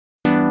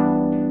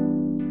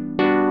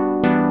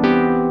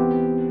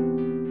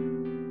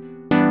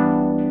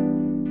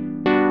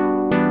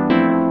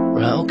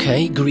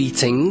Okay,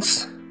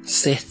 greetings,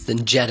 Sith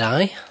and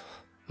Jedi.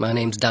 My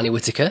name's Danny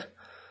Whitaker.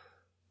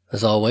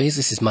 As always,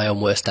 this is My Own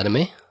Worst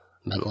Enemy,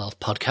 mental health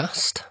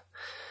podcast.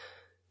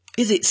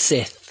 Is it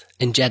Sith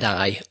and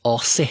Jedi, or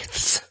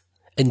Siths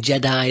and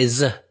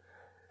Jedis?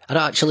 I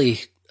don't actually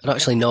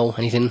know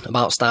anything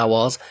about Star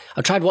Wars.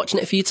 I've tried watching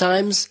it a few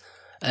times,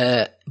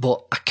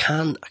 but I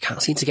can't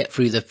seem to get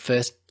through the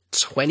first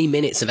 20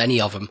 minutes of any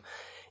of them.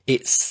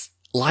 It's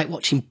like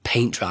watching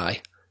paint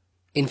dry.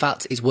 In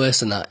fact, it's worse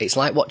than that. It's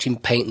like watching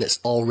paint that's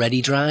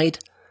already dried,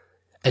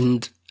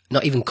 and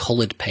not even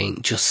coloured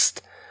paint,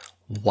 just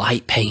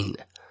white paint.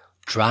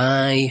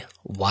 Dry,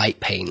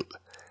 white paint.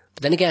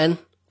 But then again,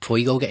 before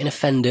you go getting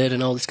offended, I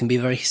know this can be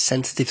a very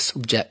sensitive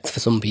subject for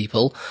some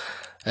people,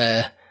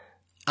 I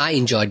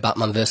enjoyed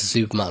Batman vs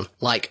Superman.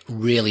 Like,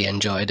 really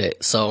enjoyed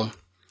it. So,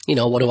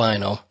 what do I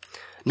know?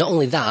 Not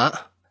only that,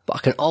 but I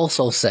can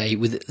also say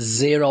with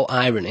zero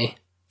irony,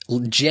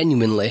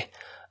 genuinely,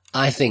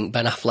 I think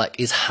Ben Affleck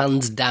is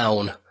hands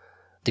down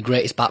the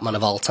greatest Batman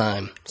of all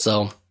time.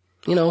 So,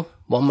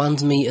 one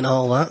man's meat and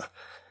all that.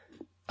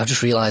 I've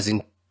just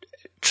realising,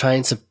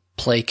 trying to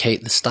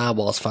placate the Star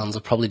Wars fans,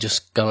 I've probably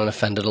just gone and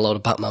offended a load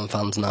of Batman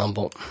fans now,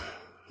 but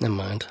never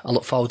mind. I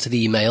look forward to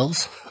the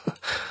emails.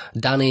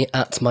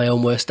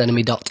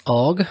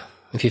 Danny@myownworstenemy.org,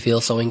 if you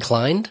feel so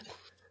inclined.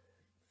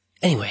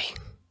 Anyway,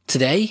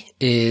 today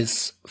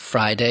is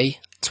Friday,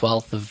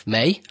 12th of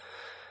May.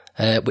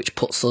 Which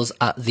puts us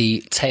at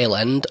the tail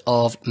end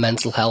of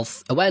Mental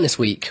Health Awareness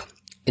Week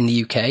in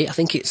the UK. I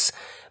think it's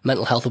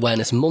Mental Health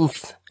Awareness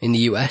Month in the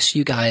US.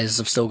 You guys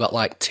have still got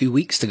like 2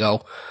 weeks to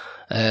go.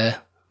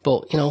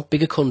 But,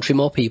 bigger country,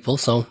 more people,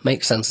 so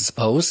makes sense, I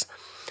suppose.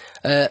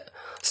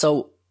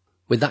 So,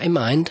 with that in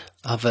mind,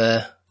 I've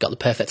got the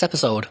perfect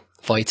episode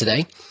for you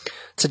today.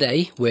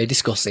 Today, we're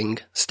discussing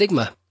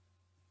stigma.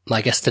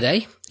 My guest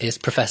today is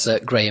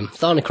Professor Graham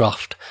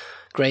Thornicroft.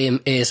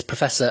 Graham is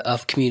Professor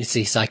of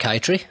Community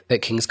Psychiatry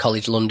at King's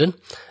College London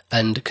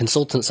and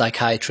Consultant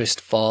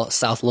Psychiatrist for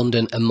South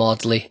London and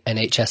Maudsley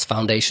NHS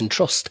Foundation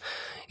Trust.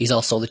 He's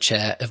also the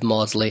Chair of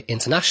Maudsley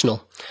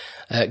International.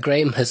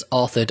 Graham has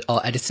authored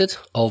or edited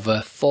over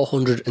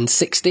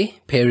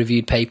 460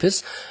 peer-reviewed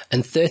papers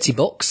and 30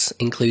 books,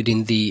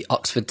 including the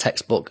Oxford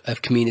Textbook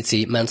of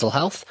Community Mental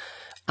Health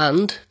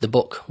and the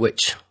book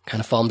which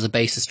kind of forms the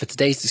basis for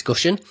today's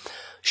discussion,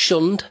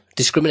 Shunned: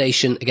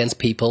 Discrimination Against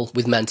People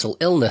with Mental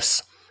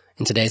Illness.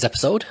 In today's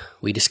episode,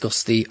 we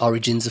discuss the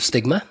origins of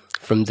stigma,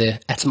 from the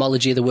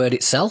etymology of the word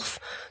itself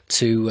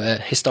to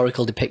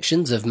historical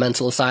depictions of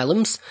mental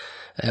asylums.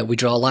 We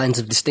draw lines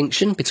of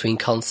distinction between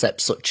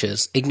concepts such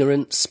as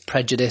ignorance,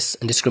 prejudice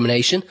and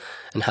discrimination,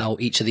 and how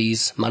each of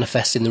these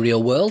manifests in the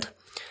real world.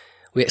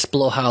 We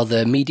explore how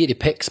the media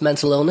depicts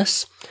mental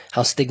illness,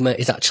 how stigma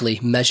is actually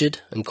measured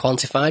and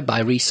quantified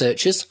by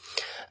researchers,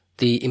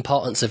 the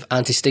importance of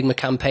anti-stigma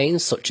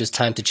campaigns such as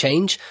Time to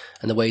Change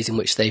and the ways in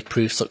which they've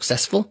proved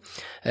successful.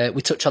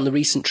 We touch on the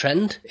recent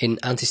trend in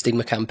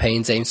anti-stigma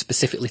campaigns aimed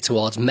specifically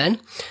towards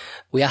men.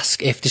 We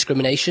ask if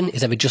discrimination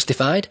is ever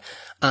justified,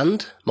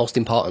 and, most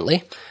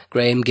importantly,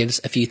 Graham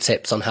gives a few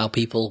tips on how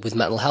people with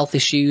mental health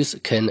issues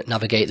can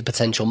navigate the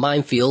potential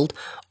minefield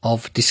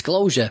of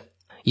disclosure.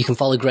 You can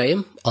follow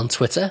Graham on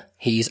Twitter.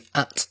 He's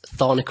at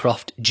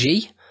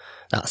ThornicroftG.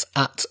 That's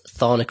at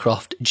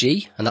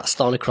ThornicroftG, and that's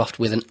Thornicroft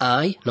with an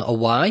I, not a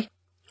Y.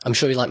 I'm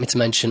sure you'd like me to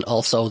mention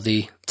also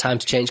the Time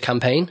to Change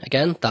campaign.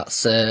 Again, that's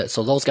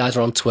so those guys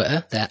are on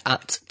Twitter. They're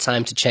at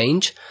Time to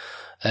Change,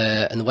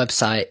 and the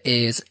website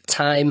is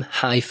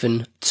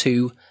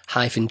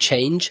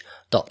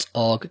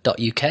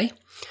time-to-change.org.uk.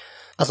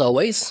 As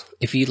always,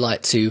 if you'd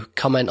like to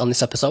comment on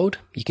this episode,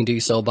 you can do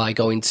so by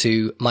going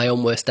to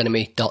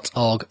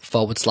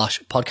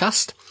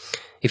myownworstenemy.org/podcast.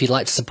 If you'd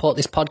like to support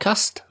this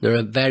podcast, there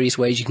are various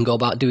ways you can go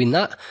about doing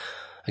that.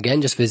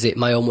 Again, just visit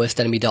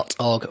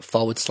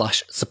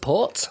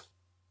myownworstenemy.org/support.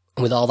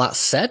 And with all that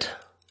said,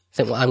 I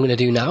think what I'm going to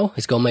do now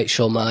is go make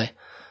sure my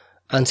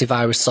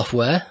antivirus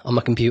software on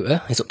my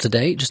computer is up to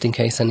date, just in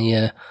case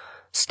any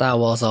Star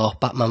Wars or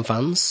Batman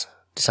fans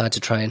decide to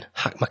try and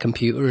hack my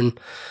computer and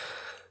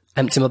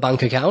empty my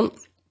bank account.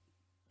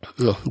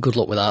 Good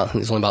luck with that. I think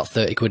there's only about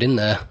 30 quid in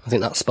there. I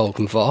think that's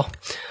spoken for.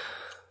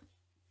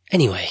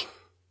 Anyway,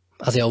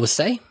 as I always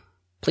say,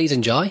 please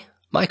enjoy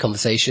my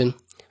conversation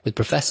with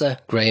Professor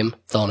Graham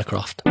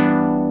Thornicroft.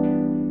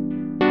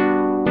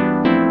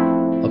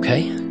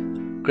 Okay,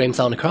 Graham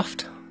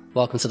Thornicroft,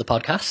 welcome to the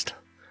podcast.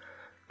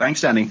 Thanks,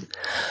 Danny.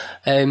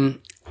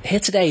 Here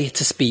today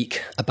to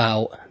speak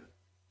about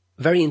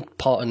a very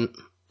important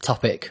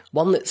topic,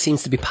 one that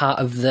seems to be part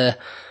of the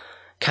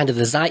kind of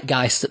the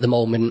zeitgeist at the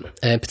moment,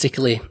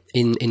 particularly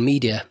in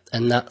media,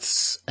 and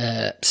that's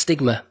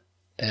stigma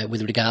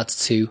with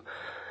regards to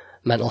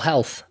mental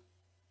health.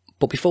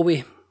 But before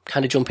we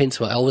kind of jump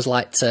into it, I always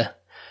like to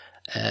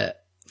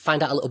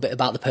find out a little bit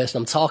about the person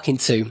I'm talking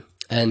to,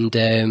 and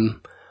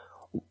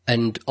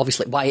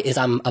obviously why it is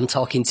I'm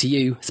talking to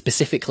you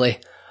specifically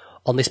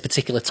on this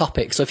particular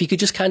topic. So if you could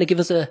just kind of give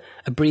us a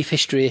brief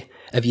history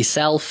of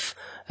yourself,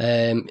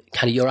 kind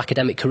of your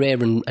academic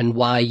career and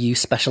why you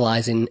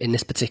specialise in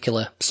this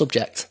particular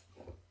subject.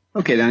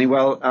 Okay, Danny.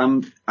 Well,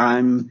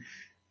 I'm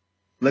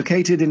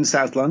located in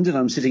South London.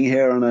 I'm sitting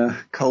here on a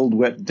cold,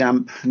 wet,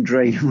 damp,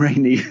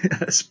 rainy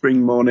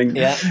spring morning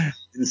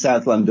in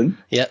South London.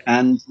 Yeah.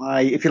 And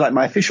if you like,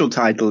 my official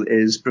title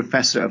is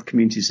Professor of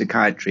Community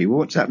Psychiatry. Well,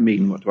 what's that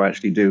mean? What do I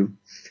actually do?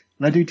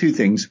 And I do two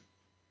things.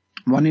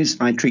 One is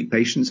I treat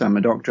patients. I'm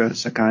a doctor, a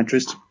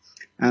psychiatrist,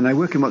 and I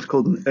work in what's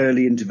called an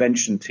early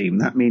intervention team.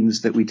 That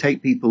means that we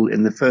take people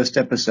in the first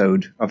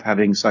episode of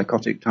having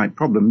psychotic type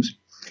problems,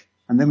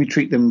 and then we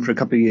treat them for a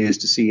couple of years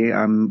to see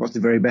what's the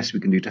very best we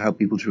can do to help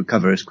people to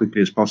recover as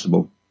quickly as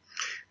possible.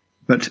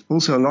 But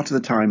also a lot of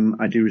the time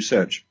I do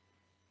research.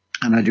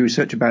 And I do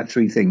research about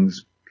three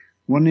things.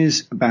 One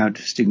is about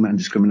stigma and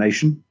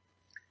discrimination.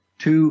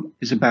 Two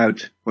is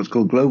about what's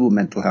called global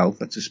mental health.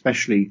 That's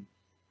especially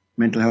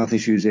mental health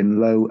issues in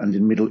low and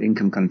in middle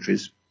income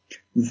countries.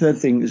 And the third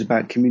thing is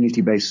about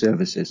community-based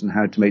services and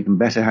how to make them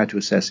better, how to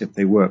assess if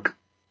they work.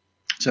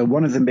 So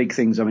one of the big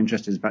things I'm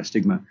interested in is about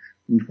stigma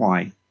and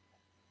why.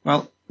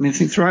 Well, I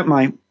think throughout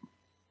my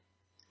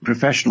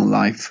professional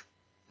life,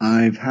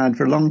 I've had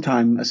for a long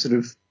time a sort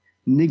of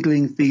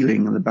niggling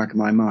feeling on the back of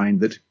my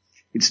mind that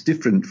it's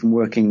different from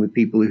working with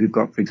people who've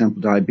got, for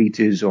example,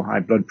 diabetes or high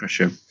blood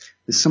pressure.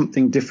 There's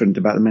something different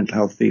about the mental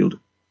health field.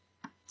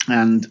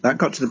 And that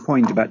got to the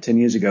point about 10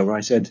 years ago where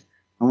I said,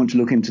 I want to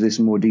look into this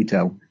in more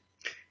detail.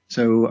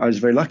 So I was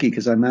very lucky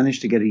because I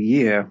managed to get a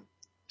year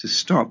to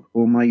stop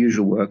all my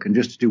usual work and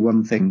just to do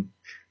one thing.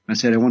 I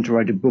said, I want to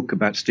write a book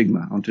about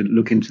stigma. I want to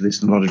look into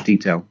this in a lot of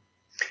detail.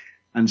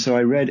 And so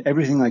I read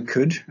everything I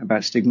could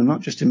about stigma,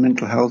 not just in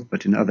mental health,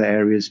 but in other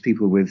areas,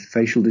 people with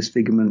facial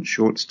disfigurement,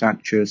 short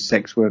stature,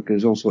 sex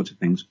workers, all sorts of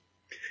things.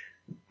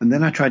 And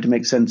then I tried to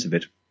make sense of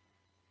it.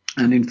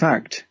 And in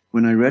fact,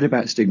 when I read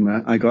about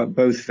stigma, I got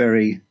both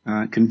very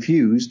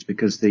confused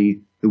because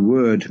the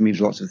word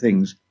means lots of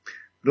things,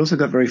 but also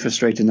got very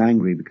frustrated and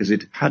angry because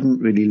it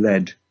hadn't really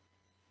led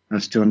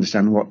us to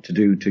understand what to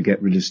do to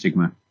get rid of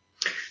stigma.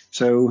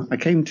 So I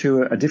came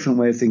to a different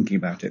way of thinking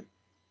about it.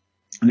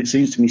 And it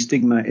seems to me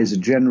stigma is a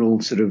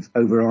general sort of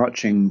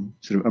overarching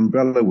sort of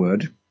umbrella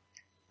word.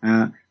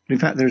 But in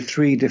fact, there are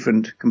three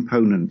different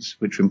components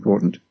which are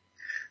important.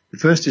 The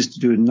first is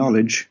to do with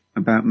knowledge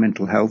about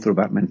mental health or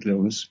about mental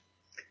illness.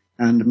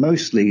 And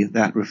mostly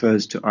that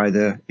refers to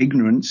either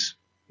ignorance,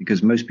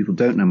 because most people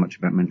don't know much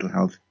about mental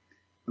health,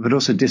 but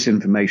also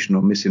disinformation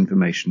or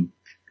misinformation,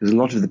 because a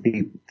lot of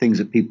the things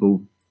that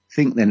people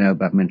think they know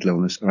about mental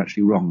illness are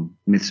actually wrong,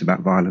 myths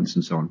about violence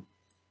and so on.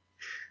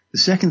 The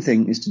second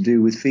thing is to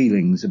do with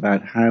feelings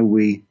about how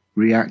we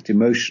react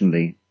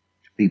emotionally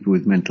to people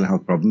with mental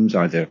health problems,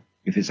 either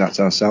if that's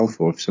ourselves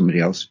or if somebody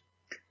else.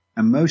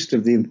 And most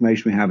of the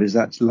information we have is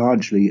that's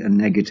largely a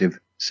negative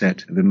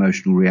set of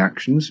emotional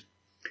reactions.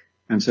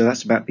 And so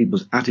that's about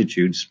people's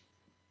attitudes.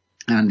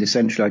 And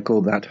essentially I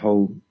call that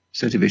whole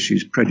set of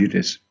issues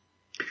prejudice.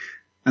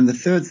 And the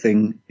third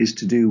thing is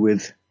to do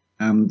with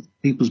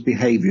people's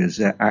behaviors,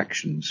 their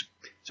actions.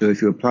 So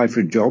if you apply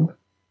for a job,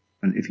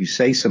 and if you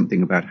say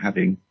something about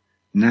having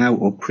now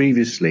or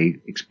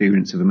previously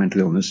experience of a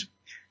mental illness,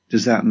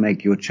 does that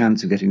make your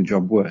chance of getting a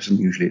job worse? And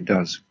usually it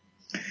does.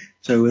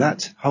 So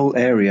that whole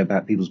area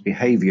about people's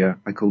behavior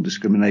I call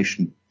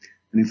discrimination.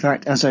 And in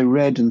fact, as I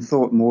read and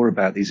thought more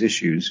about these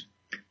issues,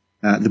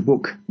 the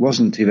book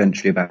wasn't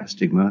eventually about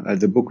stigma.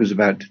 The book was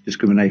about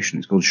discrimination.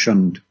 It's called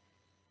Shunned.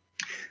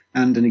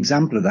 And an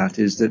example of that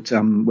is that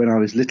when I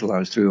was little, I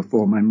was 3 or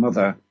 4, my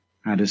mother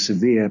had a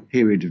severe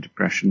period of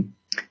depression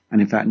and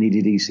in fact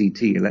needed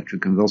ECT,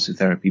 electroconvulsive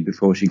therapy,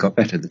 before she got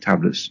better. The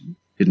tablets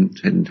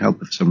didn't help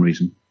her for some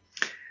reason.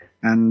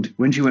 And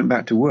when she went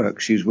back to work,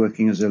 she was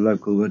working as a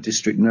local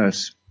district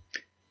nurse.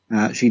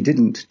 She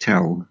didn't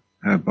tell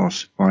her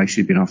boss why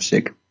she'd been off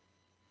sick.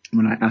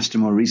 When I asked her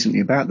more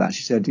recently about that,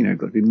 she said, I've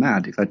got to be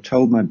mad. If I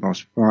told my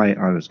boss why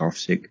I was off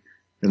sick,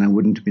 then I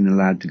wouldn't have been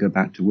allowed to go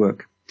back to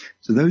work.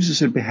 So those are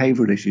sort of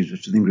behavioural issues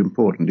which I think are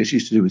important.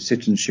 Issues to do with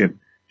citizenship,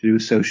 to do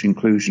with social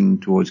inclusion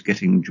towards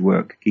getting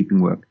work,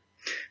 keeping work.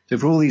 So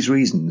for all these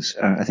reasons,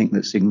 I think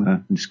that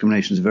stigma and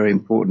discrimination is a very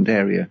important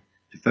area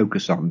to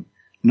focus on,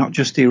 not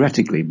just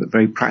theoretically, but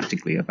very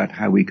practically about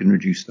how we can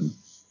reduce them.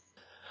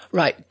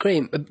 Right,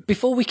 Graham,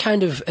 before we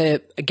kind of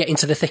get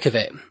into the thick of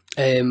it,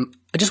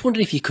 I just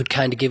wondered if you could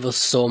kind of give us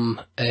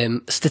some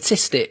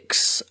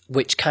statistics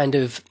which kind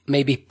of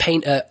maybe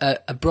paint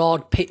a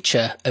broad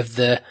picture of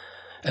the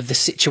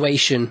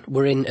situation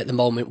we're in at the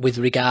moment with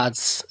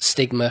regards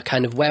stigma,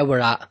 kind of where we're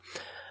at,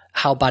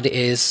 how bad it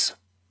is,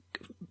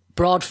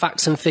 broad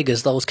facts and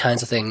figures, those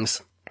kinds of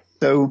things.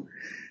 So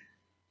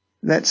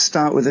let's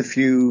start with a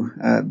few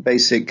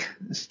basic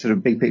sort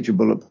of big picture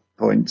bullet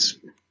points.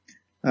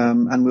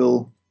 And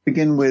we'll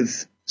begin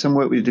with some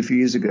work we did a few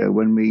years ago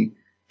when we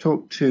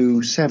talked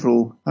to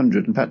several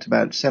hundred, in fact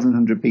about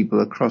 700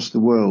 people across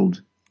the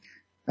world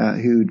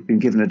who'd been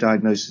given a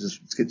diagnosis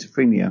of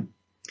schizophrenia.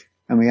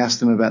 And we asked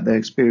them about their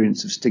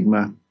experience of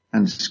stigma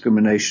and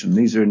discrimination.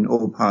 These are in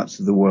all parts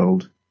of the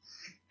world.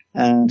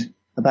 And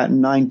about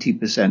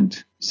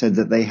 90% said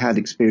that they had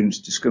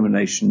experienced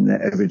discrimination in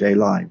their everyday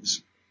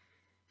lives.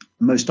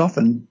 Most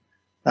often,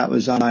 That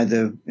was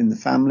either in the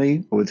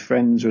family or with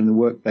friends or in the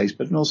workplace,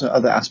 but also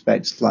other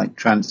aspects like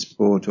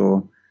transport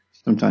or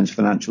sometimes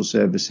financial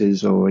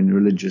services or in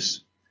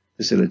religious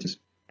facilities.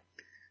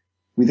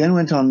 We then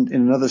went on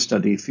in another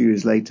study a few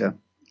years later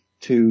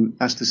to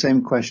ask the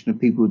same question of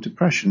people with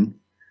depression,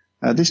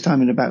 this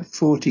time in about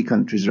 40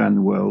 countries around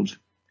the world.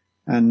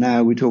 And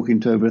now we're talking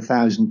to over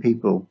 1,000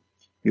 people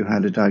who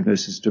had a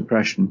diagnosis of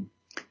depression.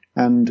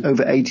 And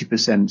over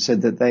 80%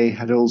 said that they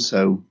had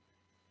also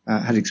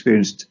had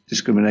experienced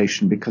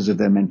discrimination because of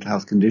their mental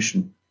health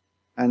condition.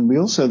 And we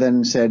also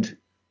then said,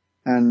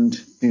 and,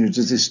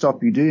 does this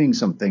stop you doing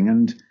something?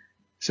 And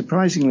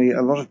surprisingly,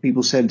 a lot of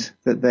people said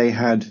that they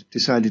had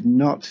decided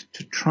not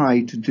to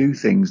try to do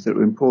things that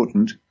were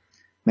important,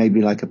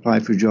 maybe like apply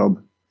for a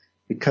job,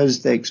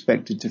 because they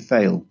expected to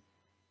fail.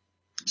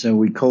 So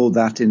we called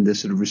that, in the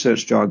sort of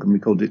research jargon, we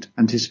called it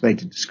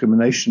anticipated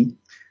discrimination.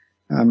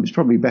 It's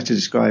probably better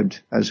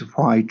described as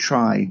why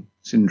try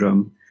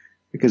syndrome,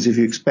 because if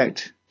you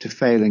expect to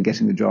fail in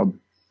getting the job,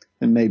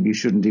 then maybe you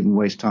shouldn't even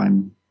waste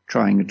time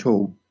trying at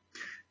all.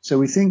 So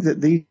we think that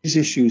these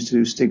issues to do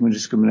with stigma and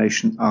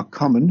discrimination are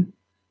common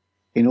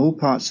in all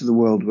parts of the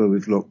world where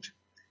we've looked,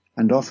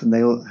 and often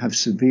they all have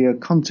severe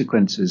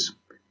consequences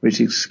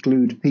which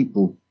exclude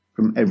people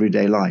from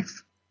everyday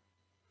life.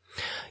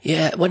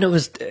 Yeah, when I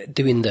was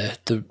doing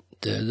the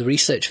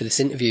research for this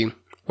interview,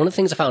 one of the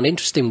things I found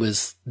interesting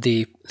was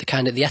the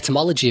kind of the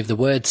etymology of the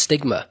word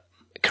stigma.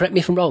 Correct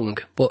me if I'm wrong,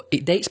 but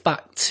it dates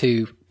back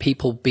to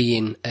people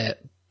being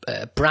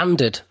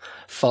branded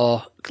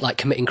for like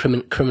committing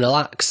criminal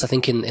acts. I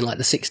think in like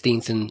the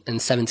 16th and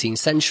 17th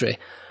century.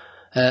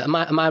 Am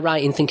I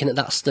right in thinking that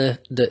that's the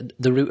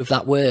root of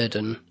that word?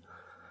 And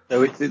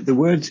so the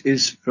word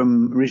is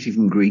originally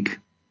from Greek,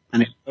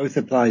 and it both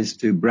applies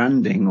to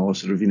branding or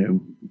sort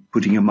of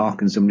putting a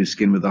mark on somebody's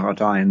skin with a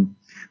hot iron,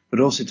 but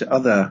also to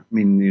other,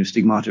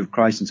 stigmata of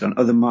Christ and so on,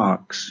 other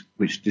marks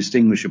which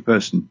distinguish a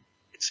person.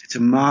 It's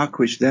a mark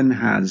which then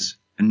has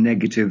a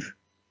negative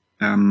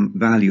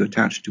value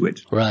attached to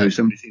it. Right. So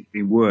somebody seems to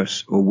be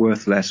worse or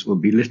worth less or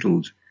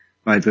belittled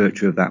by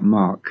virtue of that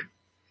mark.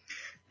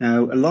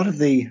 Now, a lot of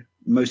the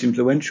most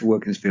influential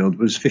work in this field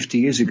was 50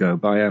 years ago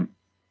by an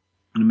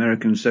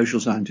American social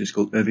scientist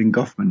called Irving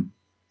Goffman.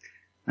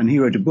 And he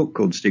wrote a book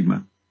called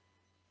Stigma.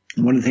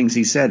 And one of the things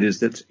he said is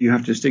that you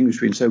have to distinguish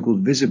between so-called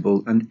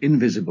visible and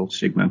invisible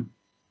stigma.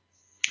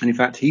 And in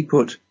fact, he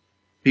put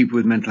people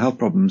with mental health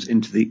problems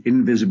into the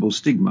invisible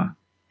stigma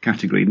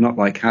category, not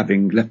like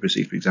having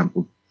leprosy, for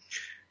example.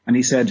 And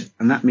he said,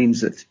 and that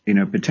means that,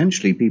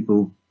 potentially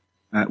people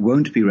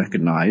won't be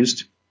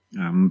recognized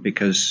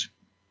because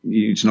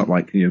it's not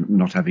like,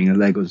 not having a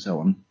leg or so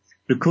on.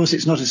 But of course,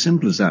 it's not as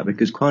simple as that,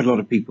 because quite a lot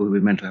of people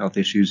with mental health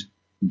issues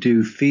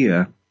do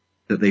fear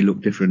that they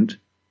look different,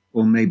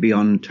 or may be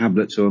on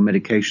tablets or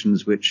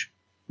medications which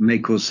may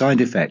cause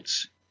side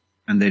effects,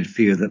 and they'd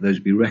fear that those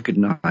be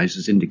recognized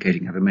as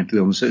indicating have a mental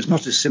illness. So it's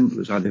not as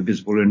simple as either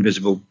visible or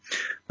invisible.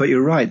 But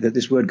you're right that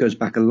this word goes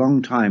back a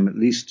long time, at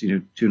least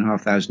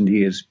 2,500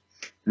 years,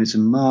 and it's a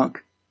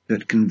mark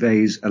that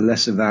conveys a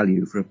lesser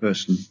value for a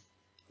person.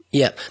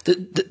 Yeah,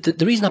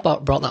 the reason I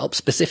brought that up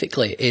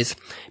specifically is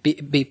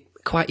be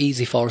quite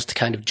easy for us to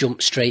kind of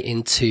jump straight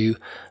into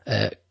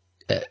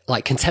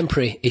like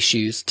contemporary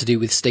issues to do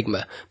with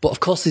stigma, but of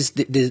course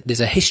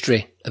there's a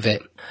history of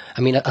it.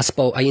 I mean,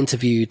 I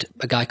interviewed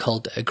a guy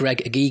called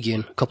Greg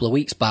Agigian a couple of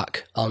weeks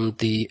back on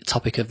the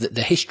topic of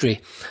the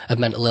history of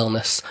mental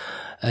illness,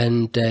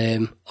 and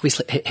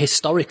obviously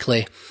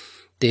historically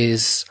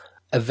there's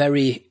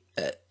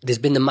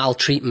been the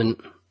maltreatment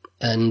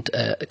and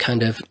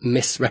kind of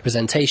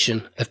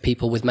misrepresentation of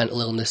people with mental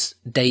illness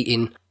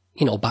dating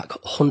back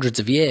hundreds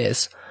of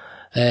years,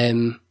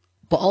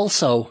 but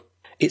also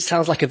it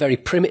sounds like a very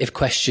primitive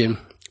question,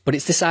 but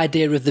it's this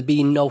idea of there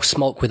being no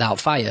smoke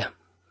without fire.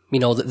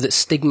 That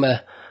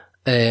stigma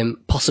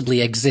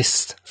possibly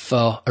exists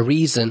for a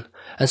reason.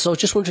 And so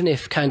just wondering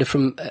if kind of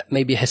from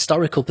maybe a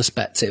historical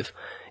perspective,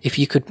 if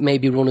you could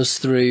maybe run us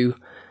through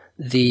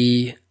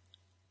I'm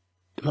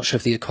not sure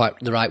if these are quite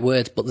the right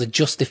words, but the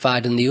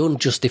justified and the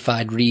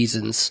unjustified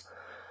reasons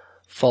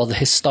for the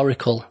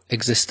historical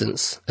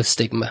existence of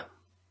stigma.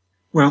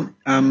 Well,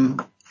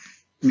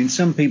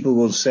 some people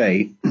will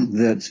say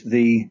that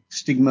the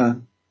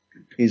stigma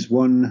is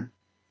one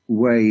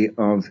way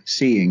of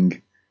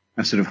seeing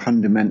a sort of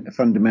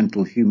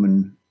fundamental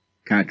human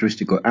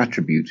characteristic or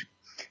attribute,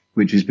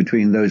 which is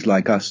between those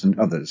like us and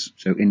others,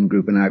 so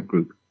in-group and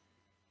out-group,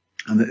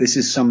 and that this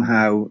is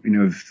somehow,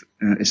 of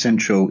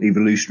essential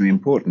evolutionary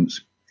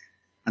importance,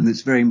 and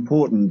it's very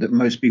important that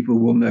most people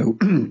will know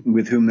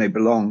with whom they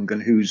belong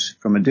and who's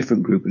from a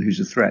different group and who's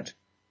a threat.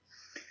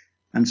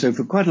 And so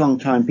for quite a long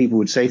time, people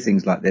would say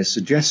things like this,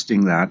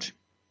 suggesting that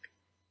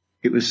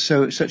it was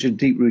such a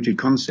deep-rooted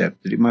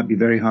concept that it might be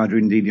very hard or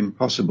indeed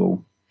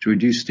impossible to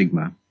reduce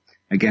stigma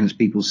against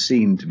people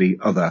seen to be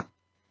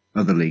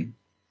otherly.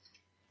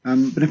 But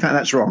in fact,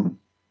 that's wrong.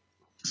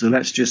 So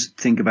let's just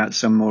think about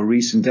some more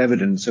recent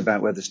evidence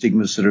about whether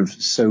stigma is sort of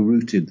so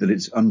rooted that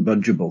it's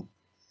unbudgeable.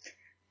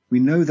 We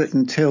know that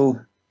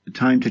until the the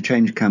Time to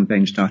Change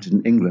campaign started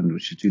in England,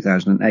 which is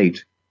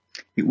 2008,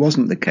 it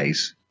wasn't the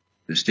case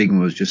that stigma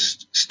was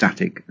just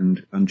static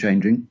and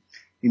unchanging.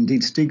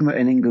 Indeed, stigma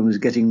in England was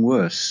getting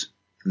worse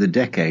for the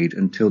decade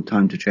until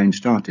Time to Change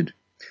started,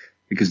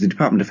 because the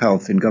Department of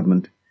Health in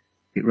government,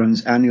 it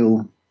runs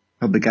annual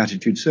public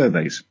attitude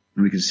surveys,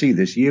 and we can see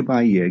this year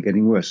by year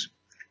getting worse.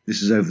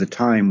 This is over the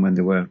time when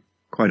there were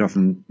quite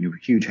often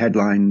huge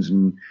headlines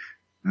and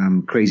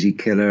crazy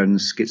killer and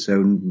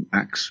schizo and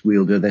axe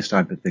wielder, this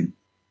type of thing.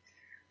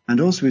 And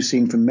also we've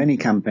seen from many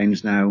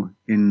campaigns now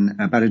in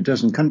about a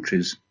dozen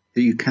countries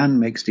that you can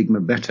make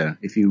stigma better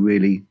if you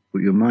really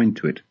put your mind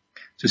to it.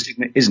 So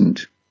stigma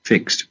isn't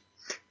fixed.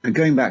 Now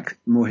going back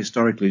more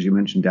historically, as you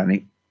mentioned,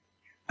 Danny,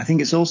 I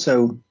think it's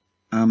also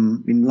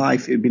in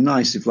life, it'd be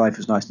nice if life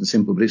was nice and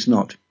simple, but it's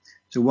not.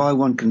 So while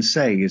one can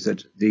say is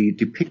that the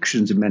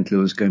depictions of mental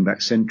illness going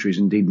back centuries,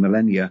 indeed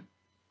millennia,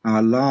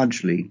 are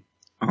largely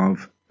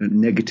of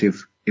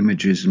negative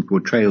images and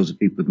portrayals of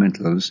people with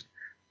mental illness,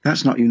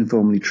 that's not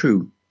uniformly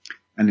true.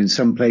 And in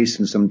some places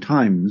and some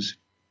times,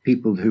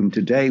 people whom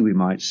today we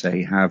might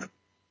say have,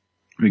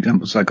 for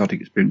example,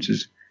 psychotic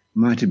experiences,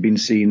 might have been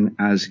seen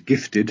as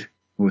gifted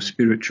or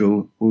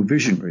spiritual or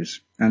visionaries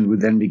and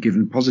would then be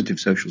given positive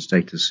social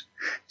status.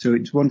 So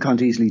one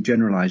can't easily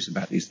generalize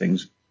about these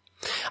things.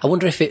 I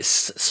wonder if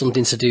it's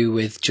something to do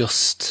with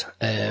just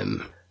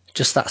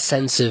that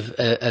sense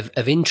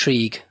of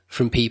intrigue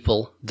from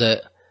people,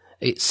 that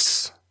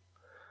it's,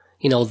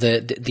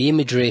 the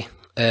imagery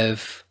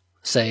of,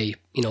 say,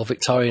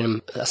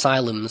 Victorian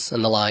asylums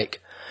and the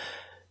like.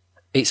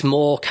 It's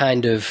more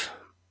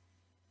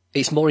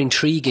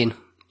intriguing.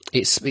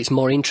 It's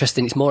more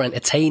interesting. It's more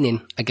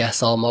entertaining, I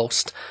guess,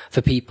 almost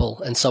for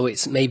people. And so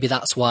maybe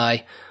that's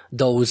why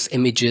those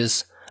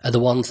images are the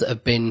ones that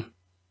have been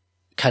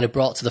kind of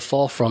brought to the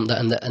forefront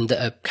and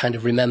that are kind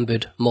of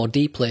remembered more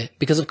deeply.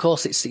 Because of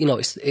course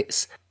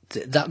it's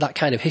that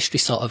kind of history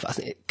sort of, I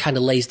think, it kind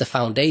of lays the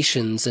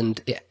foundations.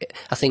 And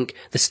I think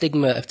the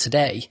stigma of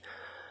today,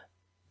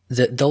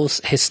 that those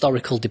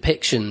historical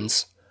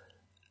depictions,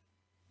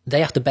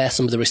 they have to bear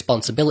some of the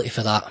responsibility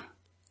for that.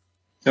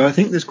 So I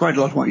think there's quite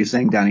a lot of what you're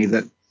saying, Danny,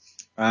 that,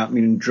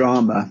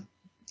 drama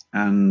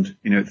and,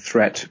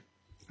 threat,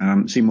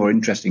 seem more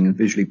interesting and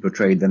visually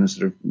portrayed than a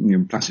sort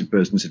of, placid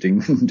person sitting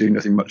doing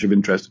nothing much of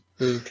interest.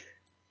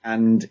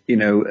 And,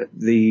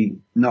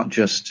 not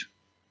just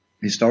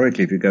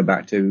historically, if you go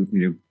back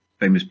to,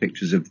 famous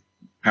pictures of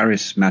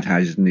Paris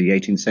madhouses in the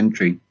 18th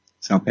century,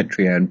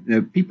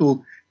 Salpêtrière,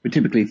 people were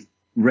typically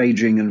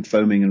raging and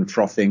foaming and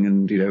frothing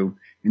and, in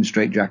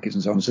straitjackets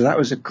and so on. So that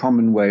was a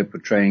common way of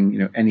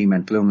portraying, any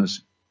mental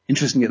illness.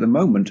 Interestingly, at the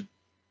moment,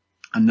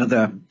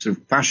 another sort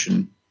of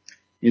fashion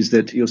is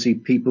that you'll see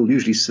people,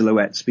 usually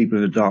silhouettes, people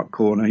in a dark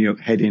corner,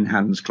 head in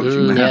hands,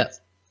 clutching their head.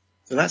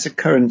 So that's a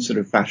current sort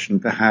of fashion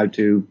for how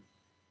to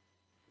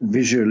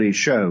visually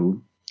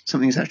show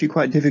something that's actually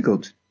quite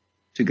difficult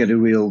to get a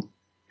real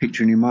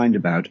picture in your mind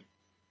about.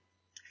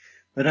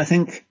 But I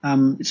think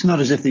it's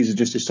not as if these are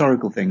just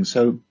historical things.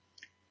 So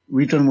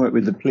we've done work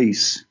with the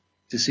police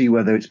to see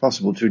whether it's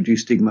possible to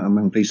reduce stigma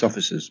among police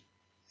officers.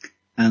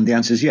 And the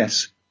answer is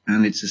yes.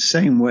 And it's the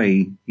same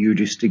way you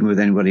reduce stigma with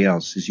anybody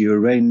else, is you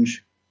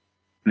arrange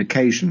an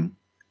occasion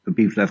for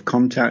people to have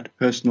contact,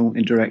 personal,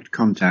 indirect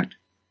contact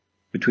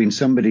between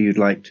somebody you'd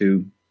like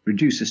to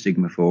reduce the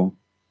stigma for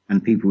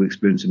and people who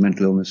experience a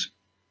mental illness.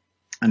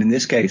 And in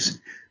this case,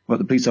 what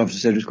the police officer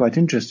said was quite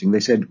interesting. They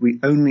said, we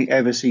only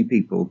ever see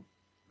people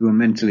who are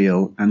mentally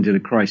ill and in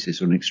a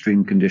crisis or an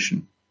extreme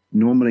condition.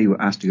 Normally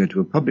we're asked to go to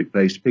a public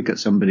place to pick up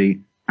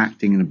somebody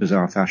acting in a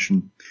bizarre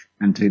fashion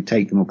and to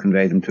take them or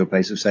convey them to a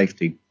place of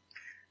safety.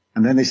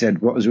 And then they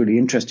said, what was really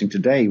interesting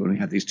today when we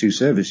had these two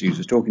service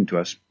users talking to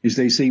us is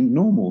they seemed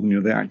normal.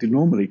 They acted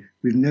normally.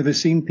 We've never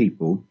seen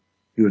people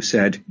who have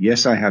said,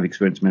 yes, I have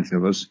experienced mental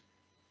illness,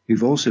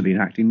 who've also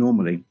been acting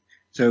normally.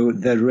 So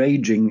the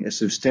raging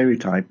as a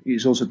stereotype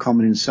is also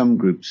common in some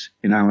groups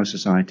in our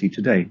society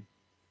today.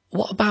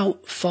 What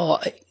about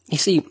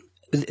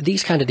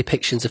these kind of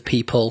depictions of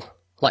people,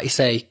 like you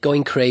say,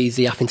 going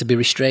crazy, having to be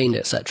restrained,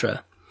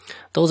 etc.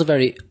 Those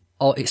are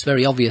it's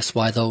very obvious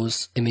why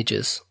those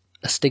images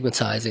are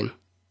stigmatizing.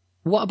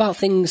 What about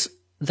things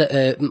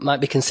that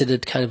might be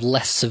considered kind of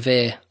less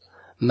severe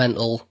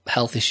mental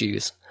health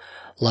issues,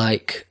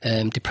 like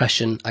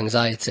depression,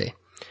 anxiety?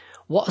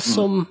 What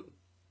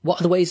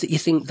are the ways that you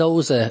think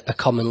those are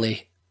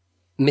commonly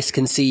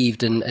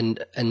misconceived and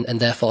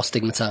therefore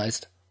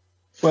stigmatized?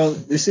 Well,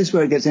 this is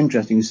where it gets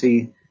interesting. You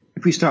see,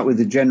 if we start with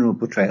the general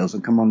portrayals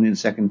and come on in a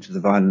second to the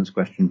violence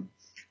question,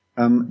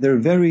 there are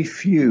very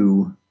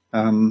few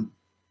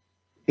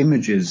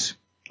images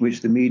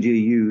which the media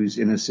use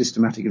in a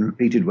systematic and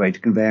repeated way to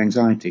convey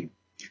anxiety.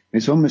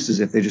 It's almost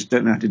as if they just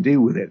don't know how to deal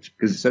with it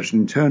because it's such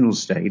an internal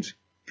state.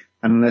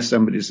 And unless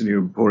somebody's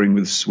pouring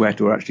with sweat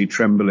or actually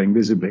trembling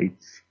visibly,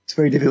 it's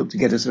very difficult to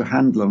get a sort of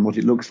handle on what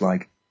it looks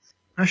like.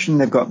 Fashion,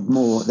 they've got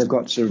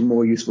sort of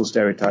more useful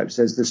stereotypes.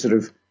 There's the sort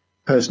of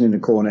person in a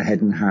corner, head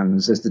in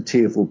hands. There's the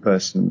tearful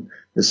person.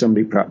 There's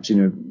somebody perhaps,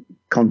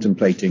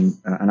 contemplating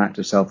an act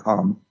of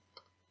self-harm.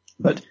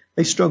 But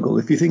they struggle.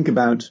 If you think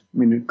about,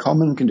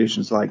 common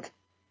conditions like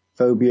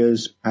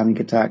phobias, panic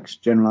attacks,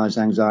 generalized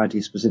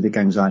anxiety, specific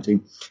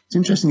anxiety, it's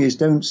interesting these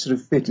don't sort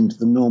of fit into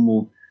the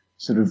normal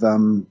sort of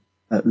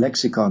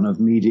lexicon of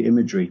media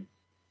imagery.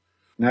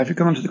 Now, if you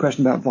come on to the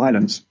question about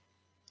violence,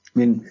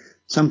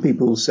 some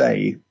people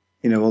say,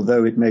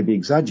 although it may be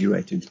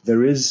exaggerated,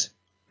 there is,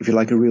 if you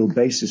like, a real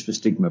basis for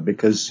stigma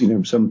because,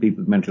 some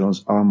people with mental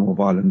illness are more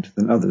violent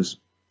than others.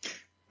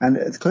 And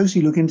the closer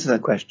you look into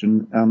that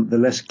question, the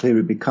less clear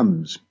it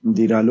becomes.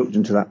 Indeed, I looked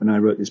into that when I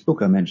wrote this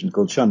book I mentioned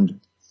called Shunned.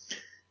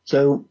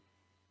 So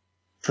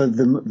for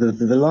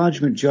the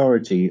large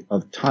majority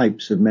of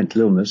types of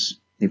mental illness,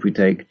 if we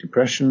take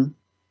depression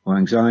or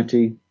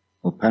anxiety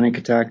or panic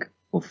attack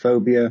or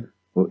phobia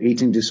or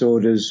eating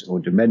disorders or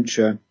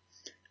dementia,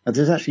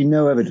 there's actually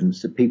no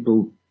evidence that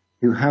people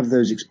who have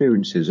those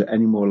experiences are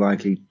any more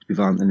likely to be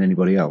violent than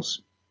anybody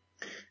else.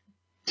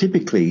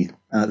 Typically,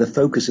 the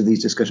focus of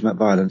these discussions about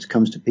violence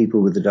comes to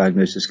people with the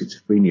diagnosis of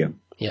schizophrenia.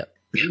 Yeah.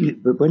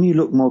 But when you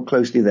look more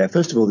closely there,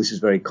 first of all, this is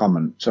very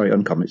uncommon.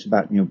 It's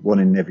about 1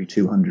 in every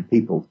 200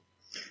 people,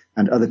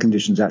 and other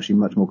conditions are actually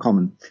much more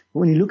common. But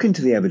when you look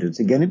into the evidence,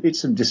 again, it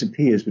sort of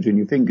disappears between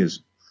your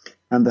fingers.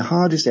 And the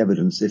hardest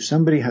evidence, if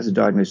somebody has a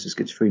diagnosis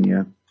of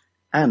schizophrenia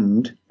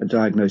and a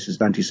diagnosis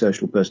of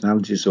antisocial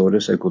personality disorder,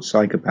 so-called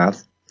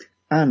psychopath,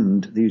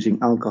 and they're using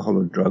alcohol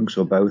or drugs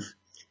or both,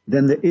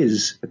 then there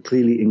is a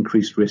clearly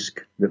increased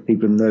risk that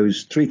people in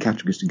those three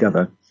categories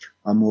together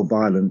are more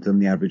violent than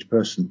the average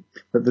person.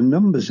 But the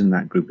numbers in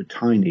that group are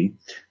tiny,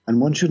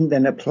 and one shouldn't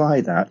then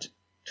apply that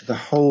to the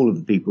whole of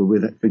the people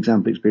with, for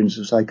example, experience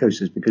of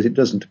psychosis, because it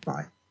doesn't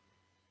apply.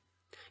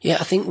 Yeah,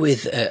 I think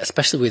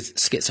especially with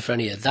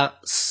schizophrenia,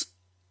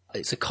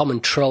 it's a common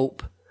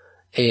trope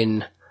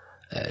in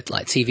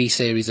like TV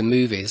series and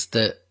movies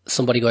that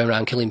somebody going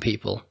around killing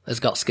people has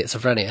got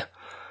schizophrenia.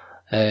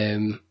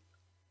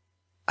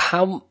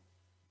 How,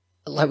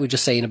 like we were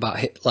just saying about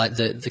like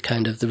the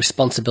kind of the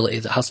responsibility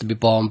that has to be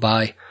borne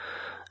by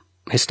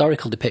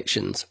historical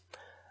depictions,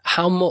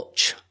 how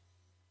much,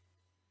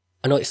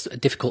 I know it's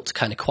difficult to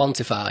kind of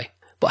quantify,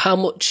 but how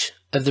much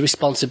of the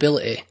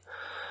responsibility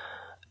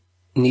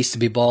needs to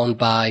be borne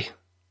by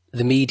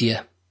the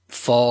media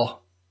for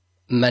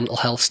mental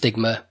health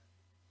stigma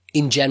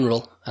in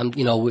general, and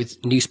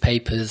with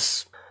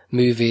newspapers,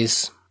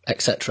 movies,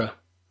 etc.?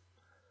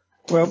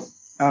 Well,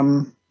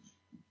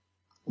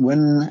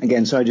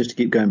 sorry, just to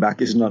keep going back,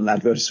 this is not an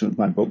advertisement of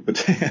my book, but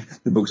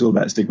the book's all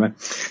about stigma.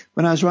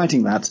 When I was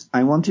writing that,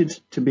 I wanted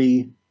to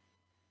be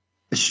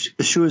as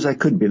sure as I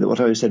could be that what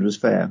I said was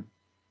fair.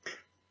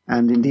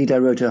 And indeed, I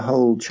wrote a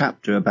whole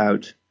chapter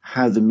about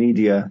how the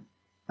media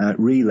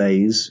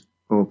relays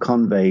or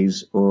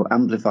conveys or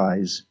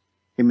amplifies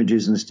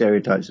images and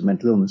stereotypes of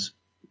mental illness.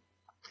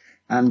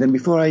 And then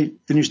before I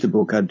finished the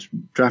book, I'd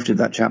drafted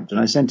that chapter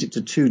and I sent it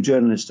to 2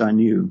 journalists I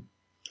knew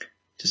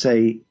to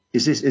say,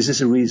 is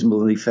this a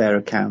reasonably fair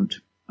account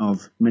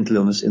of mental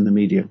illness in the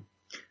media?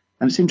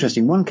 And it's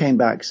interesting. One came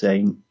back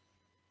saying,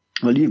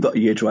 well, you've got a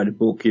year to write a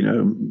book,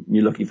 you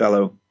lucky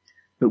fellow,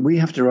 but we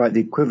have to write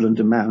the equivalent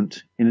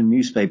amount in a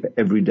newspaper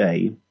every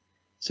day.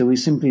 So we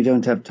simply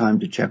don't have time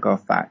to check our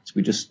facts.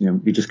 We just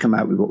come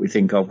out with what we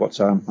think of, what's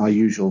our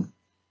usual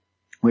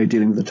way of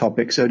dealing with the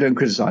topic. So don't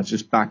criticize,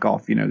 just back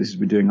off.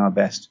 We're doing our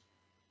best.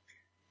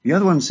 The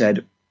other one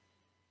said,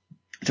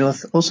 which I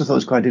also thought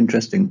was quite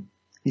interesting.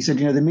 He said,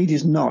 the media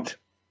is not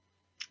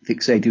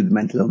fixated with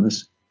mental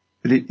illness,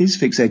 but it is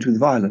fixated with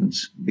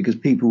violence because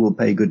people will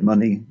pay good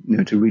money,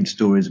 to read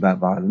stories about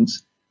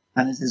violence.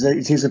 And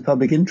it is a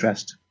public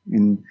interest.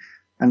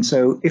 And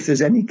so if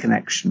there's any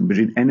connection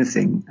between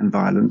anything and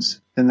violence,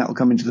 then that will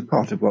come into the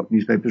pot of what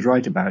newspapers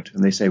write about.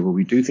 And they say, well,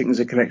 we do think there's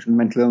a connection with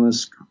mental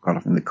illness. Quite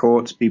often in the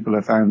courts, people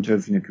are found to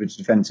have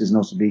committed offences and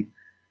also be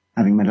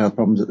having mental health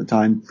problems at the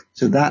time.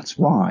 So that's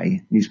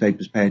why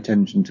newspapers pay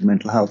attention to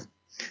mental health.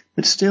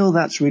 But still,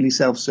 that's really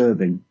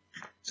self-serving.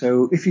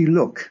 So if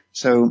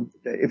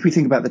we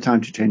think about the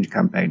Time to Change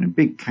campaign, a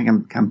big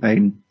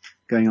campaign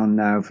going on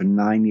now for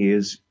 9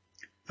 years,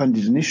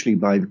 funded initially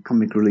by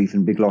Comic Relief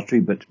and Big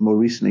Lottery, but more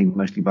recently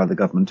mostly by the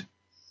government.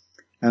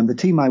 And the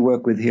team I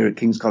work with here at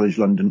King's College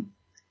London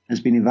has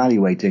been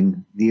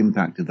evaluating the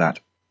impact of that.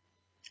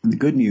 And the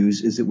good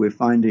news is that we're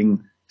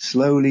finding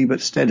slowly but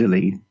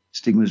steadily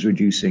stigma's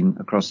reducing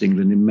across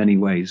England in many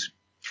ways.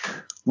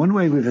 One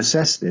way we've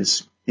assessed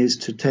this is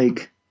to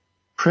take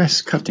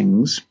press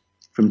cuttings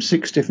from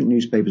 6 different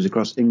newspapers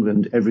across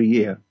England every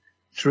year.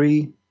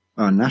 3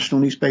 are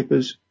national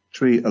newspapers,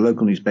 3 are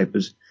local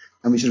newspapers,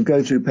 and we sort of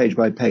go through page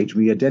by page.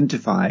 We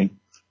identify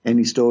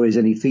any stories,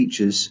 any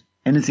features,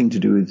 anything to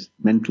do with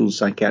mental,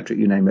 psychiatric,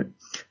 you name it,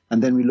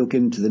 and then we look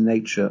into the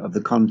nature of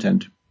the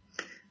content.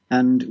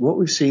 And what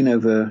we've seen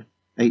over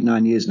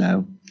 8-9 years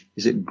now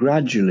is that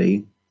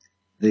gradually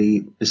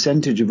the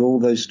percentage of all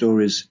those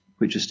stories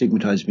which are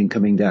stigmatized has been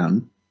coming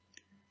down,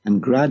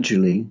 and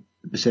gradually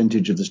the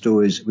percentage of the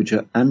stories which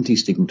are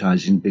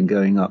anti-stigmatizing has been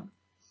going up.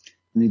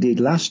 And indeed,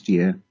 last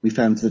year, we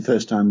found for the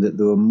first time that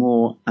there were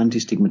more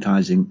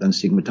anti-stigmatizing than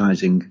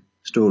stigmatizing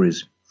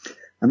stories.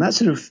 And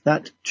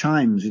that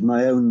chimes with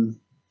my own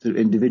sort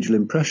of individual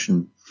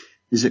impression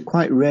is that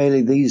quite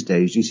rarely these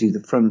days you see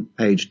the front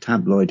page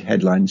tabloid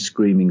headline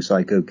screaming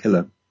psycho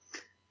killer,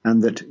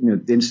 and that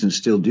the incidents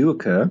still do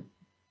occur,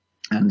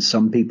 and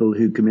some people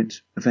who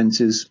commit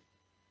offences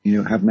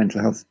have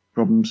mental health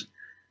problems.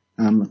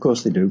 Of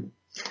course they do,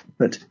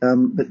 but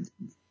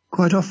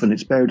quite often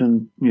it's buried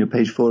on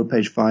page 4 or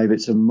page 5.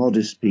 It's a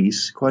modest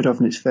piece. Quite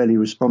often it's fairly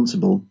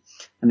responsible,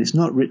 and it's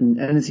not written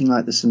anything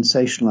like the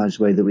sensationalised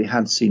way that we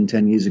had seen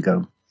 10 years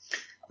ago.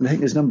 And I think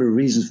there's a number of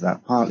reasons for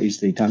that. Partly it's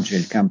the Time to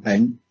Change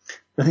campaign.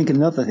 But I think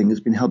another thing that's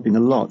been helping a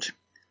lot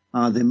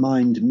are the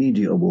Mind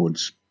Media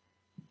Awards.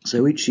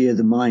 So each year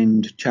the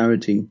Mind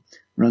charity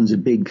runs a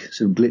big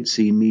sort of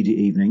glitzy media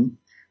evening.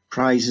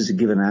 Prizes are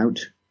given out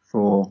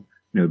for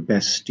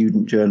best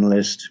student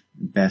journalist,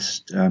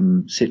 best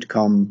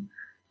sitcom,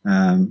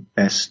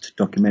 best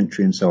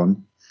documentary, and so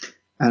on.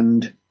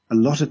 And a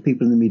lot of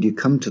people in the media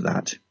come to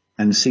that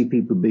and see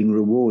people being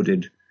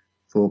rewarded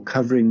for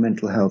covering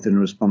mental health in a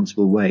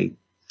responsible way.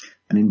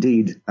 And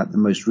indeed, at the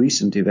most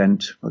recent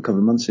event a couple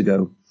of months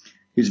ago,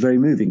 it was very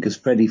moving because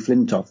Freddie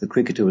Flintoff, the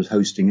cricketer, was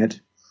hosting it.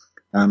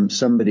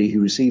 Somebody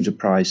who received a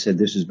prize said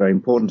this was very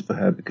important for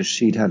her because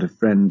she'd had a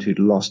friend who'd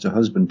lost her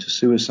husband to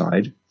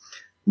suicide.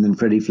 And then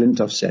Freddie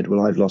Flintoff said, well,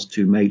 I've lost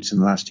 2 mates in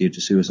the last year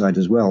to suicide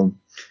as well.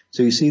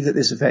 So you see that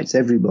this affects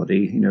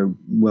everybody,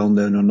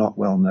 well-known or not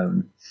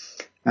well-known.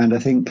 And I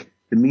think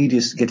the media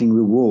getting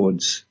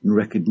rewards and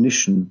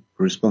recognition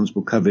for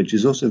responsible coverage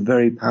is also a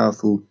very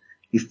powerful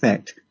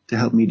effect to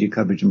help media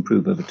coverage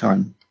improve over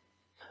time.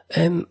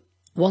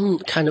 One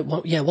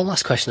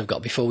last question I've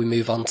got before we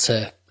move on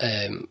to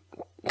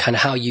kind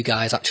of how you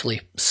guys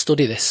actually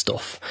study this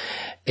stuff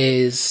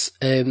is,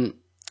 are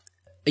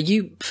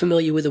you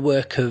familiar with the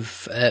work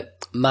of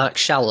Mark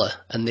Schaller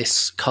and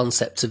this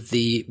concept of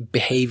the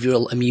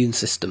behavioural immune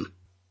system?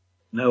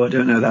 No, I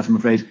don't know that, I'm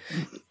afraid.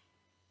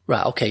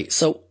 Right, okay.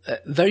 So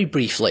very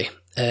briefly,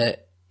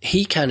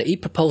 he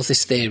proposed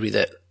this theory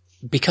that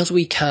because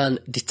we can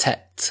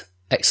detect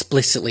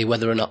explicitly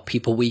whether or not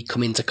people we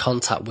come into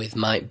contact with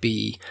might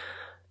be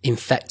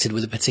infected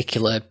with a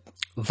particular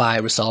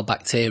virus or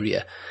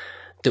bacteria,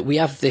 that we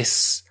have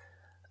this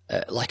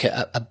like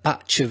a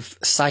batch of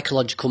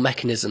psychological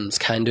mechanisms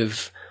kind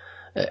of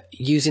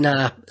using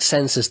our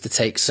senses to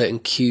take certain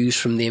cues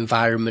from the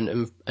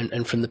environment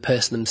and from the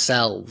person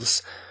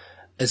themselves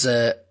as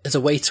a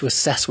way to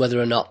assess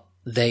whether or not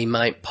they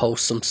might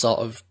pose some sort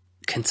of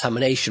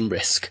contamination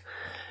risk.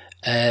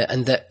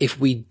 And that if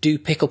we do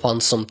pick up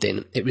on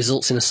something, it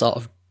results in a sort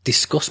of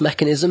disgust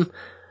mechanism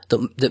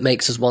that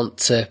makes us want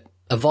to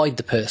avoid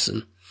the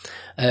person.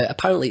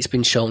 Apparently it's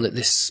been shown that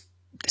this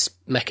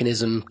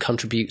mechanism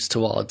contributes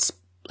towards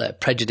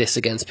prejudice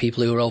against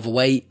people who are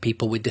overweight,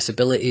 people with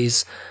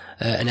disabilities,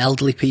 and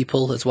elderly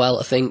people as well,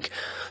 I think.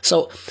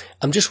 So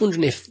I'm just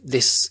wondering if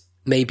this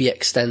maybe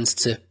extends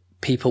to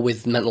people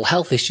with mental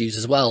health issues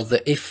as well,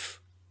 that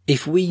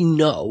if we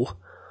know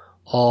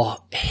or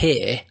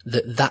hear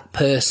that that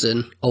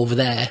person over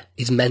there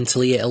is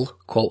mentally ill,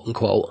 quote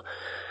unquote,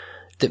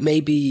 that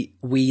maybe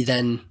we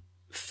then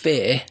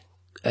fear,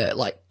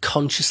 like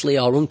consciously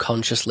or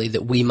unconsciously,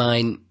 that we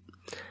might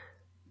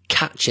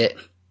catch it.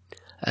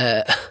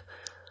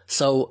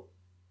 So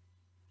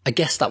I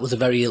guess that was a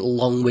very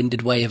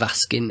long-winded way of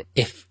asking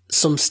if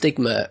some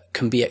stigma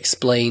can be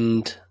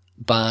explained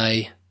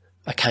by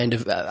a kind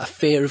of a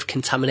fear of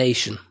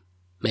contamination,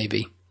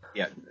 maybe.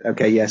 Yeah.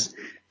 Okay. Yes.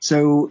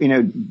 So,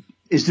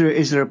 is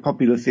there a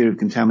popular fear of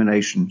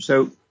contamination?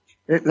 So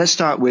let's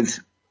start with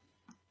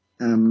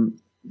the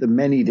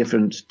many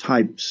different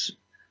types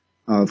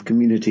of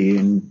community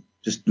in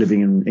just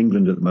living in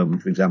England at the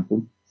moment, for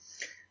example.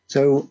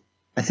 So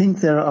I think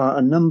there are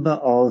a number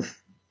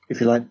of,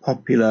 if you like,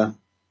 popular,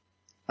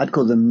 I'd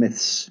call them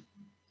myths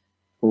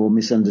or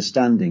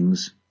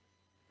misunderstandings,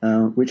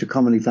 which are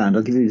commonly found.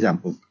 I'll give you an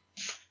example.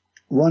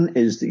 One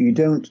is that you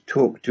don't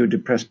talk to a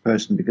depressed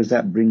person because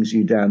that brings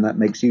you down, that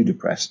makes you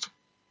depressed.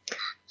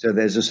 So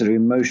there's a sort of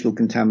emotional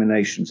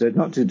contamination. So it's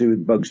not to do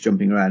with bugs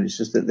jumping around. It's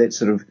just that that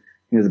sort of,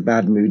 the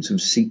bad mood sort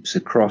of seeps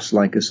across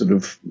like a sort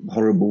of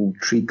horrible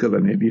treacle,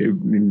 and it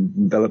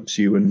envelops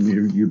you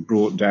and you're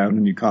brought down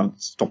and you can't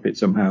stop it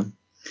somehow.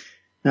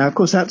 Now, of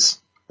course,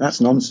 that's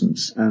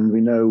nonsense. And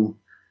we know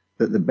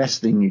that the best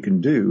thing you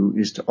can do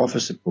is to offer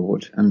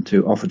support and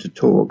to offer to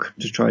talk,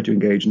 to try to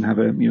engage and have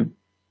a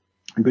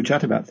good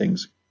chat about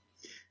things.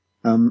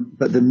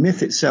 But the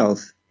myth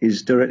itself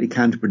is directly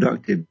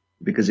counterproductive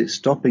because it's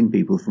stopping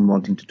people from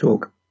wanting to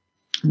talk.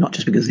 Not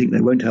just because they think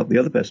they won't help the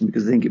other person,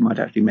 because they think it might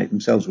actually make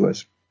themselves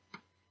worse.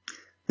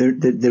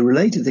 The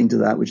related thing to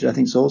that, which I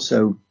think is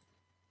also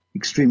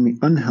extremely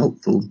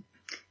unhelpful,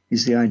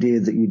 is the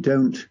idea that you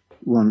don't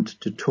want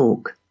to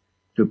talk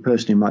to a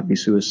person who might be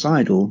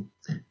suicidal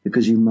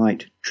because you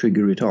might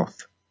trigger it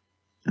off.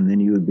 And then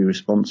you would be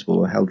responsible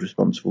or held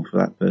responsible for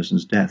that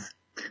person's death.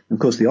 And of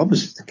course, the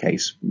opposite is the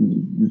case.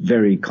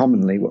 Very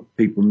commonly, what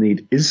people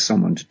need is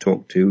someone to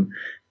talk to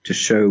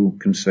show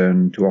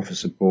concern, to offer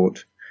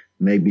support,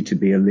 maybe to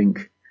be a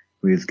link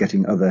with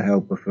getting other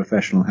help or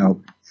professional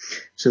help.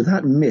 So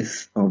that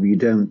myth of you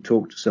don't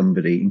talk to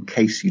somebody in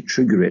case you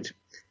trigger it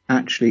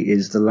actually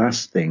is the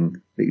last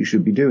thing that you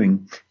should be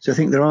doing. So I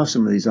think there are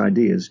some of these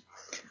ideas.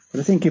 But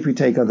I think if we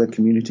take other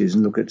communities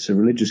and look at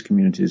religious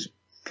communities,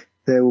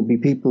 there will be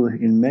people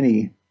in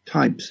many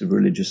types of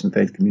religious and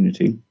faith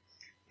community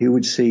who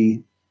would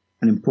see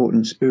an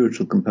important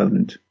spiritual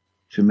component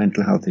to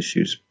mental health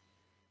issues.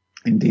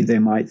 Indeed, they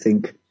might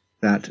think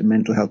that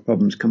mental health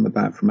problems come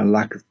about from a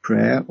lack of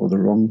prayer or the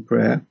wrong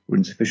prayer or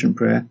insufficient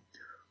prayer,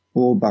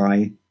 or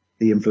by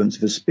the influence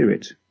of a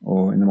spirit,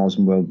 or in the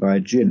Muslim world by a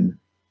jinn.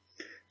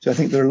 So I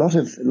think there are a lot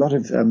of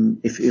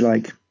if you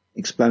like,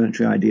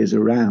 explanatory ideas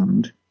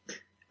around,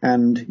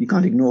 and you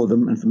can't ignore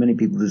them, and for many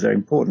people they're very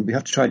important. We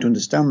have to try to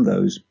understand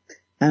those,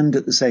 and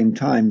at the same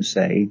time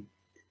say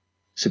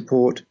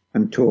support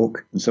and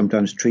talk and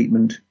sometimes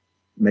treatment,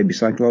 maybe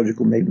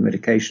psychological, maybe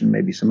medication,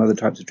 maybe some other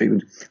types of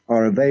treatment,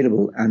 are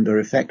available and are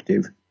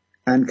effective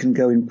and can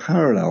go in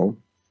parallel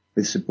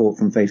with support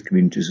from faith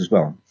communities as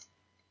well.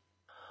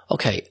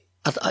 Okay,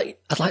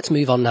 I'd like to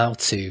move on now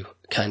to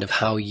kind of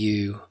how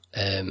you,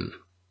 I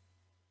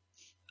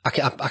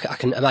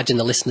can imagine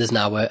the listeners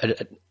now are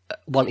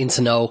wanting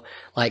to know,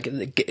 like,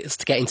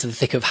 to get into the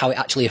thick of how it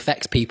actually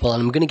affects people,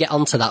 and I'm going to get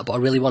onto that, but I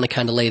really want to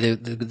kind of lay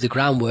the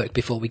groundwork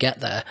before we get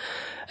there.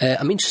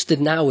 I'm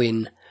interested now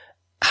in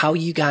how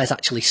you guys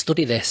actually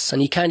study this,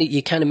 and you kind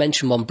of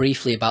mentioned one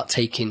briefly about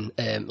taking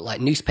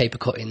like newspaper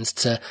cuttings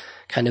to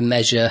kind of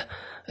measure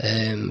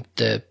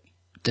the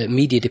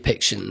media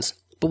depictions.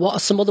 But what are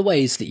some other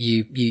ways that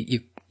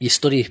you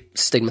study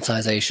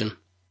stigmatization?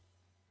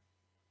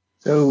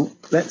 So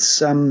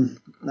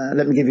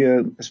let me give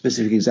you a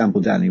specific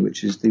example, Danny,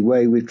 which is the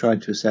way we've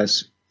tried to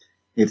assess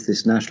if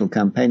this national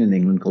campaign in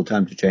England called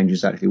Time to Change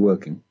is actually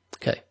working.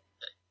 Okay.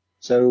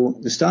 So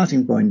the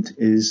starting point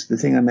is the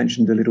thing I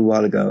mentioned a little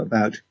while ago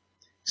about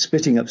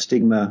splitting up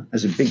stigma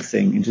as a big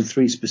thing into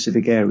three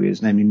specific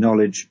areas, namely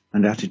knowledge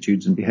and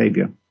attitudes and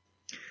behavior.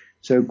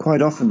 So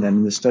quite often then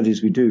in the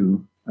studies we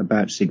do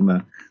about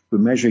stigma, we're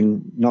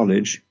measuring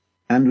knowledge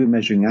and we're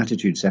measuring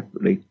attitude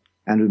separately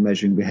and we're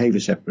measuring behavior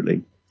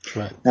separately.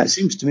 Right. Now, it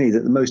seems to me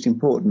that the most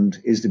important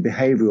is the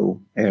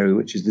behavioral area,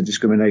 which is the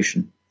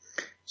discrimination.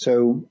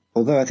 So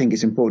although I think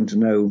it's important to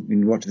know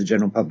what the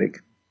general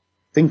public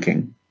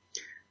thinking,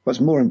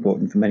 what's more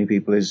important for many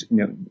people is,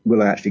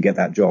 will I actually get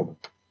that job?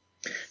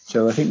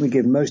 So I think we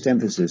give most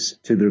emphasis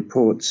to the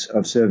reports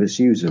of service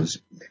users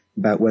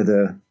about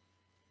whether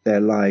their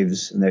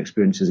lives and their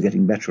experiences are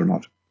getting better or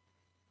not.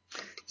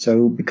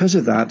 So because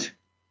of that,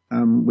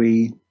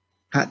 we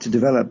had to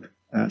develop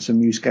some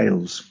new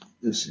scales.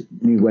 There's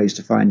new ways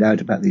to find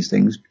out about these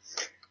things.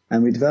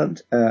 And we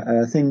developed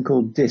a thing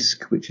called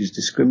DISC, which is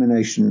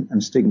Discrimination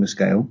and Stigma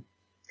Scale.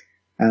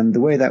 And the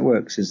way that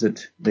works is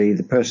that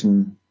the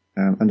person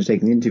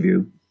undertaking the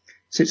interview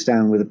sits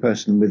down with a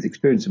person with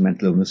experience of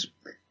mental illness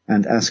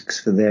and asks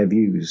for their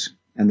views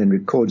and then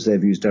records their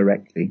views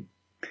directly.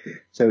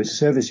 So it's a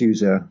service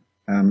user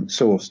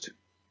sourced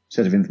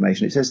set of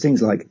information. It says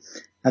things like,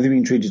 have you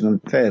been treated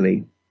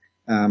unfairly,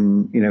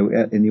 in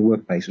your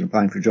workplace when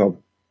applying for a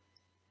job?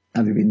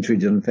 Have you been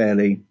treated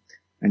unfairly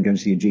and going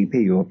to see a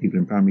GP or people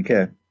in primary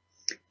care?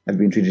 Have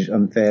you been treated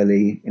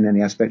unfairly in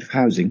any aspect of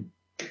housing?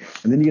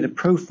 And then you get a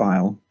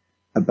profile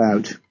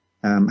about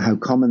how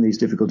common these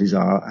difficulties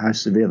are, how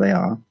severe they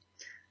are.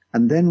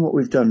 And then what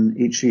we've done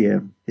each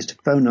year is to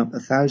phone up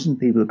 1,000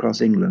 people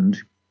across England,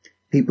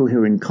 people who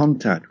are in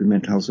contact with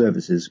mental health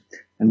services,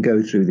 and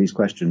go through these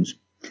questions.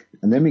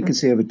 And then we can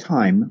see over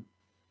time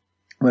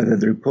whether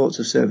the reports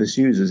of service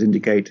users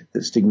indicate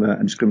that stigma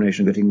and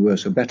discrimination are getting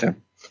worse or better.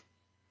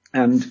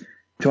 And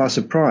to our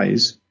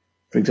surprise,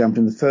 for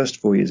example, in the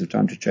first 4 years of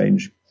Time to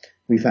Change,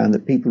 we found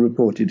that people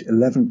reported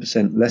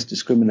 11% less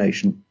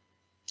discrimination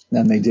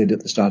than they did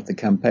at the start of the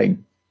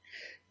campaign.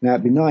 Now,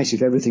 it'd be nice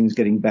if everything's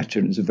getting better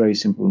and it's a very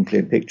simple and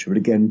clear picture, but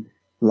again,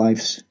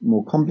 life's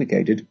more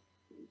complicated.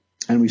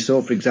 And we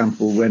saw, for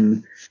example,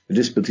 when the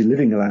disability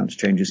living allowance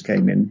changes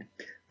came in,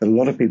 that a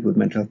lot of people with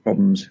mental health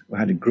problems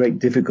had a great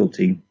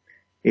difficulty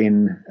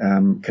in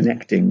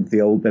connecting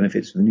the old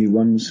benefits with the new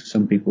ones.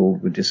 Some people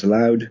were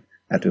disallowed,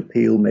 had to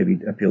appeal, maybe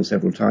appeal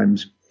several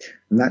times,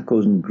 and that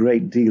caused them a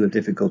great deal of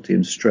difficulty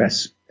and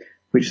stress,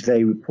 which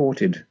they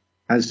reported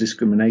as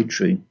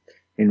discriminatory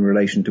in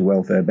relation to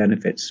welfare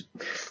benefits.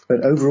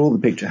 But overall, the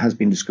picture has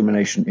been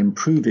discrimination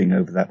improving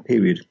over that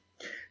period.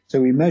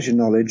 So we measure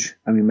knowledge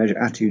and we measure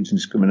attitudes and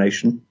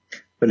discrimination,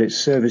 but it's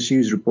service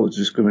user reports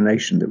of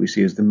discrimination that we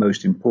see as the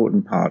most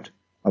important part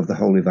of the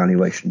whole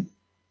evaluation.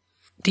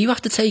 Do you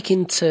have to take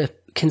into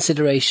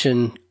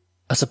consideration,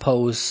 I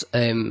suppose,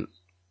 when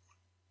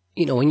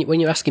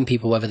you're asking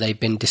people whether they've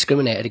been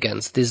discriminated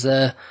against, there's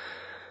an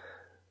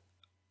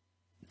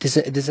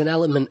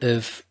element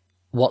of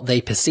what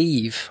they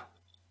perceive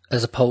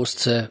as opposed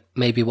to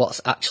maybe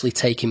what's actually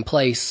taking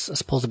place. I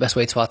suppose the best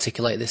way to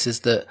articulate this is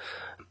that,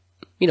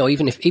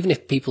 even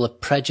if people are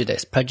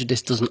prejudiced,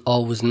 prejudice doesn't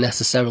always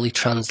necessarily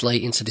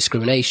translate into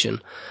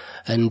discrimination.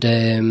 And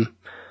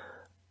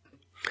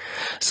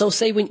So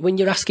say when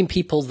you're asking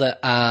people that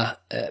are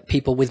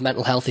people with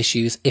mental health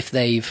issues, if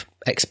they've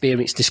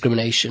experienced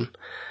discrimination,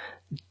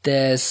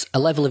 there's a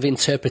level of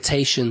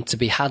interpretation to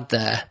be had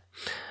there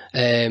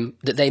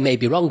that they may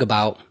be wrong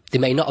about. They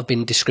may not have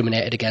been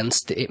discriminated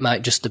against. It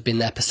might just have been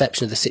their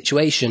perception of the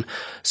situation.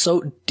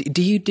 So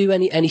do you do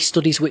any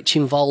studies which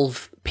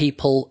involve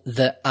people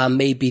that are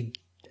maybe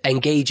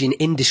engaging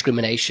in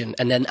discrimination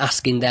and then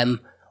asking them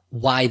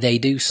why they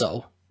do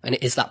so? And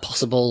is that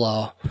possible?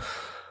 Or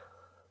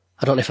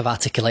I don't know if I've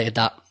articulated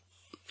that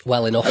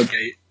well enough.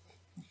 Okay.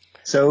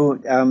 So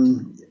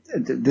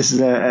this is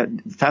a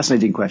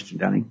fascinating question,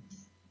 Danny.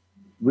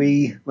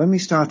 When we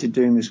started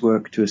doing this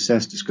work to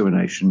assess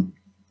discrimination,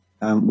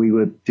 we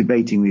were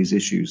debating these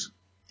issues,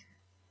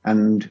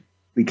 and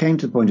we came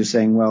to the point of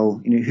saying, well,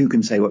 who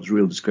can say what's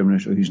real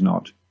discrimination or who's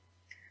not?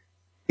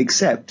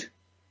 Except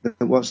that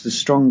what's the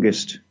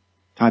strongest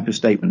type of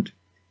statement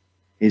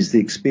is the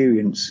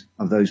experience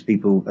of those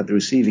people at the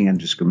receiving end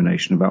of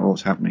discrimination about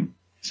what's happening.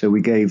 So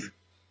we gave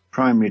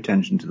primary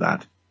attention to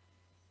that.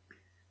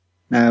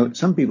 Now,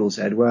 some people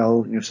said,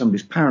 well, if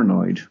somebody's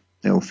paranoid,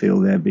 they'll feel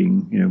they're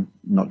being,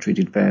 not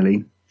treated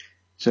fairly.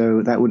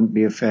 So that wouldn't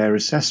be a fair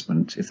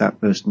assessment if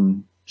that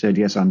person said,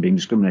 yes, I'm being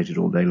discriminated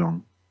all day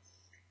long.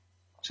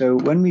 So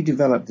when we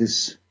developed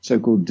this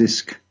so-called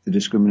DISC, the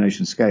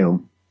discrimination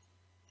scale,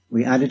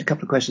 we added a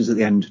couple of questions at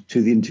the end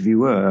to the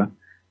interviewer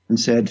and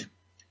said,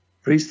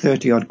 for these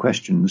 30-odd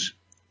questions,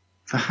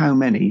 for how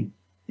many,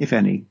 if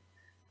any,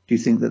 do you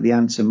think that the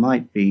answer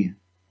might be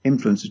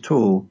influenced at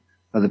all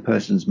by the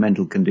person's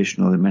mental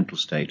condition or their mental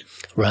state?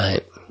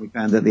 Right. We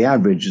found that the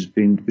average has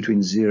been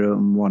between 0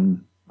 and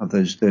 1 of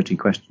those 30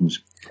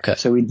 questions. Okay.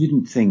 So we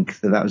didn't think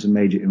that that was a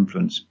major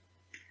influence.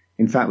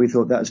 In fact, we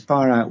thought that was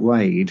far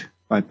outweighed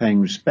by paying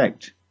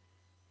respect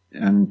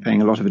and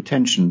paying a lot of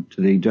attention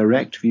to the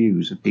direct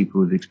views of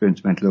people with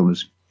experienced mental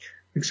illness.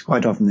 Because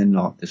quite often they're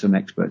not. There's some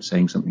expert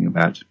saying something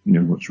about,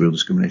 what's real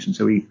discrimination.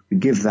 So we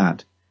give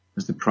that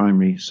as the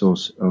primary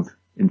source of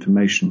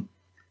information.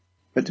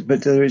 But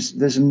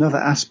there's another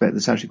aspect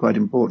that's actually quite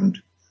important.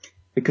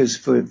 Because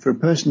for a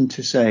person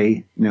to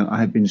say, I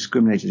have been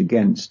discriminated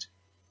against,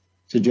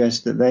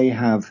 suggests that they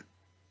have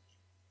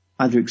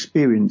either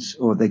experience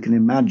or they can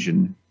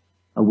imagine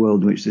a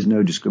world in which there's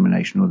no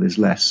discrimination or there's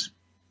less.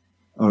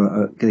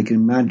 Or they can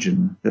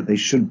imagine that they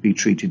should be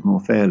treated more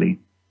fairly.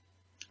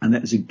 And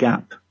there's a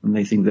gap, and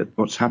they think that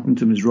what's happened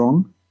to them is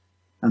wrong,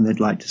 and they'd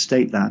like to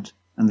state that,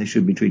 and they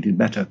should be treated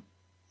better.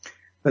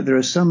 But there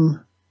are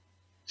some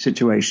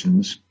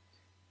situations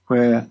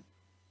where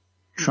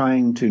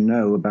trying to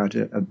know about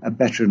a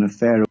better and a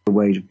fairer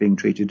way of being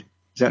treated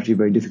is actually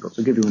very difficult.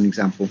 So I'll give you an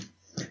example.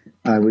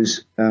 I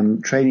was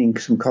training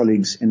some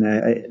colleagues in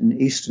an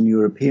Eastern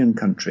European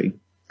country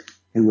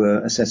who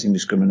were assessing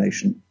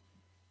discrimination.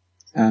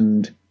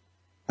 And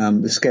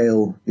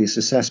this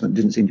assessment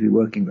didn't seem to be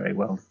working very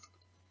well.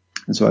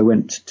 And so I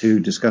went to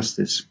discuss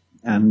this.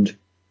 And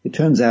it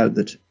turns out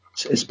that,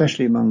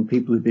 especially among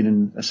people who've been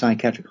in a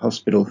psychiatric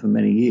hospital for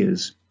many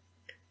years,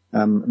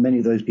 many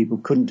of those people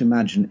couldn't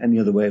imagine any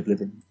other way of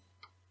living.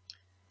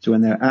 So when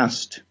they're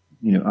asked,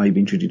 are you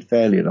being treated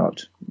fairly or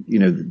not,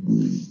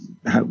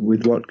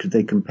 with what could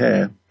they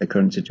compare their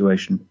current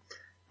situation?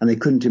 And they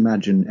couldn't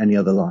imagine any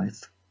other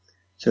life.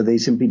 So they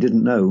simply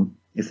didn't know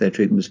if their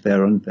treatment was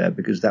fair or unfair,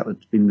 because that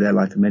had been their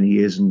life for many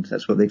years and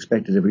that's what they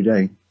expected every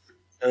day.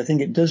 So I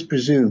think it does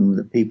presume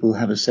that people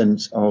have a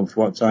sense of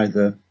what's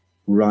either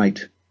right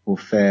or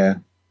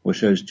fair or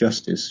shows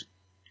justice.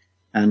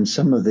 And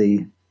some of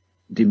the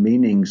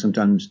demeaning,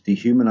 sometimes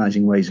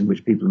dehumanizing ways in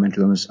which people with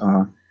mental illness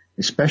are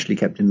especially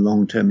kept in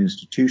long-term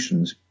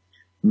institutions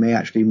may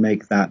actually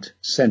make that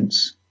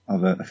sense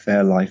of a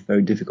fair life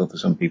very difficult for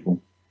some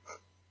people.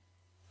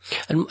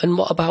 And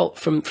what about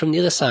from the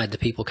other side, the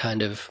people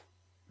kind of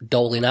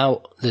doling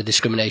out the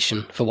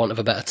discrimination, for want of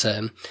a better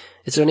term?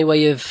 Is there any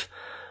way of,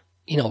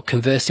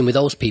 conversing with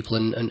those people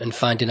and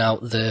finding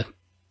out the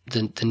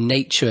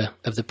nature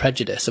of the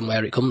prejudice and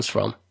where it comes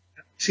from?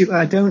 See,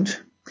 to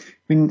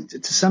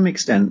some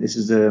extent,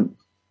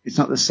 it's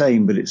not the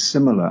same, but it's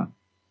similar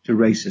to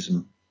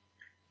racism.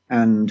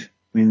 And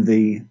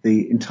the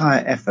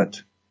entire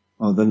effort,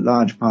 or the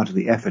large part of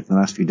the effort in the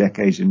last few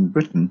decades in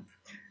Britain,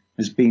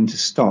 has been to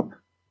stop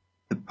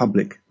the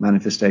public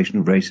manifestation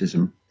of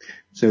racism,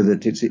 so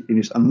that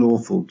it's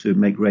unlawful to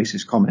make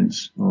racist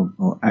comments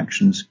or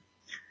actions.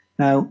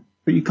 Now,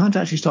 but you can't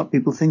actually stop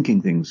people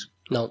thinking things.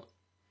 No.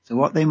 So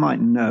what they might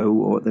know,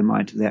 or their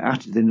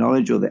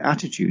knowledge or their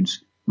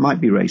attitudes might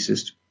be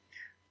racist.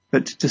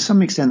 But to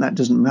some extent, that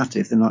doesn't matter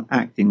if they're not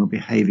acting or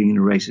behaving in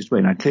a racist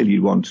way. Now, clearly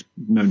you want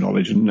no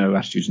knowledge and no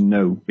attitudes and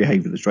no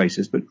behavior that's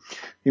racist. But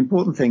the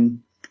important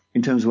thing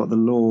in terms of what the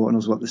law and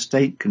also what the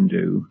state can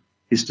do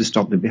is to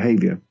stop the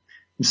behavior.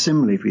 And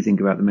similarly, if we think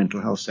about the mental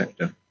health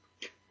sector,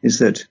 is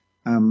that,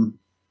 a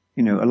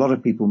lot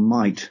of people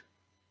might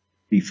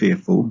be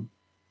fearful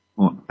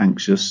or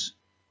anxious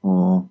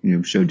or,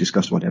 show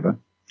disgust, whatever.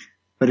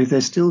 But if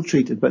they're still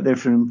treated, but they're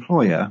for an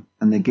employer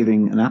and they're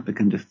giving an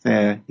applicant a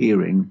fair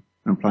hearing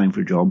and applying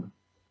for a job,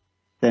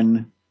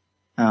 then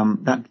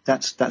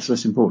that's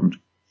less important.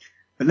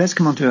 But let's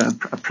come on to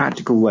a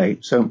practical way.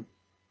 So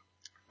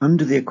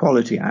under the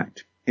Equality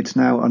Act, it's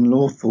now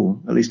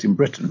unlawful, at least in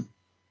Britain,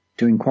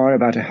 to inquire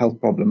about a health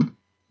problem,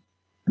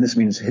 and this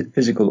means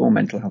physical or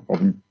mental health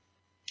problem,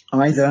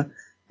 either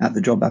at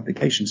the job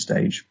application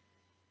stage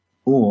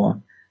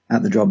or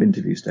at the job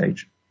interview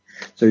stage.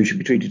 So you should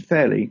be treated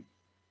fairly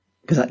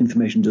because that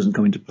information doesn't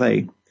come into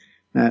play.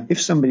 Now,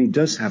 if somebody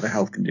does have a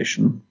health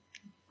condition,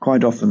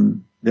 quite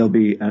often they'll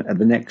be at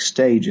the next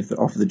stage if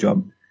they're offered the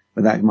job,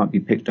 but that might be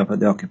picked up at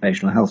the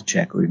occupational health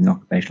check or even the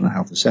occupational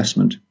health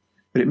assessment.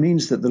 But it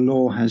means that the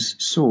law has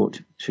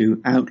sought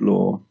to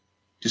outlaw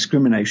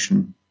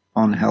discrimination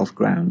on health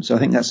grounds. So I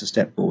think that's a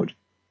step forward.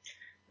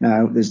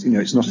 Now,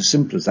 it's not as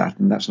simple as that,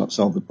 and that's not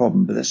solved the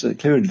problem, but that's a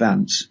clear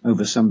advance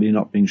over somebody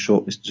not being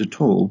shortlisted at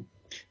all.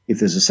 If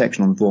there's a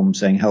section on the form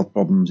saying health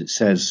problems, it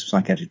says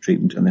psychiatric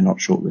treatment, and they're not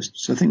shortlisted.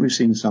 So I think we've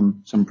seen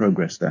some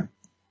progress there.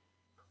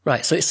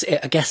 Right. So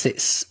I guess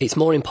it's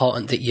more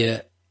important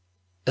that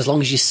as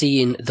long as you're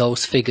seeing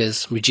those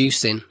figures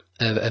reducing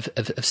of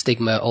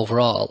stigma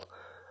overall,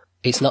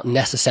 it's not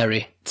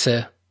necessary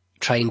to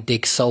try and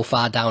dig so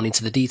far down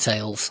into the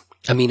details.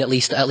 I mean, at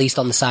least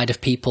on the side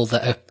of people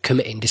that are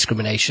committing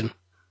discrimination.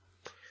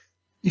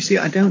 You see,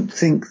 I don't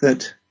think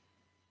that.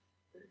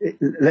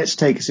 Let's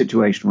take a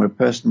situation where a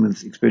person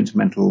with experience of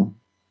mental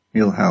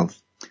ill health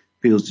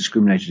feels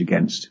discriminated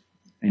against,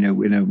 in a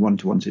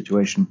one-to-one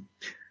situation.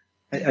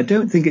 I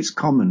don't think it's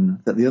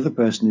common that the other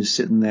person is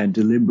sitting there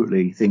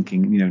deliberately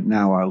thinking,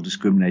 now I'll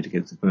discriminate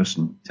against the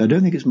person. So I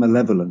don't think it's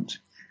malevolent.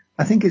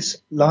 I think it's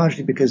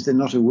largely because they're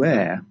not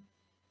aware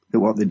that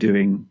what they're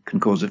doing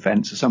can cause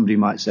offence. So somebody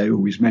might say,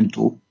 oh, he's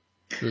mental,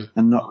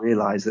 and not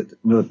realise that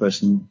another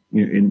person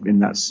in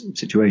that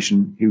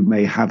situation who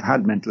may have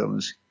had mental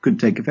illness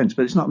could take offence.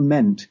 But it's not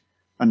meant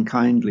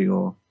unkindly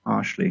or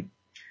harshly.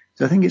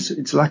 So I think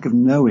it's lack of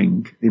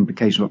knowing the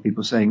implication of what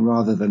people are saying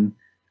rather than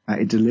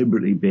it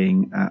deliberately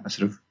being a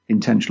sort of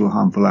intentional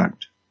harmful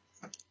act.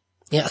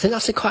 Yeah, I think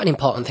that's quite an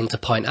important thing to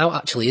point out,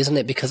 actually, isn't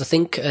it? Because I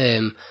think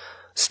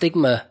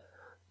stigma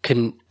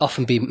can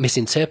often be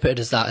misinterpreted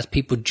as that, as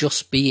people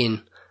just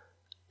being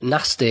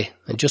nasty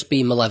and just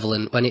being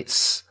malevolent, when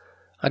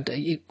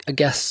I'd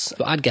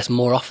guess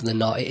more often than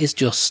not, it is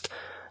just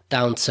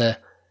down to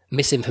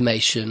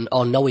misinformation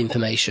or no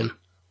information.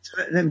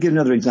 So let me give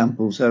another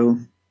example. So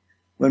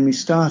when we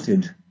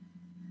started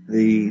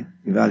the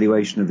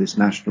evaluation of this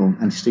national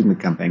anti-stigma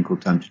campaign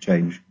called Time to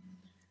Change,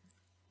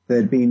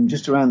 there had been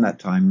just around that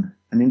time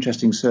an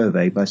interesting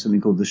survey by something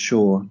called the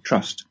Shaw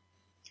Trust.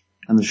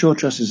 And the Shaw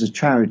Trust is a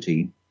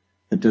charity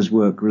that does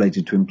work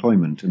related to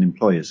employment and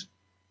employers.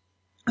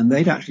 And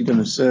they'd actually done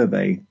a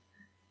survey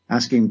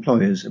asking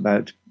employers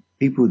about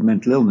people with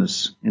mental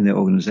illness in their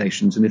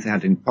organizations and if they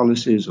had any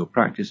policies or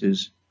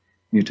practices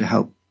to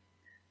help.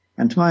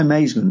 And to my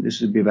amazement,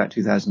 this would be about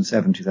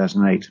 2007,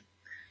 2008,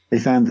 they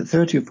found that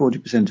 30 or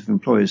 40% of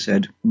employers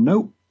said,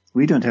 no,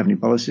 we don't have any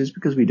policies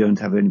because we don't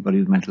have anybody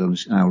with mental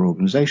illness in our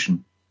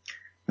organization.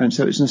 And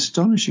so it's an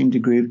astonishing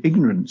degree of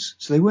ignorance.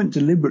 So they weren't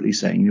deliberately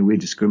saying, we're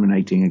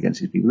discriminating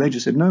against these people. They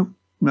just said, no,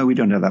 we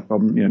don't have that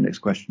problem. Next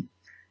question.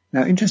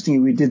 Now, interestingly,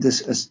 we did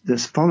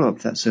this follow-up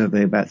to that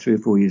survey about 3 or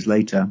 4 years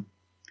later,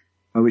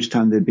 by which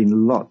time there'd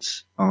been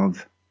lots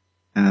of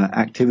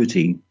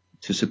activity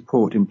to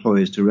support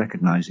employers to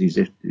recognize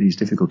these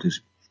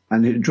difficulties.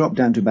 And it dropped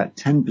down to about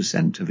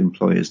 10% of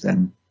employers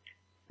then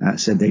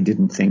said they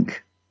didn't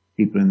think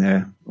people in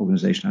their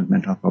organization had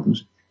mental health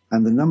problems.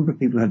 And the number of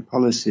people who had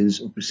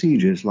policies or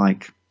procedures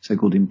like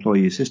so-called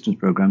employee assistance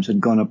programs had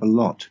gone up a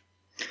lot.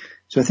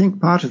 So I think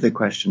part of the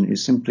question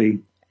is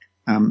simply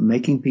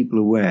making people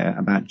aware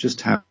about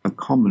just how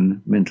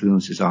common mental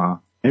illnesses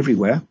are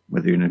everywhere,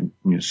 whether you're in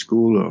a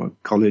school or a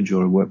college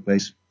or a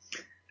workplace,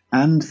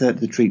 and that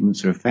the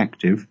treatments are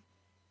effective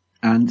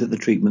and that the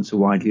treatments are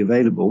widely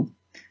available,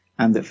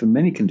 and that for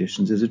many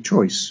conditions there's a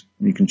choice.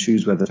 You can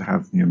choose whether to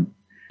have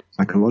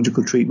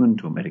psychological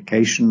treatment or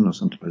medication or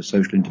some type of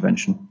social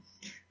intervention,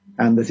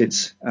 and that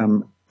it's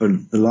for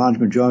the large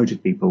majority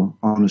of people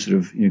on a sort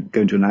of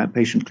going to an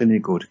outpatient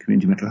clinic or to a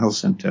community mental health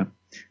centre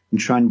and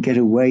try and get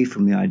away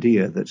from the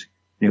idea that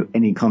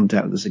any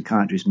contact with a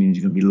psychiatrist means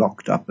you're going to be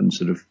locked up and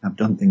sort of have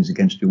done things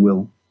against your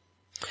will.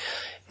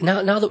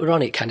 Now that we're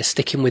on it, kind of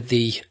sticking with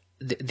the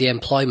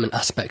employment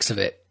aspects of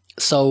it.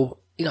 So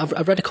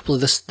I've read a couple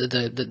of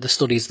the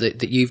studies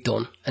that you've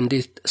done,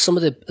 and some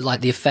of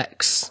the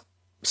effects,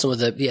 some of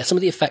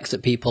the effects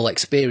that people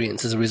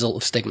experience as a result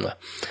of stigma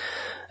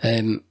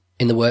in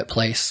the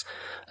workplace.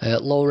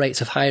 Lower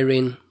rates of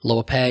hiring,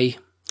 lower pay,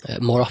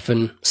 more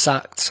often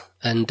sacked,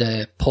 and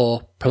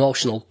poor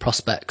promotional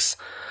prospects.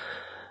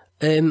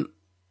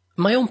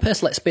 My own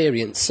personal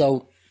experience,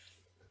 so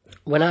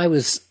when I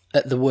was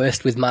at the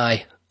worst with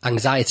my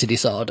anxiety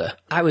disorder,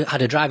 I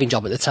had a driving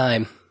job at the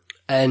time,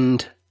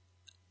 and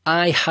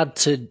I had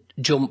to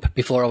jump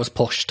before I was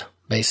pushed,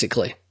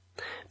 basically.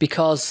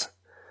 Because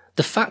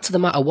the fact of the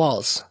matter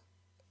was,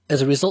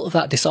 as a result of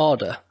that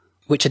disorder,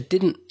 which I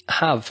didn't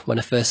have when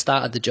I first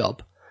started the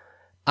job,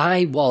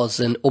 I was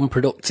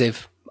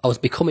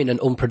becoming an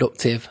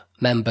unproductive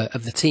member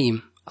of the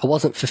team. I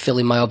wasn't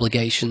fulfilling my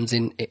obligations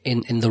in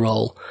the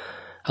role.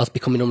 I was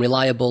becoming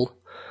unreliable,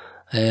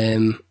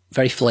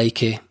 very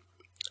flaky.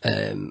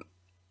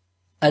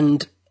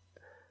 And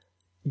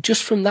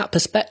just from that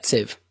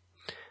perspective,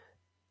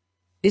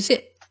 is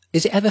it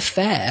ever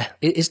fair?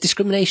 Is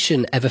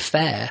discrimination ever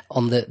fair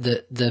on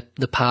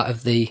the part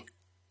of the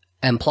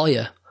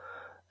employer?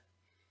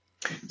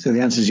 So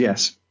the answer is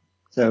yes.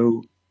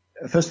 So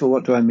first of all,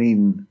 what do I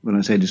mean when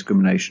I say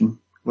discrimination?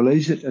 Well, I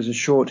use it as a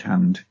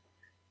shorthand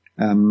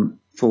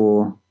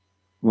for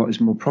what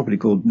is more properly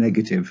called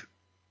negative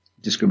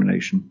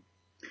discrimination.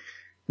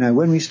 Now,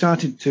 when we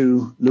started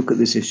to look at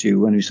this issue,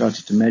 when we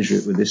started to measure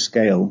it with this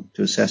scale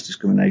to assess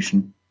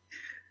discrimination,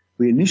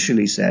 we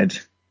initially said,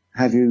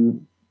 have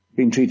you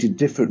been treated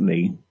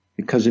differently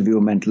because of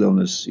your mental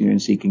illness, in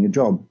seeking a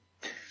job?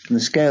 And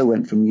the scale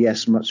went from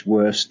yes, much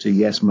worse to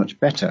yes, much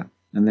better.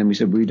 And then we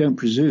said, well, we don't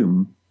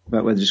presume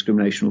about whether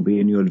discrimination will be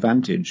in your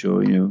advantage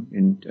or,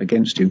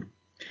 against you.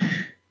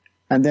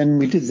 And then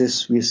we did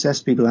this. We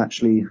assessed people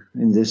actually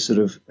in this sort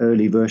of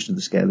early version of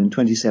the scale in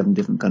 27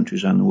 different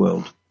countries around the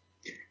world.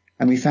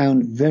 And we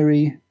found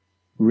very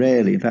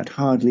rarely, in fact,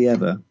 hardly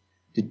ever,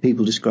 did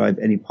people describe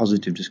any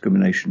positive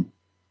discrimination.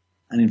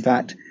 And in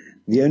fact,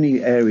 the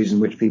only areas in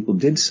which people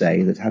did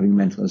say that having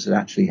mental illness had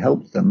actually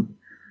helped them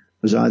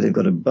was either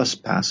got a bus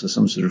pass or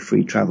some sort of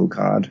free travel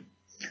card,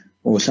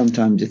 or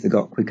sometimes if they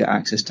got quicker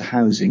access to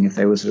housing, if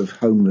they were sort of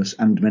homeless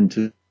and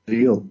mentally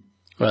ill.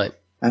 Right.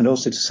 And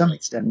also to some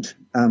extent,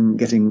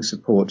 getting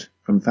support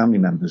from family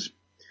members.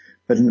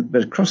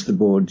 But across the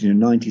board,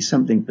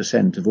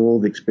 90-something% of all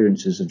the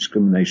experiences of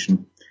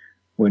discrimination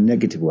were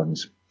negative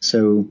ones.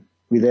 So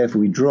we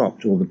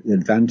dropped all the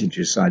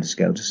advantages side of the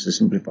scale just to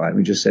simplify it.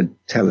 We just said,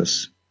 tell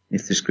us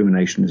if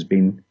discrimination has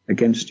been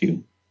against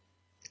you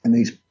in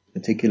these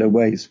particular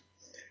ways.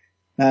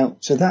 Now,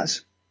 so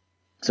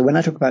when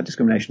I talk about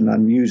discrimination,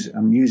 I'm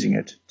using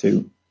it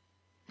to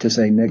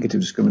say negative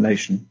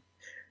discrimination.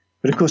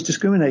 But of course,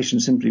 discrimination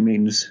simply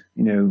means,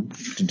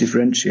 to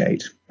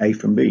differentiate A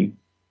from B.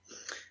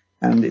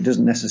 And it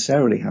doesn't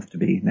necessarily have to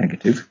be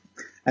negative.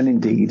 And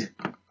indeed,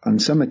 on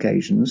some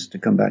occasions, to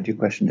come back to your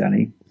question,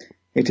 Danny,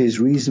 it is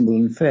reasonable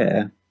and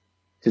fair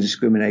to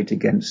discriminate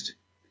against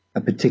a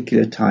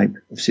particular type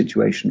of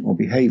situation or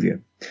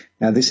behavior.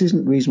 Now, this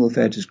isn't reasonable or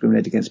fair to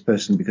discriminate against a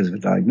person because of a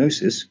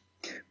diagnosis,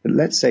 but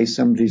let's say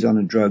somebody's on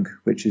a drug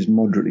which is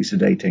moderately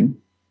sedating,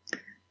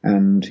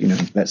 and,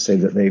 let's say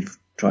that they've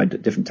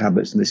tried different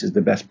tablets and this is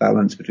the best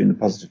balance between the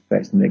positive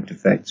effects and the negative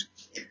effects,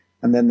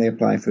 and then they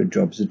apply for a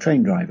job as a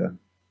train driver.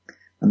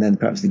 And then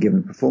perhaps they're given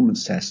a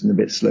performance test and they're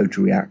a bit slow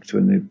to react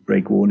when the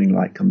brake warning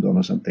light comes on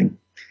or something.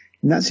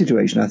 In that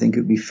situation, I think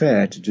it would be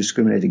fair to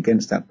discriminate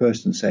against that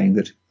person, saying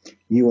that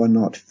you are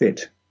not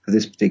fit for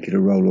this particular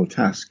role or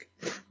task,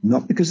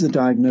 not because of the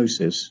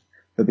diagnosis,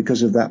 but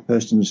because of that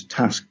person's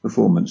task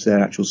performance, their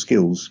actual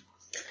skills.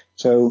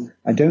 So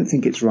I don't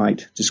think it's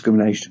right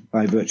discrimination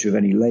by virtue of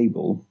any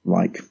label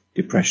like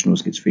depression or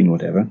schizophrenia or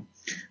whatever.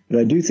 But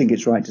I do think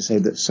it's right to say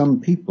that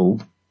some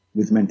people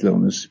with mental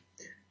illness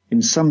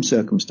in some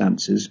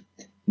circumstances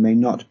may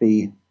not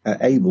be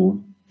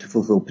able to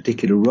fulfill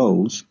particular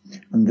roles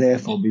and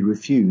therefore be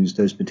refused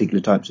those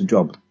particular types of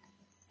job.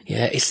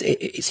 Yeah,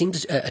 it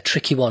seems a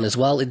tricky one as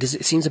well. It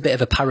seems a bit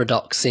of a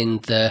paradox in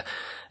the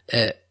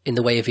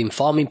way of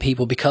informing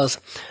people, because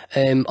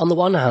on the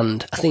one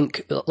hand, I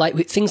think like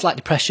with things like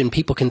depression,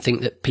 people can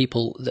think that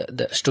people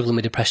that are struggling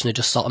with depression are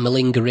just sort of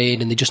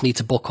malingering and they just need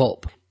to buck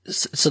up.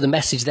 So the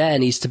message there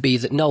needs to be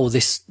that no,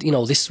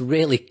 this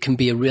really can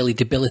be a really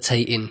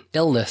debilitating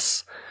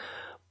illness.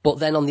 But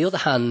then on the other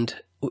hand,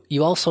 we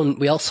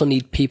also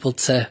need people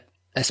to,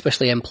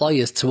 especially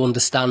employers, to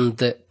understand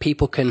that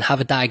people can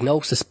have a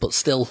diagnosis but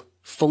still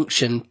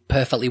function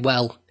perfectly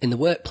well in the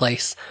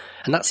workplace.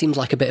 And that seems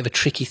like a bit of a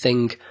tricky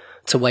thing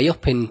to weigh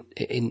up in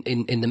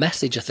the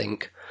message, I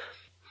think.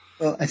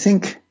 Well, I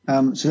think,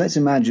 so let's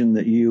imagine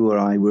that you or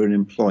I were an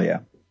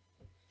employer.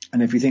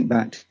 And if we think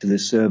back to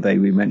this survey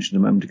we mentioned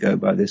a moment ago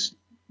by this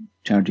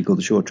charity called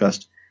the Shaw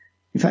Trust,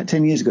 in fact,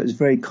 10 years ago, it was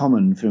very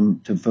common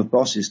for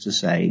bosses to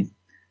say,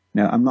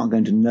 I'm not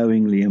going to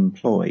knowingly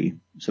employ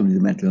somebody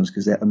with mental illness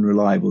because they're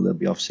unreliable. They'll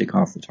be off sick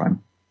half the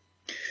time.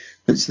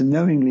 But it's the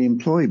knowingly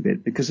employ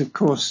bit because, of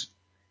course,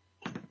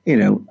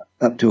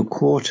 up to a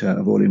quarter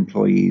of all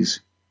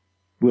employees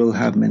will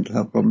have mental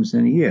health problems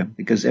in a year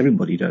because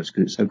everybody does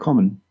because it's so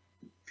common.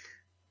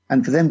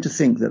 And for them to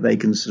think that they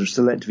can sort of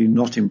selectively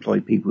not employ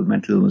people with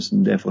mental illness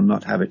and therefore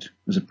not have it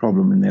as a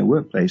problem in their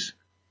workplace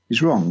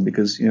is wrong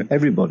because,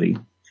 everybody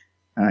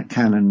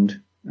can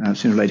and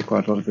sooner or later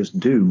quite a lot of us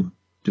do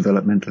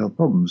develop mental health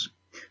problems.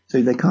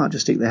 So they can't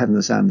just stick their head in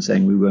the sand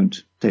saying we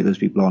won't take those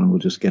people on and we'll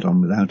just get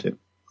on without it.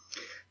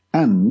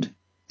 And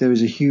there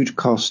is a huge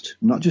cost,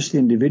 not just to the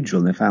individual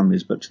and their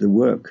families, but to the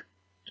work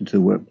and to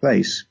the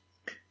workplace.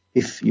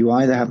 If you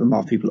either have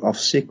people off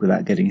sick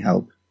without getting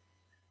help,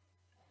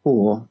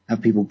 or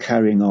have people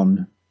carrying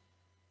on,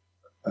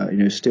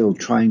 still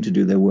trying to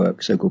do their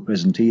work, so-called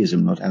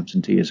presenteeism, not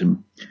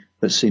absenteeism,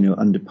 but,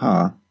 under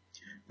par.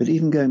 But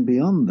even going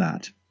beyond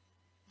that,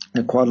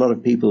 There are quite a lot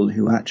of people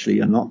who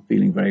actually are not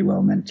feeling very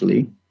well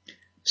mentally,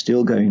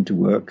 still going to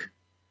work,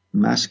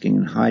 masking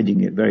and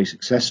hiding it very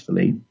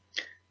successfully,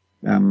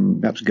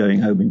 perhaps going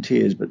home in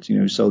tears, but,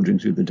 soldiering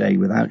through the day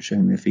without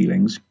showing their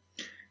feelings.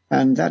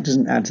 And that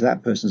doesn't add to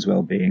that person's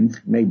well-being.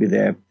 Maybe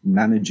they're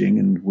managing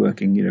and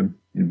working,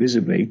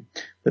 invisibly,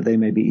 but they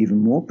may be even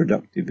more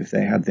productive if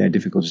they had their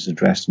difficulties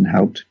addressed and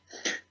helped.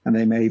 And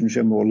they may even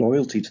show more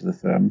loyalty to the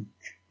firm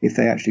if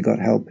they actually got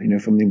help,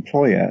 from the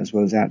employer as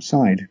well as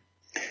outside.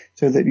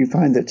 So that you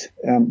find that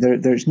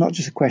there's not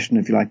just a question,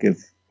 if you like, of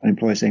an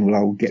employer saying, well,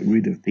 I'll get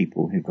rid of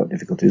people who've got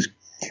difficulties.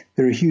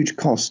 There are huge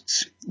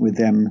costs with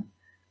them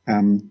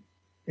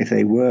if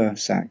they were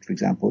sacked, for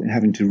example, in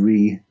having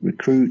to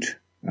recruit,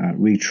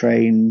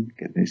 retrain,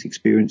 get this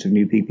experience of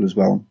new people as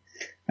well.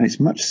 And it's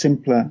much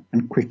simpler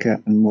and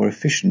quicker and more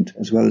efficient,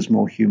 as well as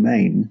more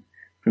humane,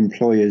 for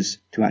employers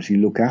to actually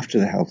look after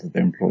the health of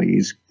their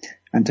employees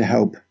and to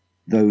help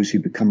those who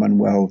become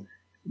unwell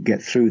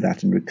get through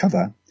that and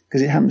recover,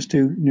 because it happens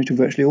to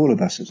virtually all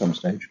of us at some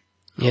stage.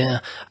 Yeah,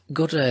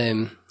 good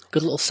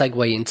little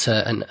segue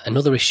into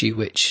another issue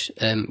which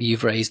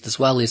you've raised as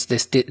well, is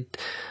this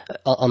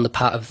on the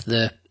part of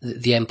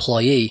the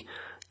employee,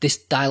 this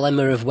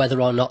dilemma of whether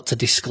or not to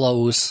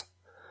disclose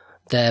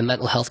their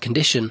mental health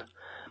condition.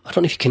 I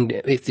don't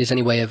know if there's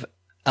any way of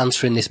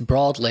answering this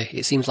broadly.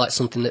 It seems like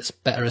something that's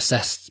better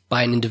assessed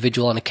by an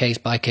individual on a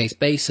case-by-case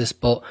basis,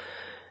 but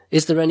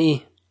is there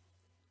any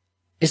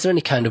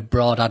kind of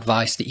broad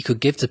advice that you could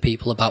give to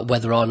people about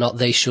whether or not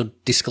they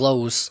should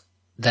disclose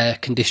their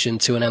condition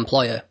to an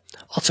employer,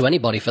 or to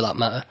anybody for that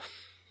matter?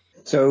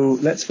 So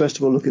let's first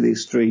of all look at the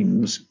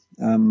extremes.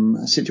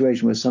 A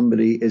situation where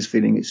somebody is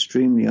feeling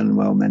extremely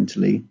unwell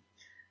mentally,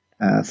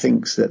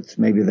 thinks that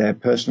maybe their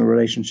personal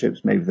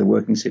relationships, maybe their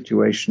working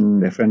situation,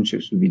 their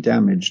friendships would be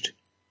damaged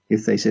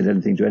if they said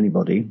anything to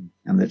anybody,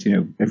 and that,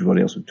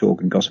 everybody else would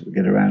talk and gossip would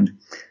get around,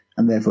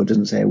 and therefore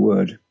doesn't say a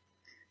word.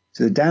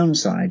 So the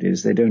downside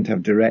is they don't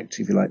have direct,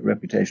 if you like,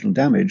 reputational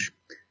damage,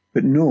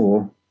 but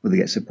nor will they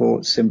get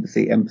support,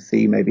 sympathy,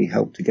 empathy, maybe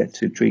help to get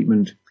to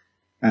treatment,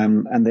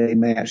 and they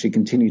may actually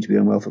continue to be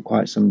unwell for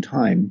quite some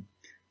time.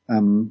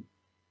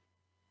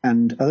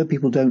 And other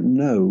people don't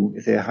know,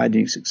 if they're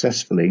hiding it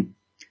successfully,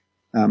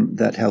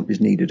 that help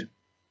is needed.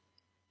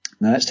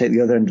 Now let's take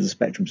the other end of the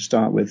spectrum to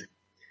start with.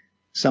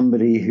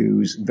 Somebody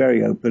who's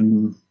very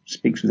open,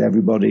 speaks with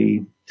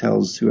everybody,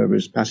 tells whoever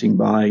is passing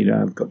by,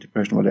 I've got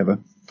depression or whatever.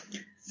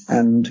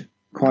 And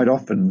quite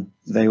often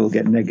they will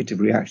get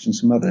negative reactions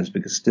from others,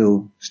 because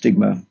still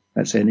stigma,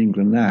 let's say in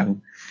England now,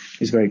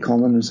 is very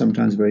common and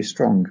sometimes very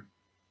strong.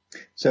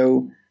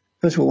 So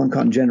first of all, one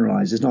can't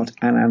generalize. There's not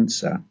an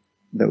answer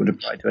that would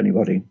apply to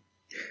anybody.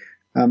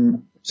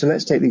 So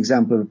let's take the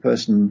example of a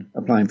person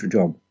applying for a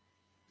job.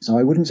 So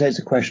I wouldn't say it's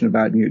a question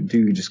about do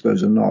you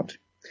disclose or not,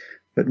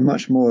 but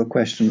much more a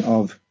question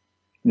of,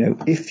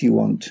 if you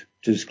want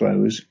to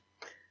disclose,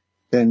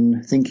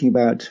 then thinking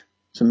about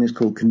something that's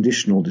called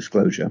conditional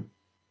disclosure.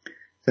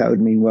 That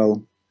would mean,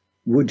 well,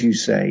 would you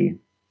say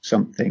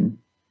something,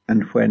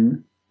 and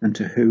when, and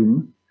to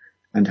whom,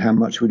 and how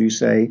much would you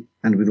say,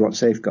 and with what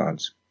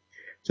safeguards?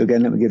 So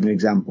again, let me give an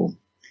example.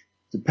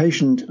 The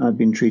patient I've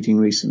been treating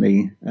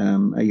recently,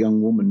 a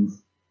young woman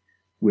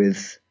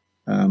with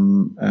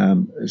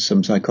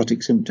some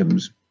psychotic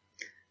symptoms,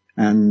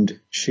 and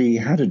she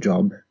had a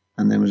job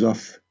and then was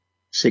off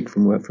sick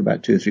from work for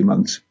about 2 or 3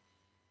 months,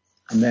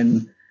 and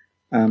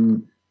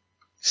then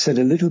said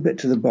a little bit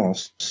to the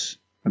boss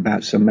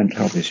about some mental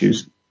health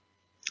issues.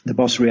 The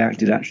boss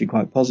reacted actually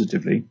quite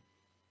positively,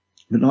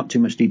 but not too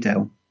much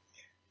detail,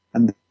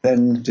 and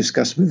then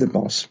discussed with the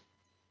boss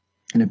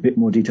in a bit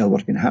more detail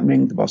what's been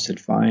happening. The boss said,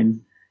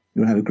 fine,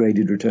 you'll have a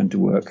graded return to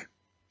work.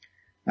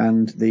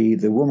 And the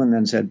woman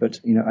then said, but,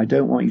 I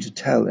don't want you to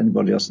tell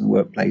anybody else in the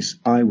workplace.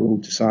 I will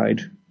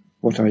decide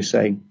what I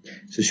say.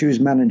 So she was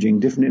managing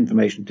different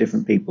information to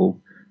different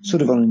people,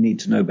 sort of on a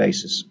need-to-know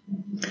basis.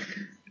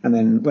 And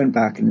then went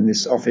back, and in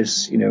this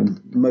office,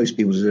 most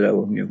people said,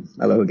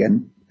 hello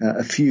again.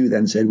 A few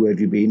then said, where have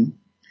you been?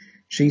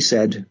 She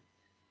said,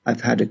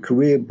 I've had a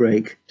career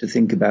break to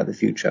think about the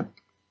future,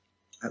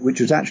 which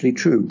was actually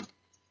true.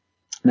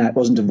 Now, it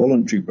wasn't a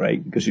voluntary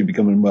break because she'd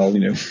become unwell,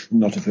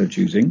 not of her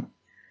choosing,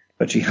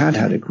 but she had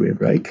had a career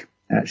break.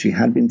 She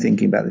had been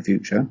thinking about the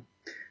future,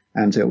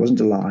 and so it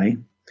wasn't a lie,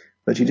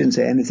 but she didn't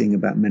say anything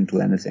about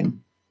mental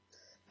anything.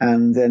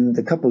 And then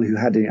the couple who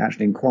had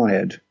actually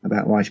inquired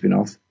about why she'd been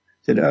off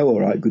said, oh, all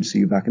right, good to see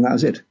you back, and that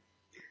was it.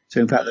 So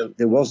in fact,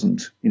 there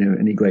wasn't,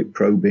 any great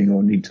probing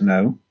or need to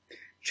know.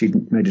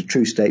 She'd made a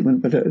true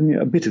statement, but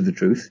a bit of the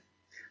truth.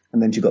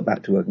 And then she got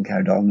back to work and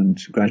carried on, and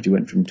gradually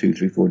went from 2,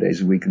 3, 4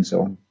 days a week and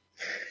so on.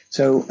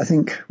 So I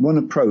think one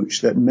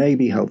approach that may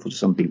be helpful to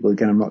some people,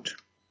 again, I'm not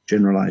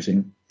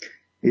generalizing,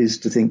 is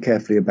to think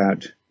carefully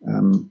about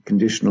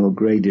conditional or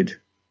graded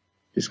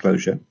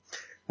disclosure.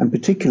 And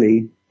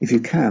particularly, if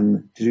you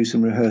can, to do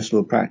some rehearsal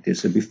or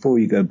practice. So before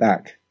you go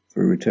back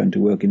for a return to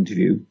work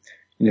interview,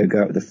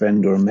 go out with a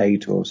friend or a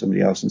mate or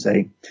somebody else and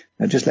say,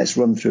 now just let's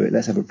run through it.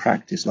 Let's have a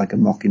practice like a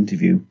mock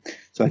interview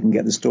so I can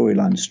get the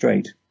storyline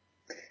straight.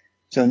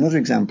 So another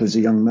example is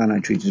a young man I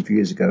treated a few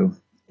years ago.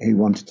 He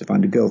wanted to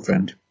find a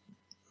girlfriend.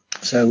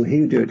 So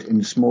he would do it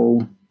in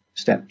small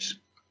steps.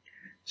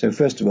 So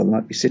first of all, he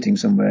might be sitting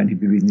somewhere and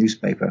he'd be reading the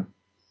newspaper.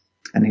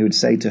 And he would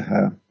say to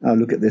her, oh,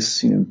 look at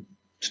this,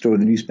 story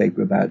in the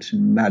newspaper about a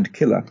mad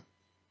killer.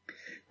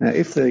 Now,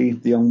 if the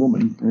young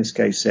woman, in this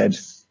case, said,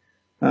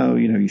 oh,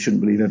 you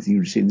shouldn't believe everything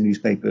you see in the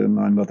newspaper.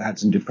 My mother had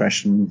some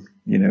depression.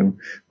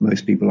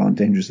 Most people aren't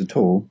dangerous at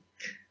all.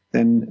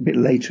 Then a bit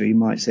later, he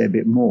might say a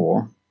bit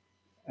more.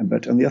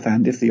 But on the other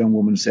hand, if the young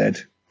woman said,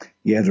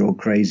 yeah, they're all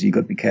crazy, you've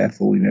got to be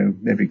careful,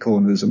 every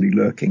corner there's somebody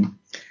lurking.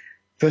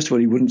 First of all,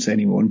 he wouldn't say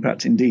any more, and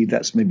perhaps indeed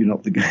that's maybe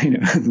not the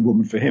the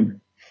woman for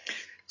him.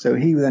 So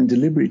he then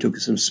deliberately took a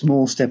sort of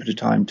small step at a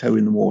time, toe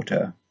in the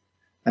water,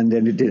 and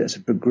then it did as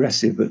a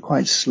progressive but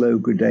quite slow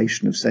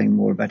gradation of saying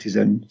more about his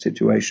own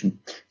situation.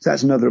 So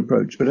that's another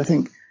approach. But I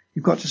think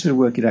you've got to sort of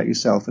work it out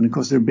yourself. And of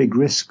course, there are big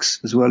risks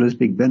as well as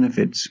big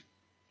benefits,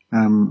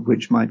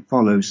 which might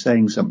follow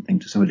saying something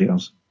to somebody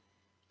else.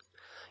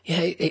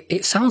 Yeah,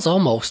 it sounds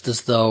almost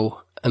as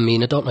though, I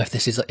don't know if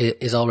this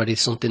is already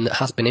something that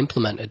has been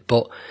implemented,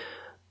 but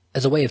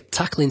as a way of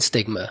tackling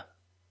stigma,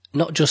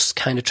 not just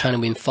kind of trying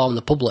to inform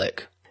the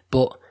public,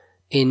 but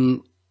I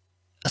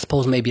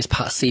suppose maybe as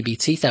part of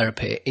CBT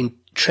therapy, in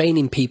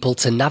training people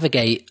to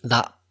navigate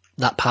that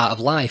part of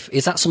life.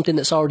 Is that something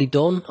that's already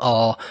done?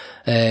 Or,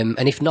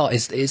 and if not,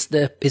 is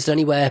there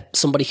anywhere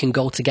somebody can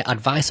go to get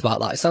advice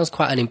about that? It sounds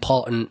quite an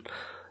important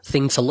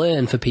thing to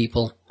learn for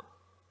people.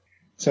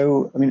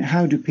 So,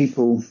 how do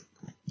people,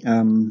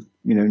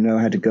 know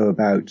how to go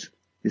about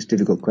this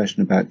difficult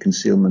question about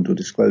concealment or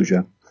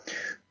disclosure?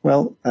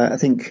 Well, I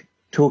think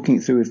talking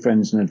it through with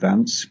friends in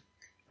advance.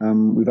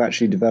 We've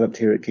actually developed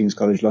here at King's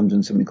College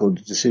London something called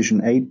the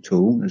Decision Aid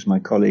Tool. There's my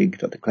colleague,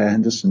 Dr. Claire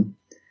Henderson,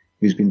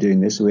 who's been doing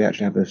this. So we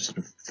actually have a sort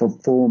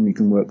of form you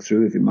can work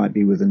through, if it might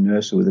be with a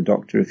nurse or with a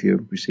doctor if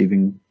you're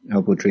receiving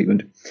help or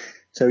treatment.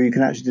 So you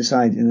can actually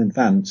decide in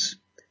advance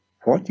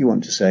what you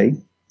want to say,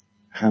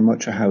 how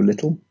much or how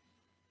little,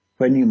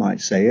 when you might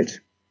say it,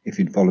 if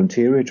you'd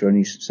volunteer it, or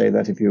only say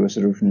that if you were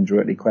sort of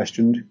indirectly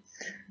questioned,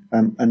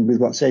 and with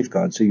what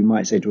safeguards. So you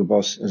might say to a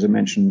boss, as I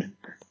mentioned,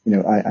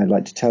 I'd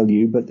like to tell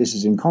you, but this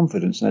is in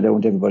confidence and I don't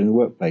want everybody in the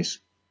workplace.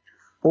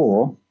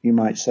 Or you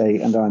might say,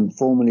 and I'm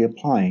formally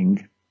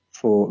applying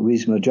for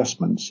reasonable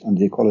adjustments under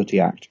the Equality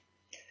Act.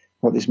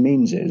 What this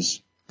means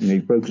is,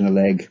 you've broken a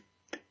leg,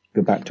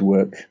 go back to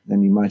work,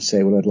 then you might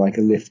say, well, I'd like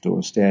a lift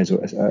or stairs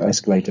or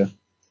escalator.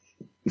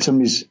 If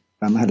somebody's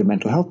had a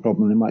mental health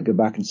problem, they might go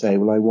back and say,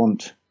 well, I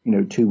want,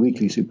 2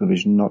 weekly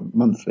supervision, not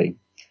monthly.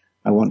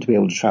 I want to be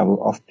able to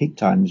travel off peak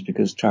times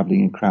because traveling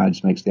in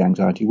crowds makes the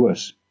anxiety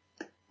worse.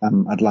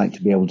 I'd like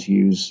to be able to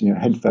use,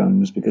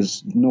 headphones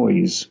because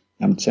noise,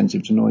 I'm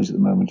sensitive to noise at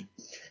the moment.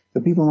 So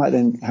people might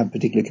then have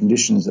particular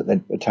conditions that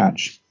they'd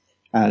attach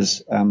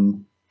as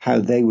how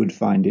they would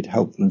find it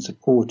helpful and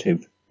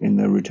supportive in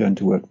their return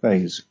to work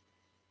phase.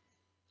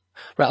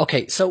 Right.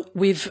 Okay. So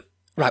we've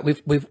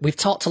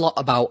talked a lot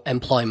about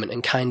employment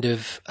and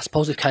I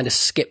suppose we've kind of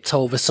skipped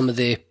over some of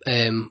the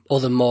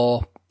other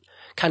more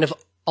kind of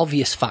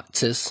obvious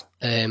factors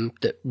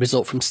that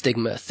result from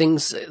stigma,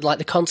 things like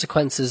the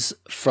consequences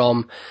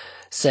from,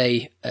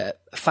 say,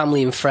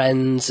 family and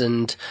friends,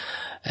 and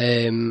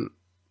people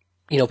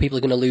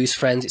are going to lose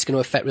friends. It's going to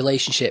affect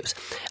relationships.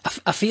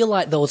 I feel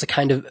like those are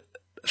kind of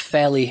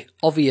fairly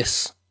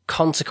obvious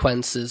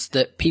consequences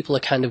that people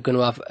are kind of going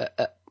to have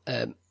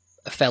a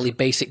fairly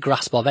basic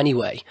grasp of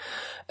anyway.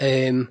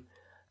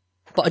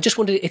 But I just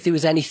wondered if there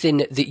was anything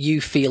that you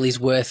feel is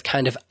worth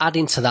kind of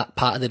adding to that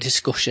part of the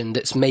discussion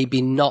that's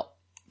maybe not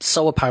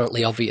so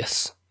apparently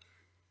obvious.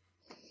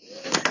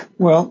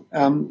 Well,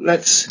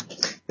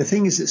 the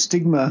thing is that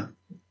stigma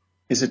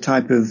is a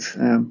type of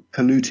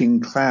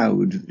polluting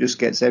cloud that just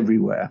gets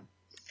everywhere.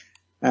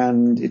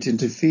 And it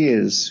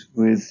interferes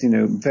with,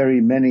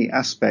 very many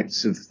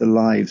aspects of the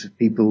lives of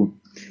people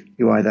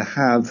who either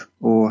have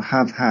or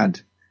have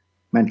had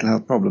mental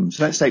health problems.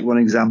 So let's take one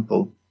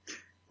example,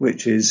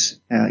 which is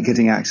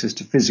getting access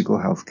to physical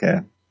health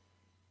care.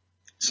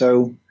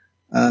 So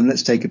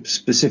let's take a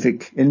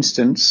specific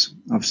instance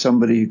of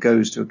somebody who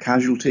goes to a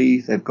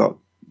casualty. They've got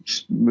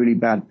really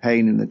bad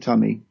pain in the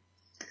tummy.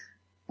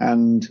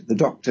 And the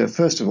doctor,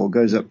 first of all,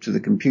 goes up to the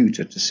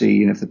computer to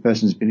see if the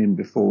person's been in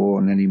before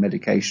on any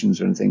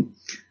medications or anything,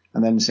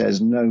 and then says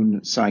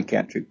known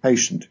psychiatric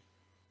patient.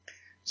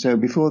 So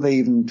before they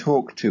even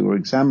talk to or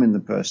examine the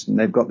person,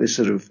 they've got this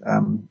sort of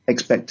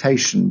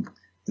expectation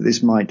that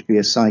this might be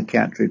a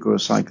psychiatric or a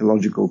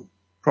psychological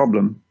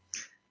problem.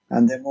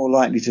 And they're more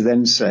likely to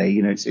then say,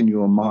 it's in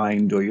your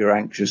mind, or you're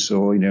anxious,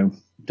 or,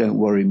 don't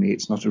worry me,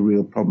 it's not a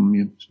real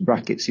problem.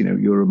 Brackets,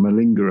 you're a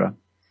malingerer.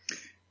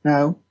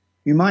 Now,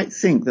 you might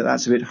think that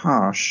that's a bit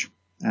harsh,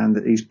 and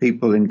that these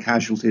people in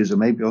casualties, or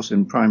maybe also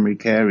in primary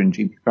care in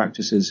GP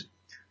practices,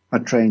 are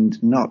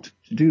trained not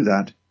to do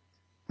that.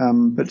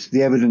 But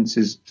the evidence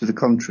is to the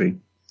contrary.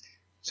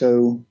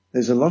 So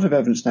there's a lot of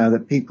evidence now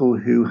that people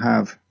who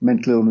have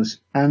mental illness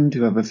and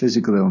who have a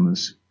physical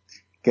illness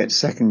get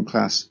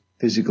second-class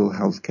physical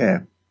health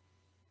care.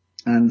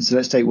 And so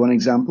let's take one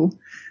example.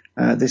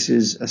 This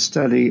is a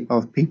study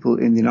of people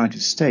in the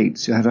United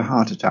States who had a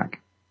heart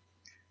attack,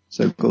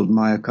 so-called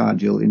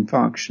myocardial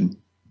infarction.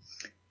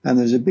 And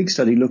there's a big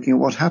study looking at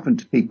what happened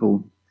to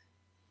people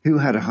who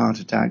had a heart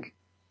attack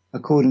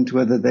according to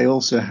whether they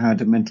also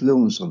had a mental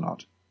illness or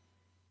not.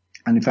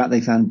 And in fact, they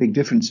found big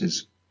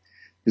differences,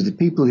 because the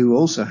people who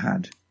also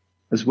had,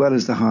 as well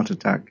as the heart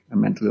attack, a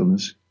mental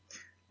illness,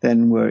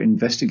 then were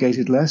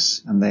investigated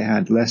less, and they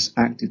had less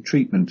active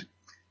treatment,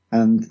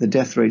 and the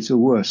death rates are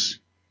worse.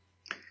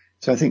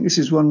 So I think this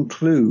is one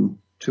clue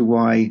to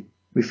why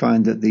we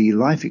find that the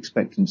life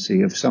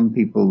expectancy of some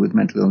people with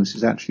mental illness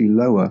is actually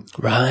lower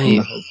than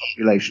the whole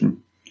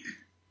population.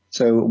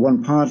 So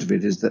one part of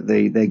it is that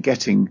they're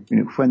getting,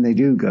 when they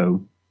do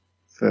go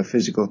for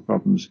physical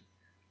problems,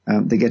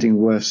 they're getting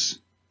worse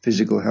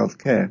physical health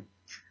care.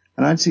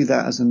 And I'd see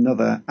that as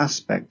another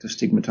aspect of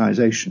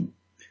stigmatization,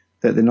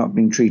 that they're not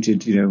being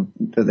treated,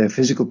 that their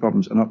physical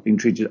problems are not being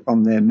treated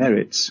on their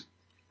merits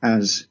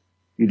as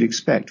you'd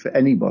expect for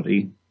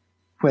anybody,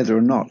 whether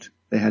or not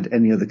they had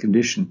any other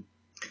condition.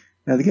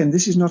 Now, again,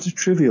 this is not a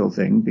trivial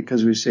thing,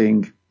 because we're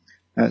seeing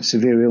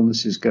severe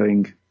illnesses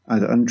going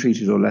either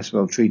untreated or less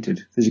well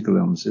treated, physical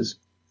illnesses,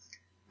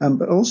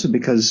 but also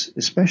because,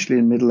 especially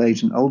in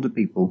middle-aged and older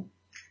people,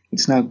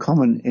 it's now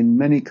common in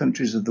many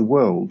countries of the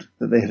world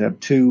that they have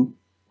 2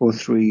 or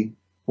 3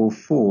 or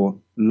 4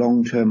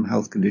 long-term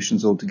health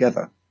conditions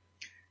altogether.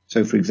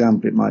 So, for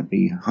example, it might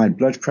be high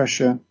blood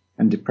pressure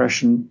and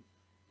depression,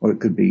 or it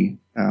could be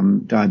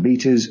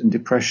diabetes and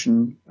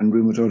depression, and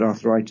rheumatoid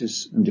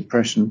arthritis and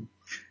depression.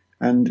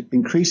 And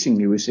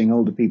increasingly, we're seeing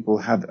older people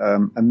have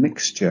a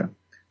mixture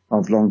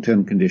of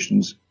long-term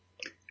conditions.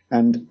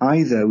 And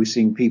either we're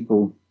seeing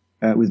people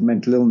with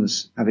mental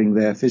illness having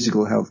their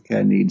physical health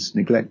care needs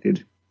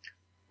neglected,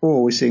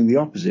 or we're seeing the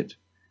opposite,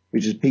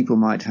 which is people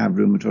might have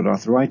rheumatoid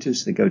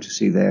arthritis, they go to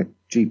see their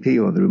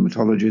GP or the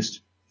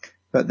rheumatologist,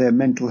 but their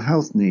mental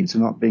health needs are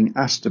not being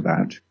asked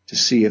about to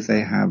see if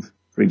they have,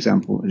 for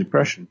example, a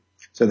depression.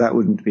 So that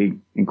wouldn't be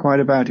inquired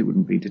about, it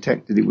wouldn't be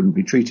detected, it wouldn't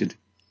be treated.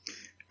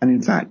 And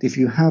in fact, if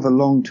you have a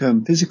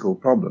long-term physical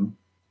problem,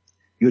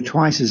 you're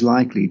twice as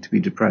likely to be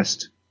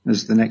depressed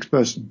as the next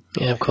person.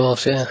 Yeah, of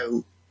course, yeah.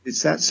 So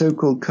it's that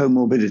so-called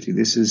comorbidity.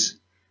 This is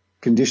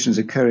conditions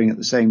occurring at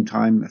the same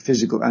time, a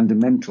physical and a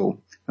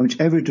mental. And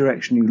whichever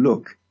direction you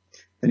look,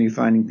 then you're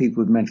finding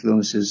people with mental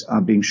illnesses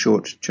are being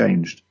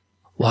short-changed.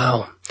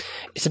 Wow.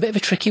 It's a bit of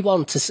a tricky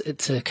one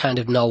to kind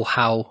of know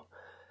how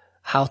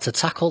to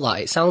tackle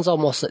that. It sounds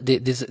almost like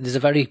there's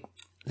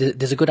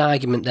a good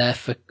argument there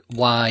for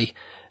why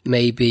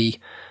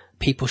maybe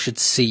people should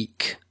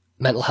seek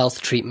mental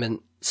health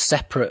treatment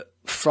separate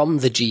from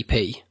the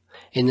GP,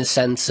 in the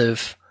sense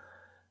of,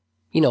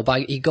 you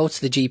go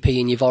to the GP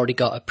and you've already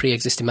got a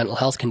pre-existing mental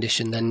health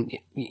condition, then,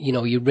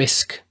 you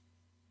risk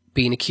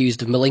being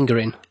accused of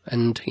malingering,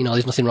 and,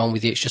 there's nothing wrong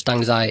with you, it's just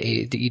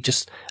anxiety.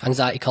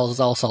 Anxiety causes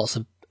all sorts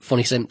of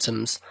funny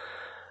symptoms.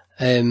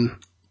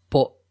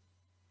 But,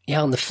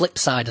 yeah, on the flip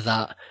side of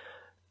that,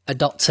 a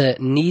doctor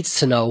needs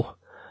to know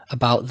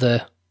about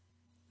the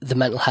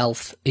mental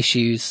health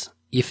issues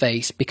you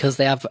face, because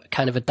they have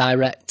kind of a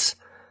direct,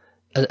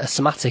 a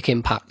somatic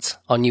impact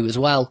on you as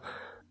well.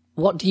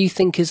 What do you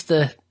think is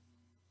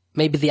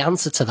maybe the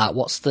answer to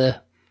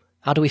that?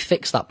 How do we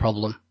fix that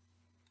problem?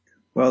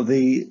 Well,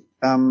 the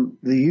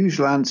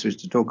usual answer is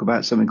to talk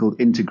about something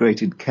called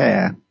integrated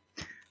care,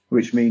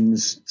 which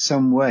means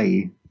some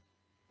way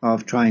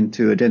of trying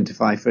to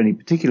identify for any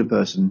particular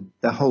person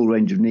their whole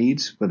range of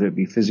needs, whether it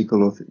be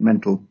physical or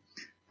mental,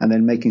 and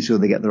then making sure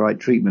they get the right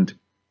treatment.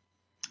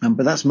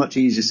 But that's much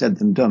easier said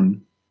than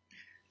done.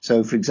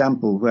 So, for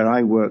example, where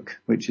I work,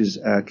 which is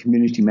a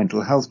community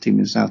mental health team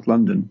in South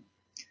London,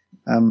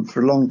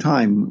 for a long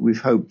time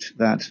we've hoped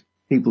that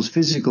people's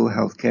physical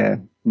health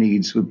care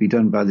needs would be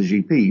done by the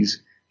GPs,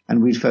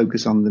 and we'd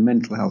focus on the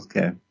mental health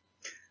care.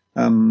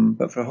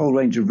 But for a whole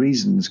range of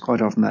reasons,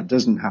 quite often that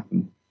doesn't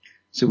happen.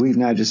 So we've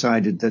now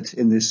decided that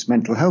in this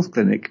mental health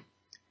clinic,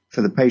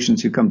 for the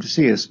patients who come to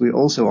see us, we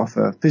also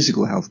offer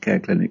physical health care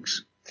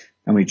clinics,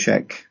 and we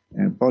check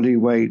body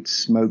weight,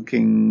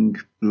 smoking,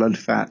 blood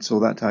fats,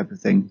 all that type of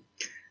thing,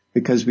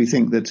 because we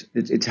think that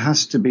it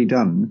has to be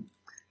done,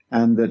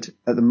 and that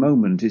at the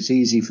moment it's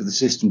easy for the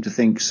system to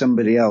think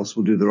somebody else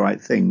will do the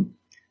right thing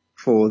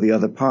for the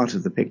other part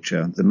of the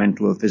picture, the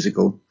mental or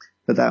physical,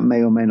 but that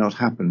may or may not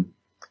happen.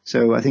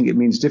 So I think it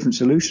means different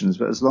solutions,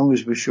 but as long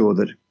as we're sure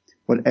that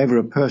whatever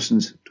a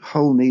person's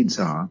whole needs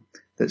are,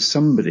 that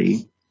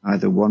somebody,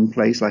 either one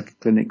place like a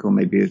clinic or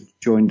maybe a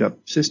joined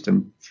up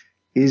system,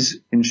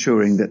 is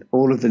ensuring that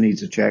all of the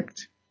needs are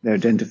checked, they're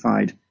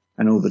identified,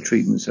 and all the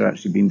treatments are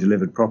actually being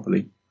delivered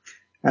properly.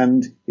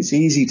 And it's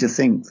easy to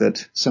think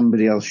that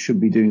somebody else should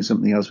be doing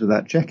something else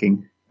without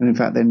checking, and in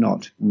fact they're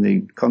not. And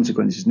the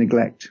consequence is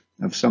neglect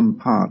of some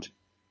part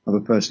of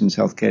a person's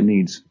healthcare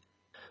needs.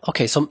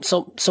 Okay, so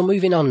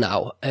moving on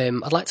now,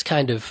 I'd like to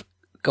kind of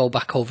go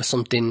back over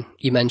something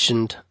you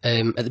mentioned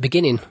at the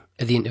beginning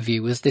of the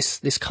interview, was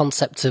this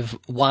concept of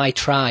why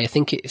try. I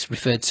think it's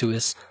referred to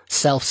as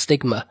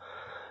self-stigma.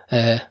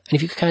 And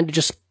if you could kind of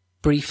just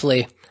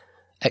briefly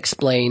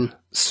explain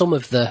some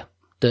of the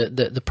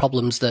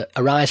problems that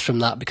arise from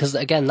that, because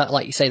again, that,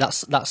 like you say,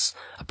 that's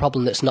a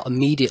problem that's not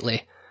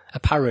immediately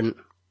apparent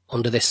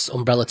under this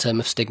umbrella term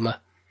of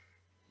stigma.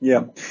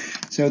 Yeah.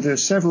 So there are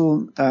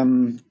several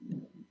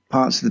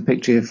parts of the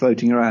picture here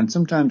floating around.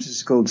 Sometimes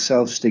it's called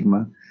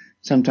self-stigma.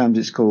 Sometimes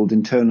it's called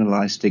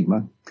internalized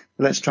stigma.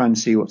 But let's try and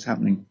see what's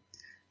happening.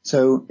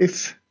 So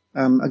if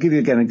I'll give you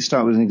again,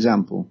 start with an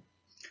example.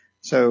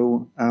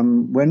 So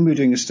when we were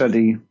doing a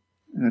study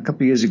a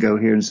couple of years ago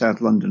here in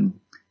South London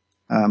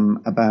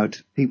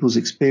about people's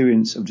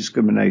experience of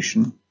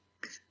discrimination,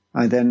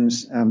 I then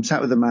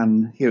sat with a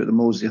man here at the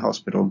Maudsley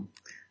Hospital,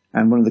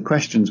 and one of the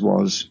questions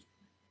was,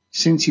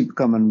 since you've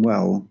become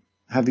unwell,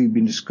 have you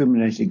been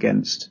discriminated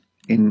against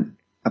in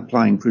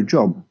applying for a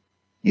job?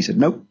 He said,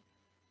 nope.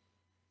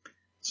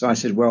 So I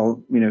said,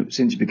 well,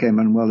 since you became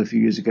unwell a few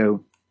years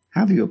ago,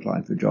 have you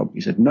applied for a job? He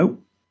said,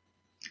 nope.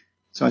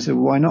 So I said,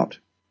 well, why not?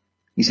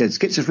 He said,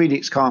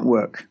 schizophrenics can't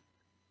work.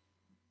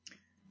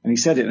 And he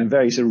said it in a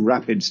very sort of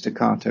rapid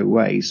staccato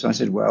way. So I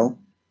said, well,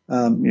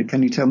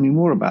 can you tell me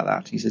more about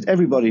that? He said,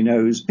 everybody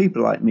knows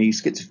people like me,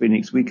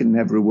 schizophrenics, we can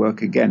never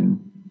work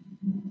again.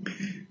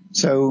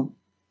 So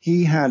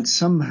he had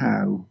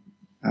somehow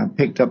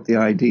picked up the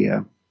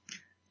idea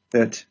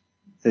that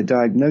the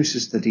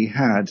diagnosis that he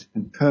had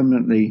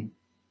permanently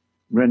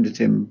rendered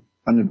him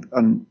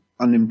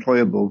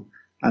unemployable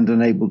and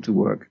unable to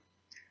work.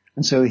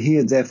 And so he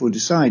had therefore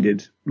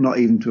decided not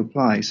even to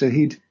apply. So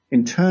he'd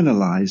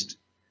internalized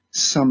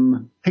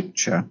some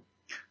picture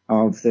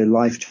of the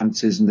life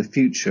chances and the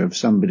future of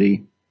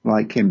somebody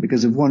like him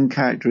because of one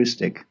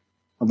characteristic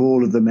of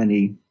all of the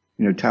many,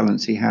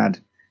 talents he had,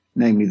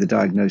 namely the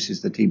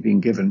diagnosis that he'd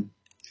been given.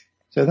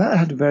 So that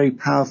had a very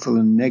powerful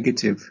and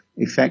negative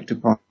effect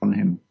upon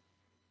him.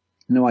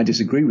 No, I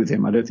disagree with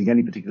him. I don't think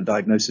any particular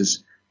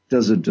diagnosis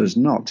does or does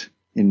not,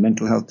 in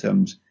mental health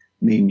terms,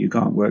 mean you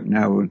can't work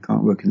now or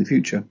can't work in the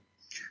future.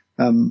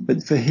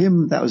 But for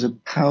him, that was a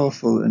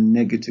powerful and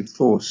negative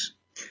force.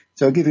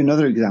 So I'll give you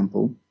another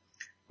example,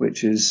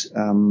 which is,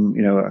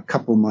 a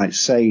couple might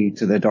say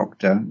to their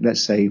doctor,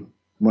 let's say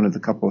one of the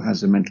couple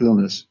has a mental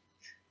illness,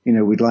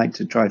 we'd like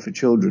to try for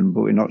children,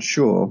 but we're not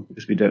sure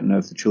because we don't know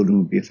if the children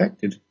will be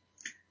affected.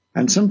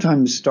 And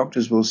sometimes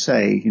doctors will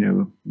say,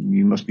 you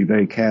must be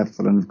very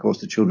careful, and of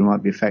course the children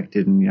might be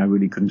affected, and I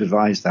really couldn't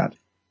advise that,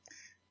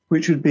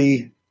 which would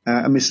be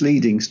a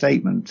misleading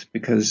statement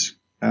because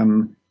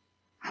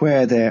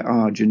where there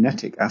are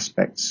genetic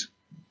aspects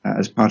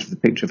as part of the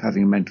picture of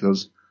having a mental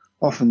illness,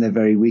 often they're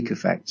very weak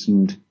effects,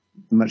 and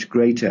the much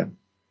greater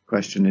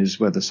question is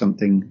whether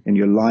something in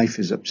your life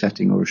is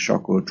upsetting or a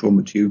shock or a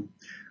trauma to you,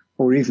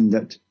 or even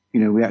that,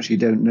 we actually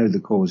don't know the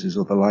causes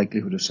or the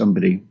likelihood of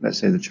somebody, let's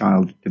say the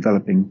child,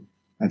 developing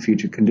a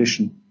future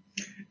condition.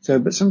 So,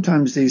 but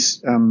sometimes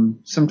these,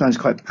 sometimes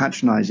quite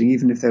patronizing,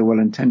 even if they're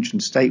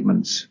well-intentioned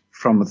statements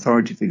from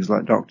authority figures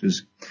like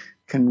doctors,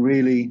 can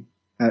really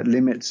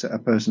limit a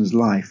person's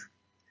life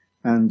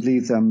and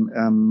leave them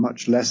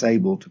much less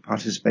able to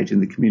participate in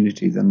the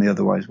community than they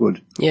otherwise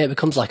would. Yeah, it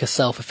becomes like a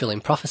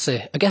self-fulfilling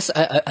prophecy. I guess,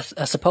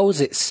 I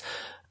suppose it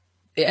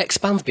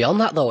expands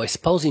beyond that, though. I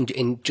suppose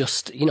in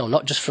just,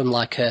 not just from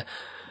like a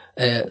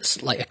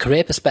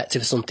career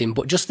perspective or something,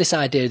 but just this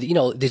idea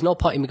that, there's no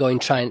point in me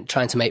trying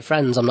to make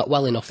friends. I'm not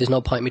well enough. There's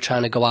no point in me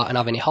trying to go out and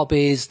have any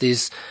hobbies.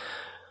 There's,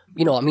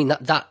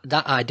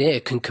 that idea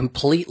can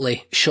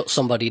completely shut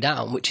somebody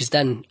down, which is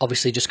then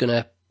obviously just going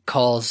to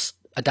cause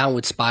a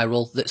downward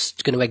spiral that's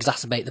going to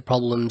exacerbate the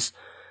problems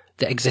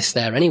that exist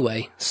there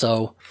anyway.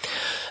 So,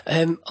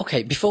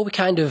 okay, before we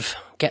kind of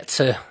get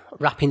to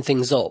wrapping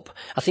things up,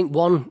 I think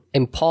one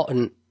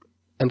important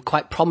and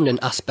quite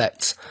prominent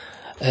aspect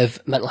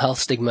of mental health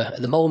stigma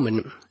at the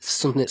moment,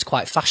 something that's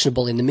quite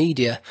fashionable in the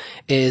media,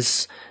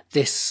 is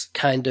this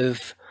kind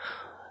of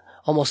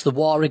almost the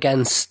war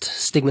against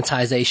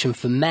stigmatization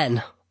for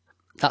men.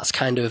 That's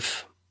kind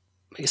of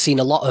seen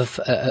a lot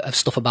of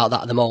stuff about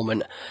that at the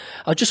moment.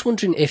 I was just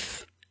wondering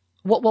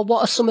what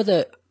are some of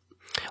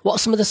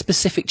the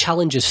specific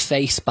challenges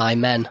faced by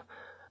men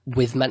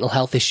with mental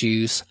health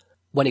issues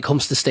when it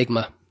comes to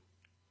stigma?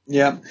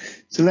 Yeah.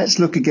 So let's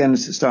look again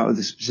to start with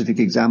a specific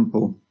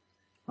example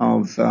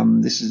of,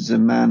 this is a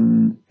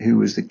man who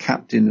was the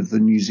captain of the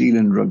New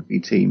Zealand rugby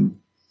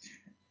team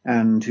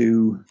and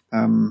who,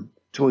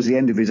 towards the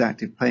end of his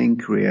active playing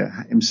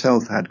career,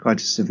 himself had quite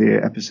a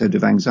severe episode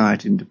of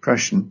anxiety and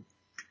depression.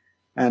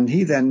 And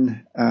he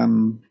then,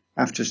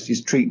 after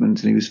his treatment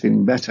and he was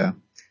feeling better,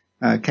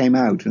 came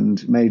out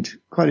and made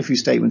quite a few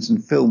statements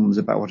and films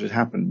about what had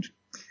happened,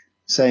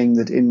 saying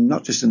that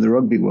not just in the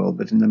rugby world,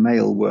 but in the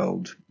male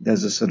world,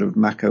 there's a sort of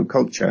macho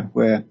culture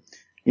where,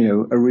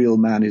 a real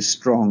man is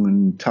strong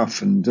and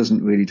tough and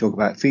doesn't really talk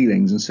about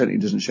feelings and certainly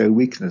doesn't show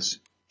weakness.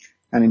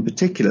 And in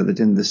particular, that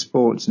in the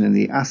sports and in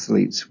the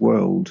athletes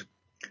world,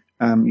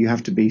 you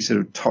have to be sort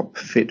of top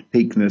fit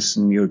peakness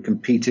and you're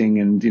competing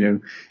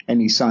and,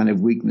 any sign of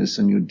weakness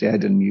and you're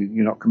dead and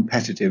you're not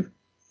competitive.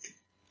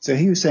 So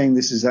he was saying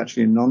this is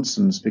actually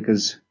nonsense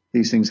because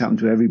these things happen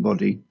to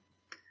everybody.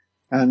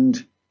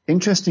 And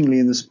interestingly,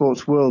 in the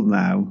sports world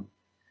now,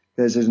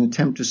 there's an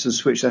attempt to sort of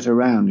switch that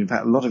around. In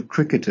fact, a lot of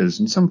cricketers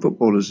and some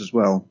footballers as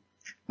well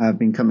have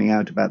been coming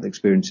out about the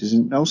experiences,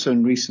 and also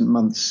in recent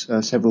months,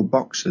 several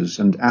boxers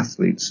and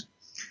athletes.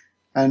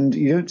 And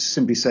you don't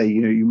simply say,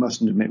 you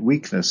mustn't admit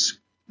weakness.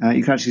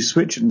 You can actually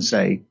switch it and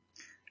say,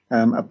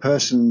 a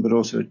person, but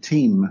also a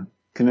team,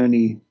 can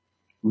only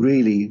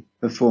really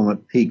perform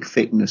at peak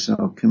fitness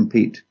or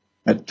compete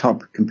at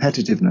top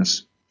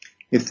competitiveness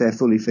if they're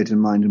fully fit in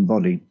mind and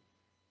body.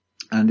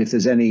 And if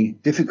there's any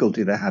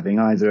difficulty they're having,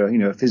 either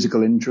a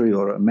physical injury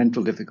or a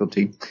mental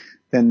difficulty,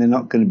 then they're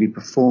not going to be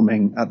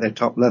performing at their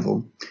top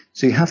level.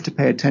 So you have to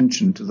pay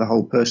attention to the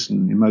whole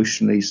person,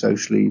 emotionally,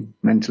 socially,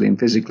 mentally, and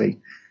physically,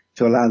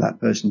 to allow that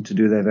person to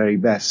do their very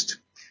best.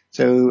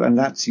 So, and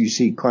that's, you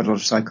see quite a lot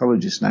of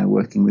psychologists now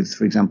working with,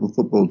 for example,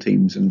 football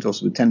teams and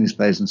also with tennis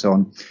players and so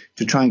on,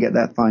 to try and get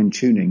that fine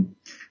tuning.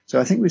 So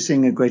I think we're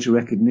seeing a greater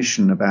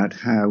recognition about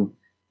how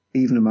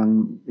even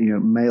among,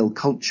 male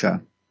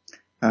culture,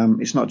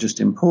 it's not just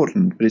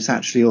important, but it's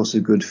actually also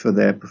good for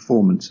their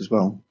performance as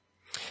well.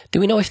 Do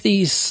we know if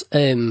these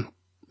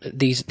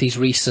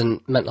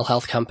recent mental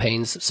health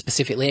campaigns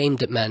specifically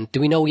aimed at men, do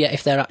we know yet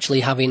if they're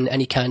actually having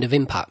any kind of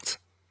impact?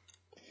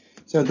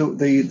 So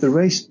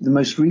the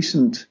most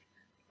recent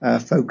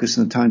focus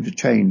on the time to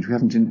change, we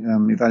haven't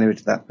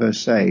evaluated that per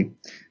se,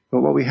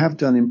 but what we have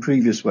done in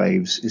previous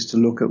waves is to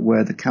look at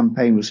where the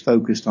campaign was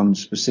focused on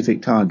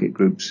specific target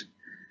groups.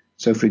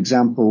 So, for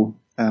example,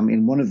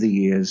 in one of the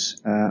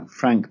years,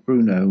 Frank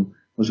Bruno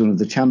was one of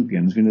the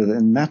champions. We know that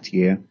in that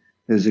year,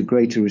 there's a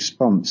greater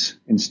response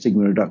in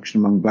stigma reduction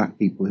among black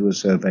people who were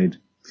surveyed.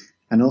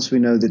 And also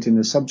we know that in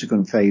the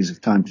subsequent phase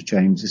of Time to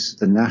Change, this is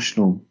the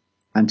National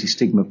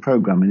Anti-Stigma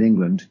Programme in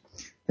England,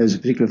 there's a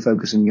particular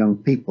focus on young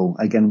people,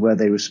 again, where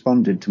they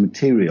responded to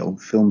material,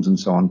 films and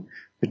so on,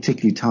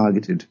 particularly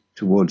targeted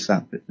towards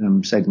that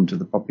segment of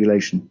the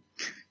population.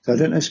 So I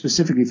don't know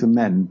specifically for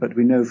men, but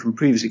we know from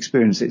previous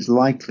experience it's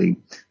likely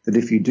that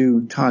if you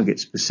do target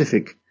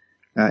specific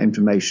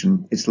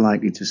information, it's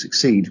likely to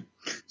succeed.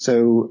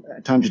 So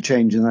Time to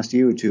Change in the last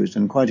year or two has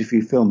done quite a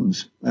few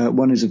films.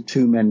 One is of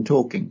two men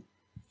talking,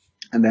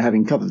 and they're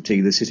having a cup of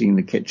tea. They're sitting in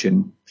the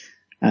kitchen,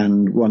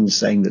 and one's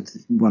saying that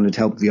one had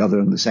helped the other,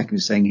 and the second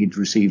is saying he'd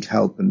received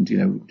help and,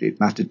 it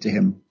mattered to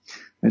him.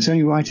 And it's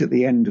only right at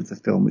the end of the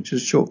film, which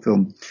is a short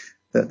film,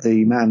 that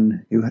the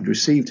man who had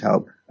received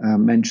help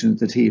mentioned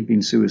that he had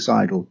been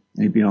suicidal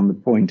and he'd been on the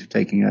point of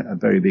taking a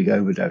very big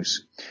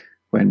overdose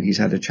when he's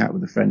had a chat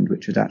with a friend,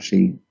 which had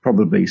actually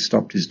probably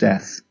stopped his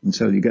death. And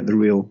so you get the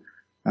real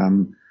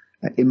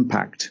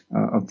impact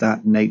of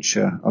that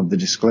nature of the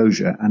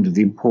disclosure and of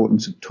the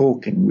importance of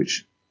talking,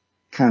 which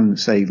can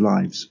save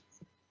lives.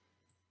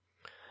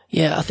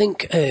 Yeah, I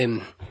think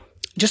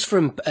just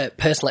from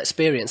personal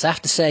experience, I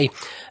have to say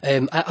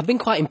I've been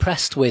quite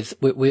impressed with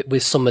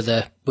some of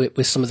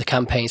the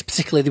campaigns.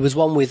 Particularly, there was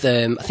one with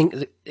I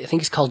think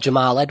it's called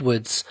Jamal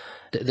Edwards,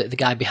 the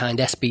guy behind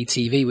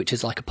SBTV, which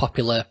is like a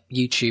popular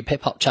YouTube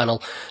hip hop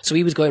channel. So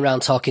he was going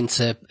around talking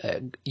to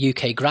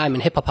UK grime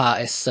and hip hop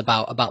artists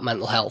about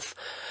mental health,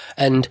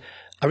 and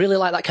I really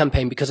like that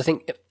campaign because I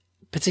think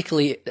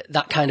particularly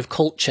that kind of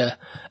culture,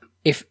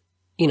 if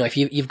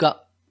you've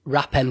got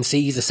rap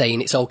MCs are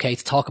saying it's okay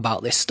to talk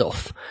about this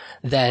stuff,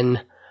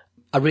 then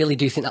I really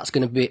do think that's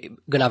going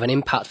to have an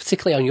impact,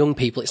 particularly on young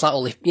people. It's like,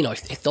 well,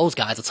 if those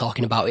guys are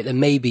talking about it, then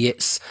maybe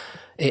it's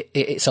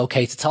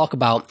okay to talk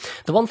about.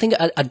 The one thing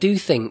I do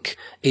think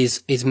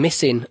is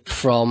missing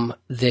from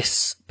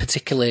this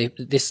particularly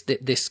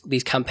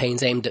these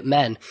campaigns aimed at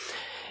men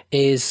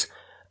is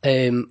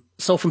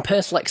so from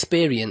personal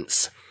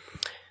experience,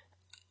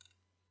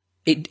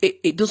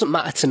 it doesn't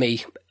matter to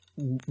me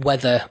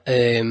whether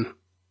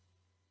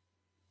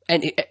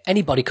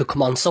anybody could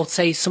come on. So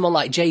say someone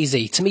like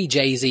Jay-Z. To me,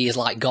 Jay-Z is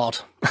like God.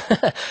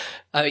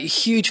 I'm a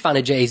huge fan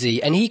of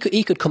Jay-Z, and he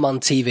could come on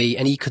TV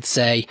and he could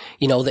say,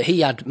 that he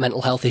had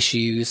mental health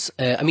issues.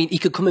 He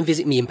could come and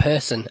visit me in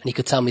person and he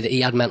could tell me that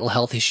he had mental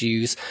health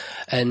issues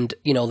and,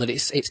 that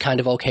it's kind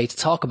of okay to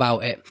talk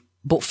about it.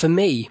 But for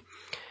me,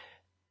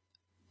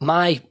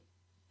 my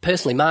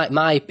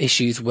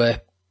issues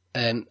were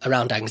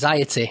around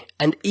anxiety,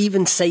 and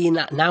even saying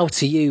that now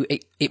to you,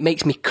 it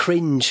makes me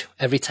cringe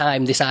every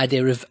time, this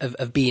idea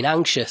of being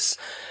anxious,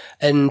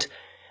 and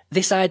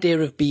this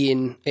idea of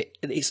being,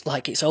 it's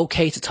like it's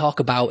okay to talk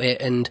about it,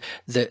 and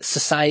that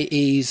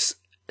society's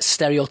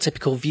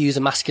stereotypical views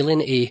of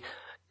masculinity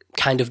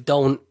kind of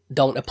don't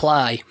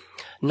apply.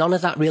 None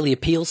of that really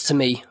appeals to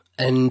me,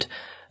 and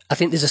I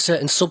think there's a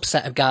certain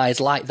subset of guys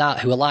like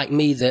that who are like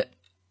me, that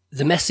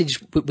the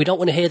message, we don't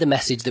want to hear the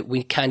message that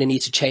we kind of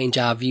need to change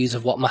our views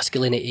of what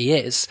masculinity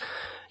is.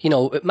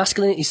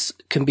 Masculinity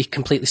can be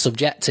completely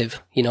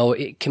subjective.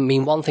 It can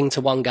mean one thing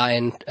to one guy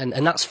and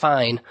that's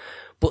fine.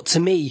 But to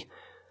me,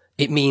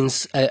 it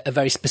means a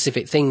very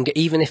specific thing,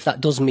 even if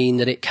that does mean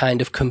that it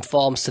kind of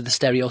conforms to the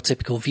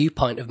stereotypical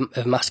viewpoint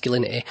of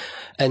masculinity.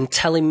 And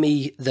telling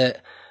me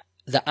that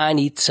I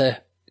need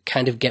to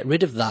kind of get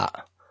rid of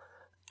that,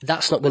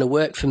 that's not going to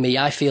work for me.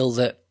 I feel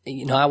that,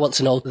 I want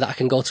to know that I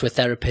can go to a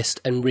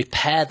therapist and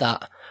repair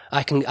that.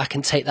 I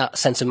can take that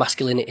sense of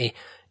masculinity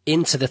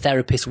into the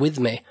therapist with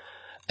me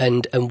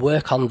and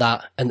work on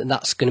that, and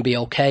that's going to be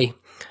okay.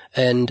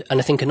 And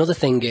I think another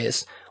thing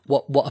is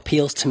what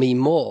appeals to me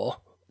more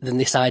than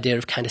this idea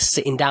of kind of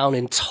sitting down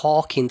and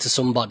talking to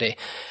somebody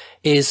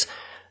is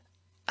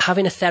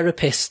having a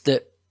therapist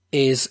that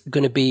is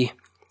going to be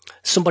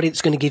somebody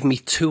that's going to give me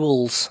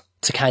tools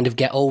to kind of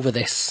get over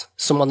this,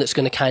 someone that's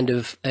going to kind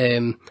of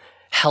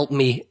help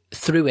me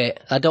through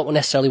it. I don't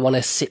necessarily want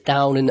to sit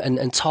down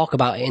and talk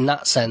about it in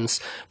that sense,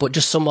 but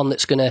just someone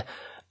that's going to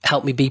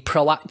help me be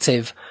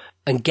proactive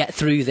and get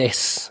through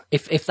this,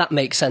 if that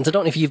makes sense. I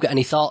don't know if you've got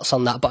any thoughts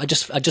on that, but I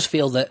just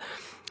feel that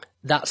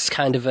that's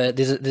kind of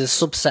there's a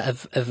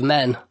subset of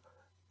men,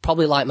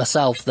 probably like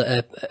myself,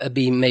 that are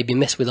being maybe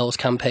missed with those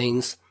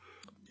campaigns.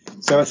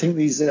 So I think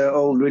these are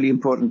all really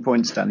important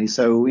points, Danny.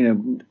 So,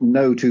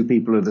 no two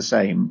people are the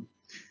same.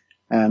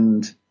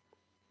 And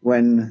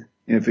when,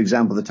 for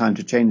example, the Time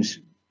to Change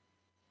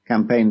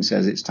campaign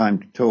says it's time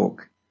to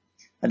talk,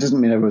 that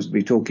doesn't mean everyone's to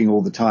be talking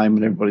all the time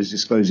and everybody's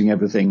disclosing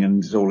everything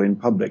and it's all in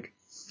public.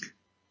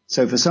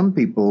 So for some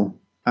people,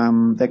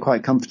 they're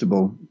quite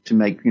comfortable to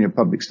make,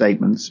 public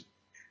statements.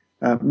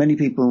 Many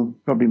people,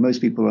 probably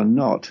most people, are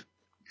not.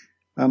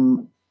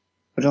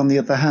 But on the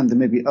other hand, there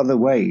may be other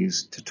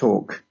ways to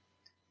talk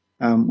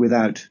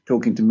without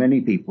talking to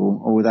many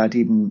people or without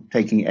even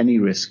taking any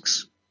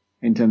risks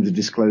in terms of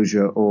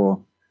disclosure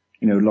or,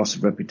 loss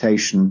of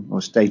reputation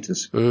or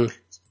status.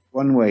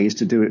 One way is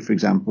to do it, for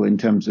example, in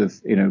terms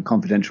of,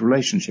 confidential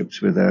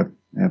relationships with a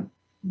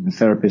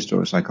therapist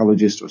or a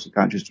psychologist or a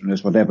psychiatrist or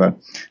nurse, whatever,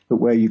 but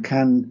where you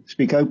can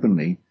speak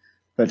openly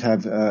but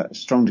have a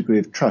strong degree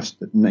of trust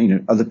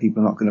that, other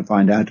people are not going to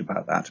find out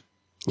about that.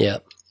 Yeah.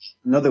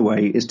 Another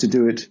way is to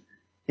do it,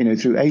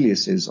 through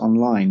aliases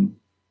online.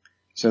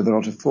 So there are a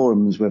lot of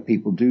forums where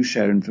people do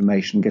share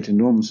information, get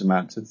enormous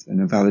amounts of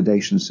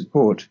validation and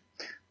support,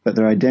 but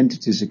their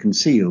identities are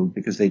concealed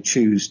because they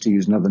choose to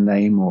use another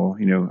name or,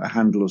 a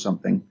handle or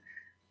something.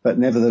 But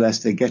nevertheless,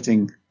 they're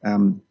getting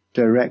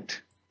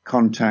direct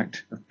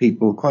contact of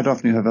people quite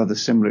often who have other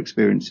similar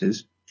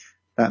experiences.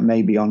 That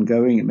may be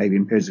ongoing, it may be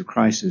in periods of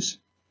crisis.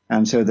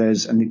 And so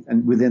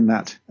and within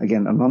that,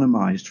 again,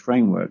 anonymized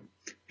framework,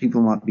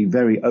 people might be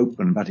very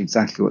open about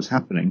exactly what's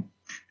happening.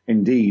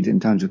 Indeed, in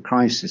times of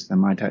crisis, they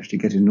might actually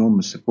get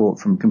enormous support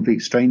from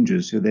complete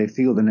strangers who they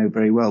feel they know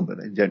very well, but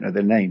they don't know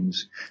their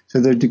names. So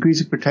there are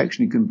degrees of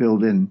protection you can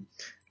build in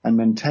and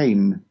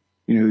maintain,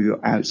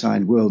 your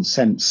outside world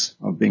sense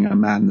of being a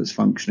man that's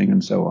functioning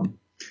and so on.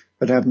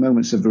 But have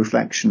moments of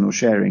reflection or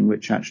sharing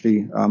which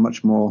actually are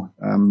much more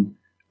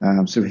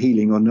sort of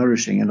healing or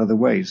nourishing in other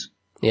ways.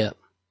 Yeah.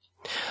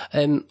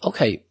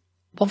 Okay.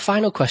 One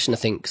final question I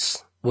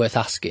think's worth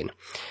asking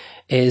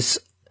is,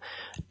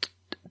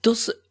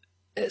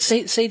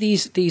 say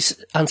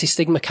these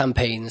anti-stigma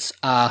campaigns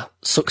are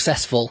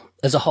successful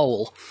as a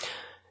whole,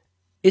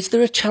 is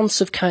there a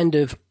chance of kind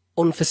of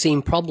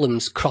unforeseen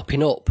problems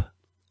cropping up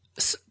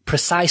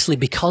precisely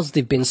because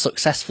they've been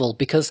successful?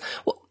 Because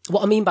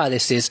what I mean by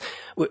this is,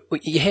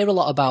 you hear a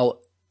lot about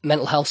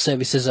mental health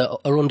services are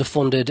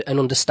underfunded and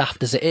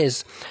understaffed as it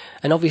is.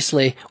 And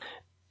obviously,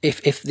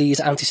 if these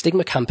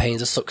anti-stigma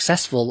campaigns are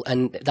successful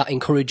and that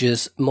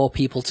encourages more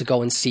people to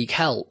go and seek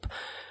help,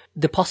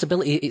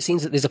 it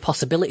seems that there's a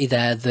possibility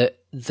there that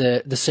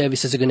the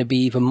services are going to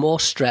be even more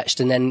stretched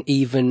and then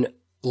even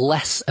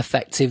less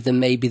effective than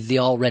maybe they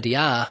already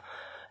are.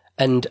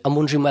 And I'm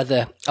wondering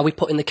are we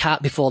putting the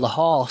cart before the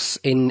horse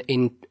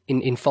in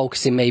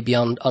focusing maybe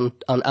on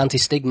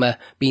anti-stigma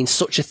being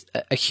such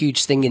a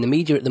huge thing in the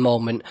media at the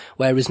moment,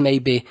 whereas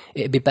maybe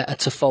it'd be better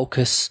to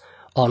focus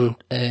on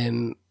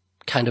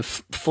kind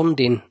of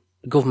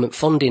government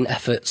funding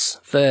efforts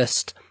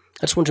first.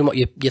 I'm just wondering what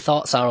your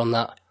thoughts are on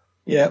that.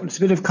 Yeah, it's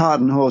a bit of cart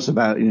and horse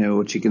about,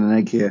 or chicken and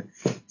egg here.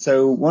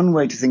 So one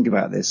way to think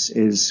about this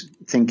is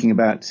thinking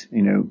about,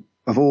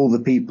 of all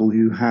the people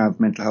who have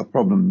mental health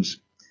problems,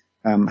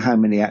 how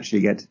many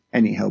actually get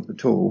any help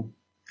at all.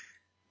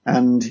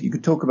 And you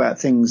could talk about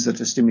things that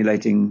are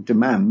stimulating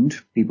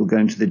demand, people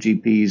going to the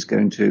GPs,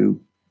 going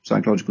to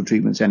psychological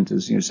treatment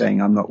centres,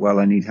 saying, I'm not well,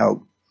 I need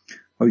help.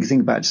 Or you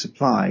think about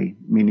supply,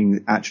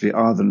 meaning actually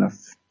are there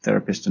enough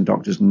therapists and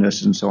doctors and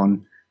nurses and so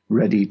on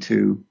ready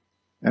to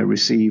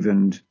receive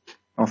and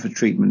offer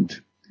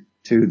treatment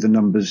to the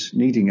numbers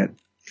needing it.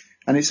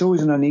 And it's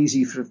always an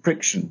uneasy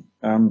friction.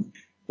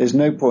 There's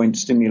no point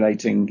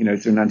stimulating,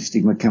 through an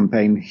anti-stigma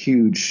campaign,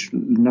 huge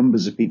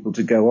numbers of people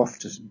to go off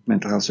to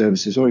mental health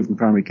services or even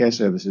primary care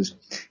services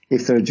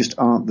if there just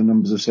aren't the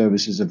numbers of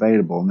services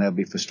available and they'll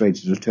be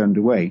frustrated or turned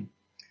away.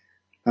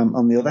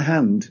 On the other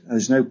hand,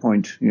 there's no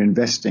point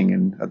investing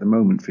in, at the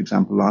moment, for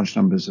example, large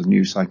numbers of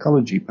new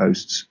psychology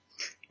posts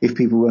if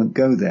people won't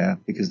go there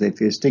because they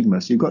fear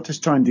stigma. So you've got to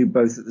try and do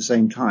both at the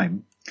same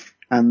time.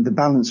 And the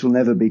balance will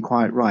never be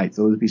quite right.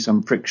 There will be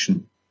some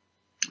friction.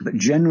 But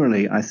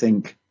generally, I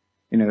think,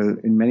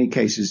 in many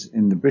cases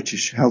in the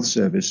British Health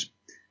Service,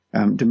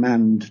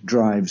 demand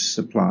drives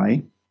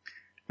supply.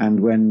 And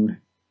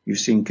when you've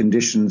seen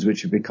conditions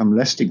which have become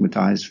less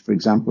stigmatized, for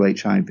example,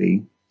 HIV,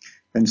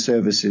 then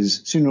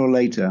services sooner or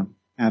later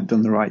have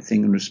done the right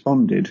thing and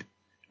responded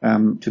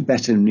to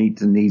better meet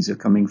the needs of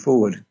coming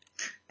forward.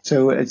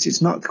 So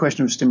it's not the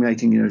question of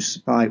stimulating,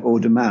 supply or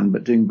demand,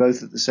 but doing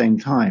both at the same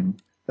time.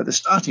 But the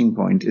starting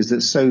point is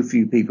that so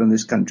few people in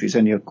this country, it's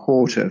only a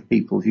quarter of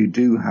people who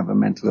do have a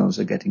mental illness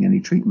are getting any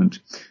treatment.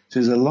 So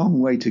there's a long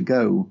way to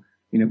go,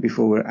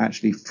 before we're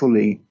actually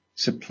fully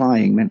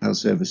supplying mental health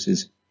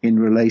services in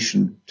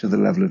relation to the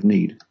level of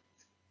need.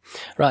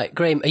 Right,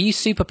 Graham, are you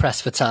super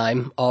pressed for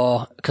time,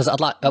 or because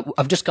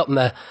I've just got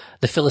the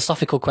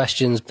philosophical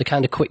questions, the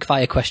kind of quick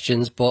fire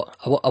questions, but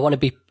I want to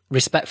be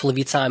respectful of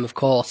your time, of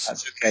course.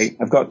 That's okay.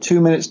 I've got 2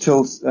 minutes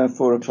till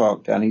 4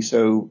 o'clock, Danny.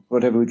 So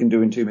whatever we can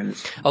do in 2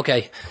 minutes.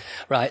 Okay,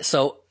 right.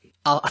 So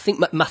I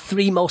think my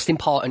three most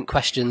important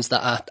questions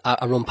that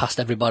I run past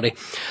everybody.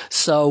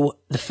 So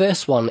the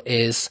first one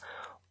is,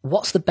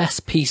 what's the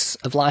best piece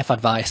of life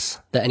advice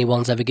that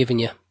anyone's ever given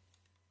you?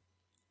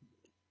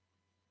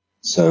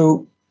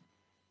 So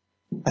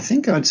I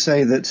think I'd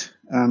say that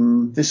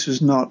this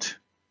was not,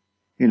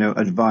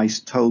 advice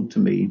told to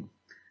me,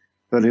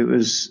 but it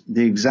was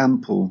the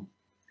example.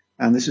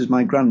 And this is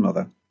my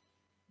grandmother.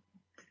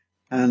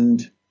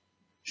 And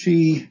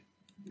she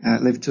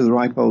lived to the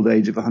ripe old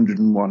age of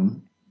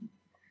 101.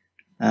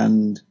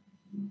 And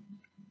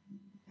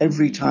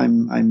every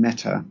time I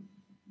met her,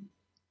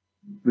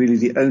 really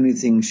the only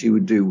thing she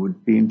would do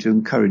would be to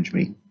encourage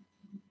me.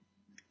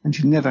 And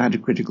she never had a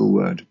critical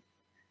word.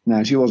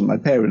 Now, she wasn't my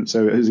parent,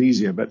 so it was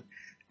easier, but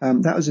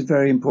that was a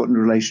very important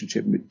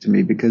relationship to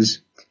me because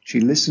she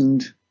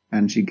listened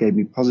and she gave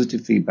me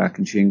positive feedback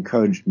and she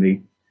encouraged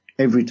me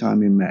every time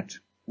we met.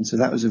 And so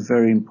that was a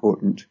very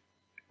important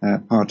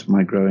part of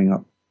my growing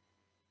up.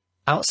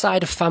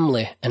 Outside of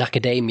family and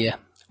academia,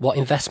 what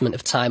investment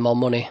of time or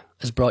money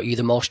has brought you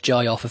the most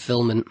joy or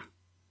fulfillment?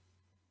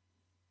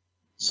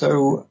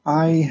 So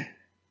I,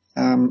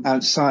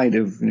 outside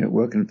of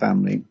work and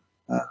family,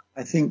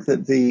 I think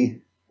that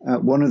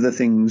one of the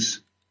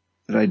things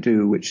that I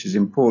do, which is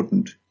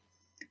important,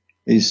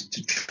 is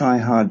to try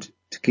hard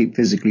to keep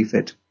physically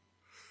fit.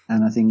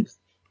 And I think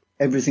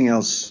everything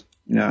else,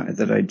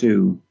 that I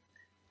do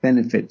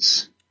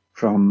benefits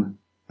from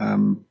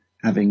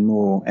having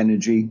more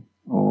energy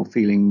or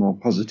feeling more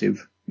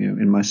positive,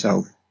 in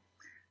myself.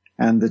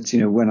 And that,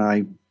 when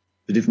I,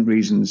 for different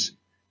reasons,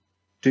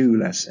 do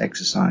less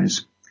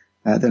exercise,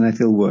 then I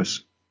feel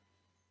worse.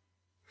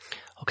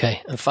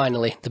 Okay, and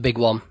finally, the big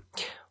one.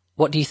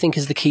 What do you think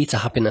is the key to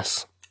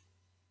happiness?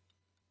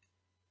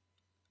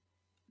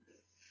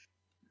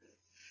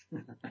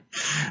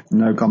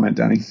 No comment,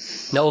 Danny.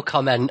 No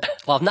comment.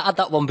 Well, I've not had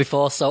that one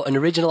before, so an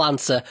original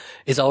answer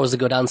is always a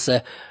good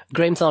answer.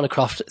 Graham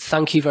Thornicroft,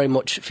 thank you very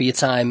much for your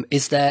time.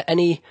 Is there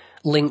any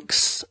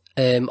links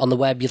on the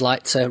web you'd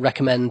like to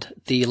recommend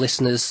the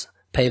listeners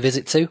pay a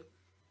visit to?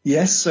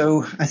 Yes,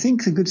 so I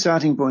think a good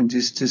starting point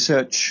is to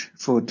search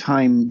for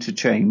Time to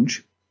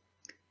Change.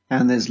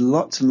 And there's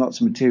lots and lots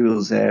of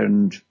materials there,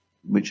 and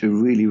which are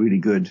really, really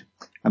good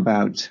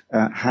about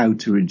how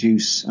to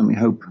reduce, and we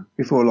hope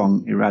before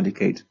long,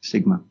 eradicate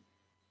stigma.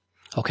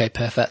 Okay,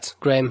 perfect.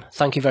 Graham,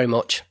 thank you very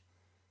much.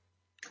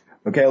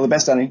 Okay, all the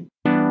best, Danny.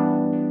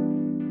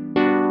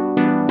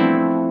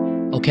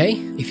 Okay,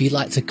 if you'd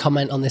like to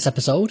comment on this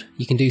episode,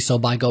 you can do so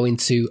by going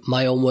to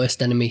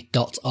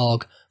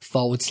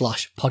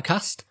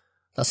myownworstenemy.org/podcast.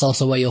 That's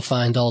also where you'll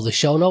find all the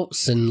show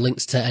notes and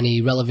links to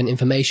any relevant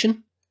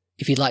information.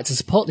 If you'd like to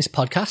support this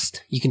podcast,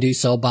 you can do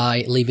so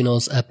by leaving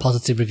us a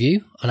positive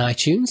review on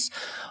iTunes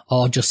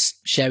or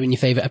just sharing your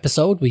favourite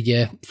episode with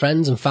your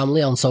friends and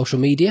family on social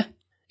media.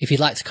 If you'd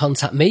like to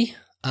contact me,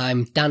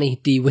 I'm Danny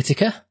D.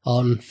 Whitaker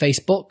on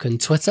Facebook and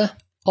Twitter,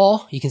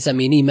 or you can send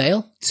me an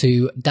email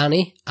to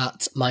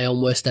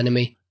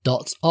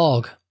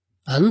danny@myownworstenemy.org.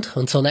 And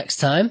until next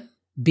time,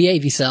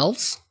 behave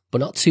yourselves,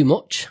 but not too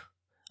much,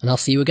 and I'll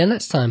see you again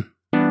next time.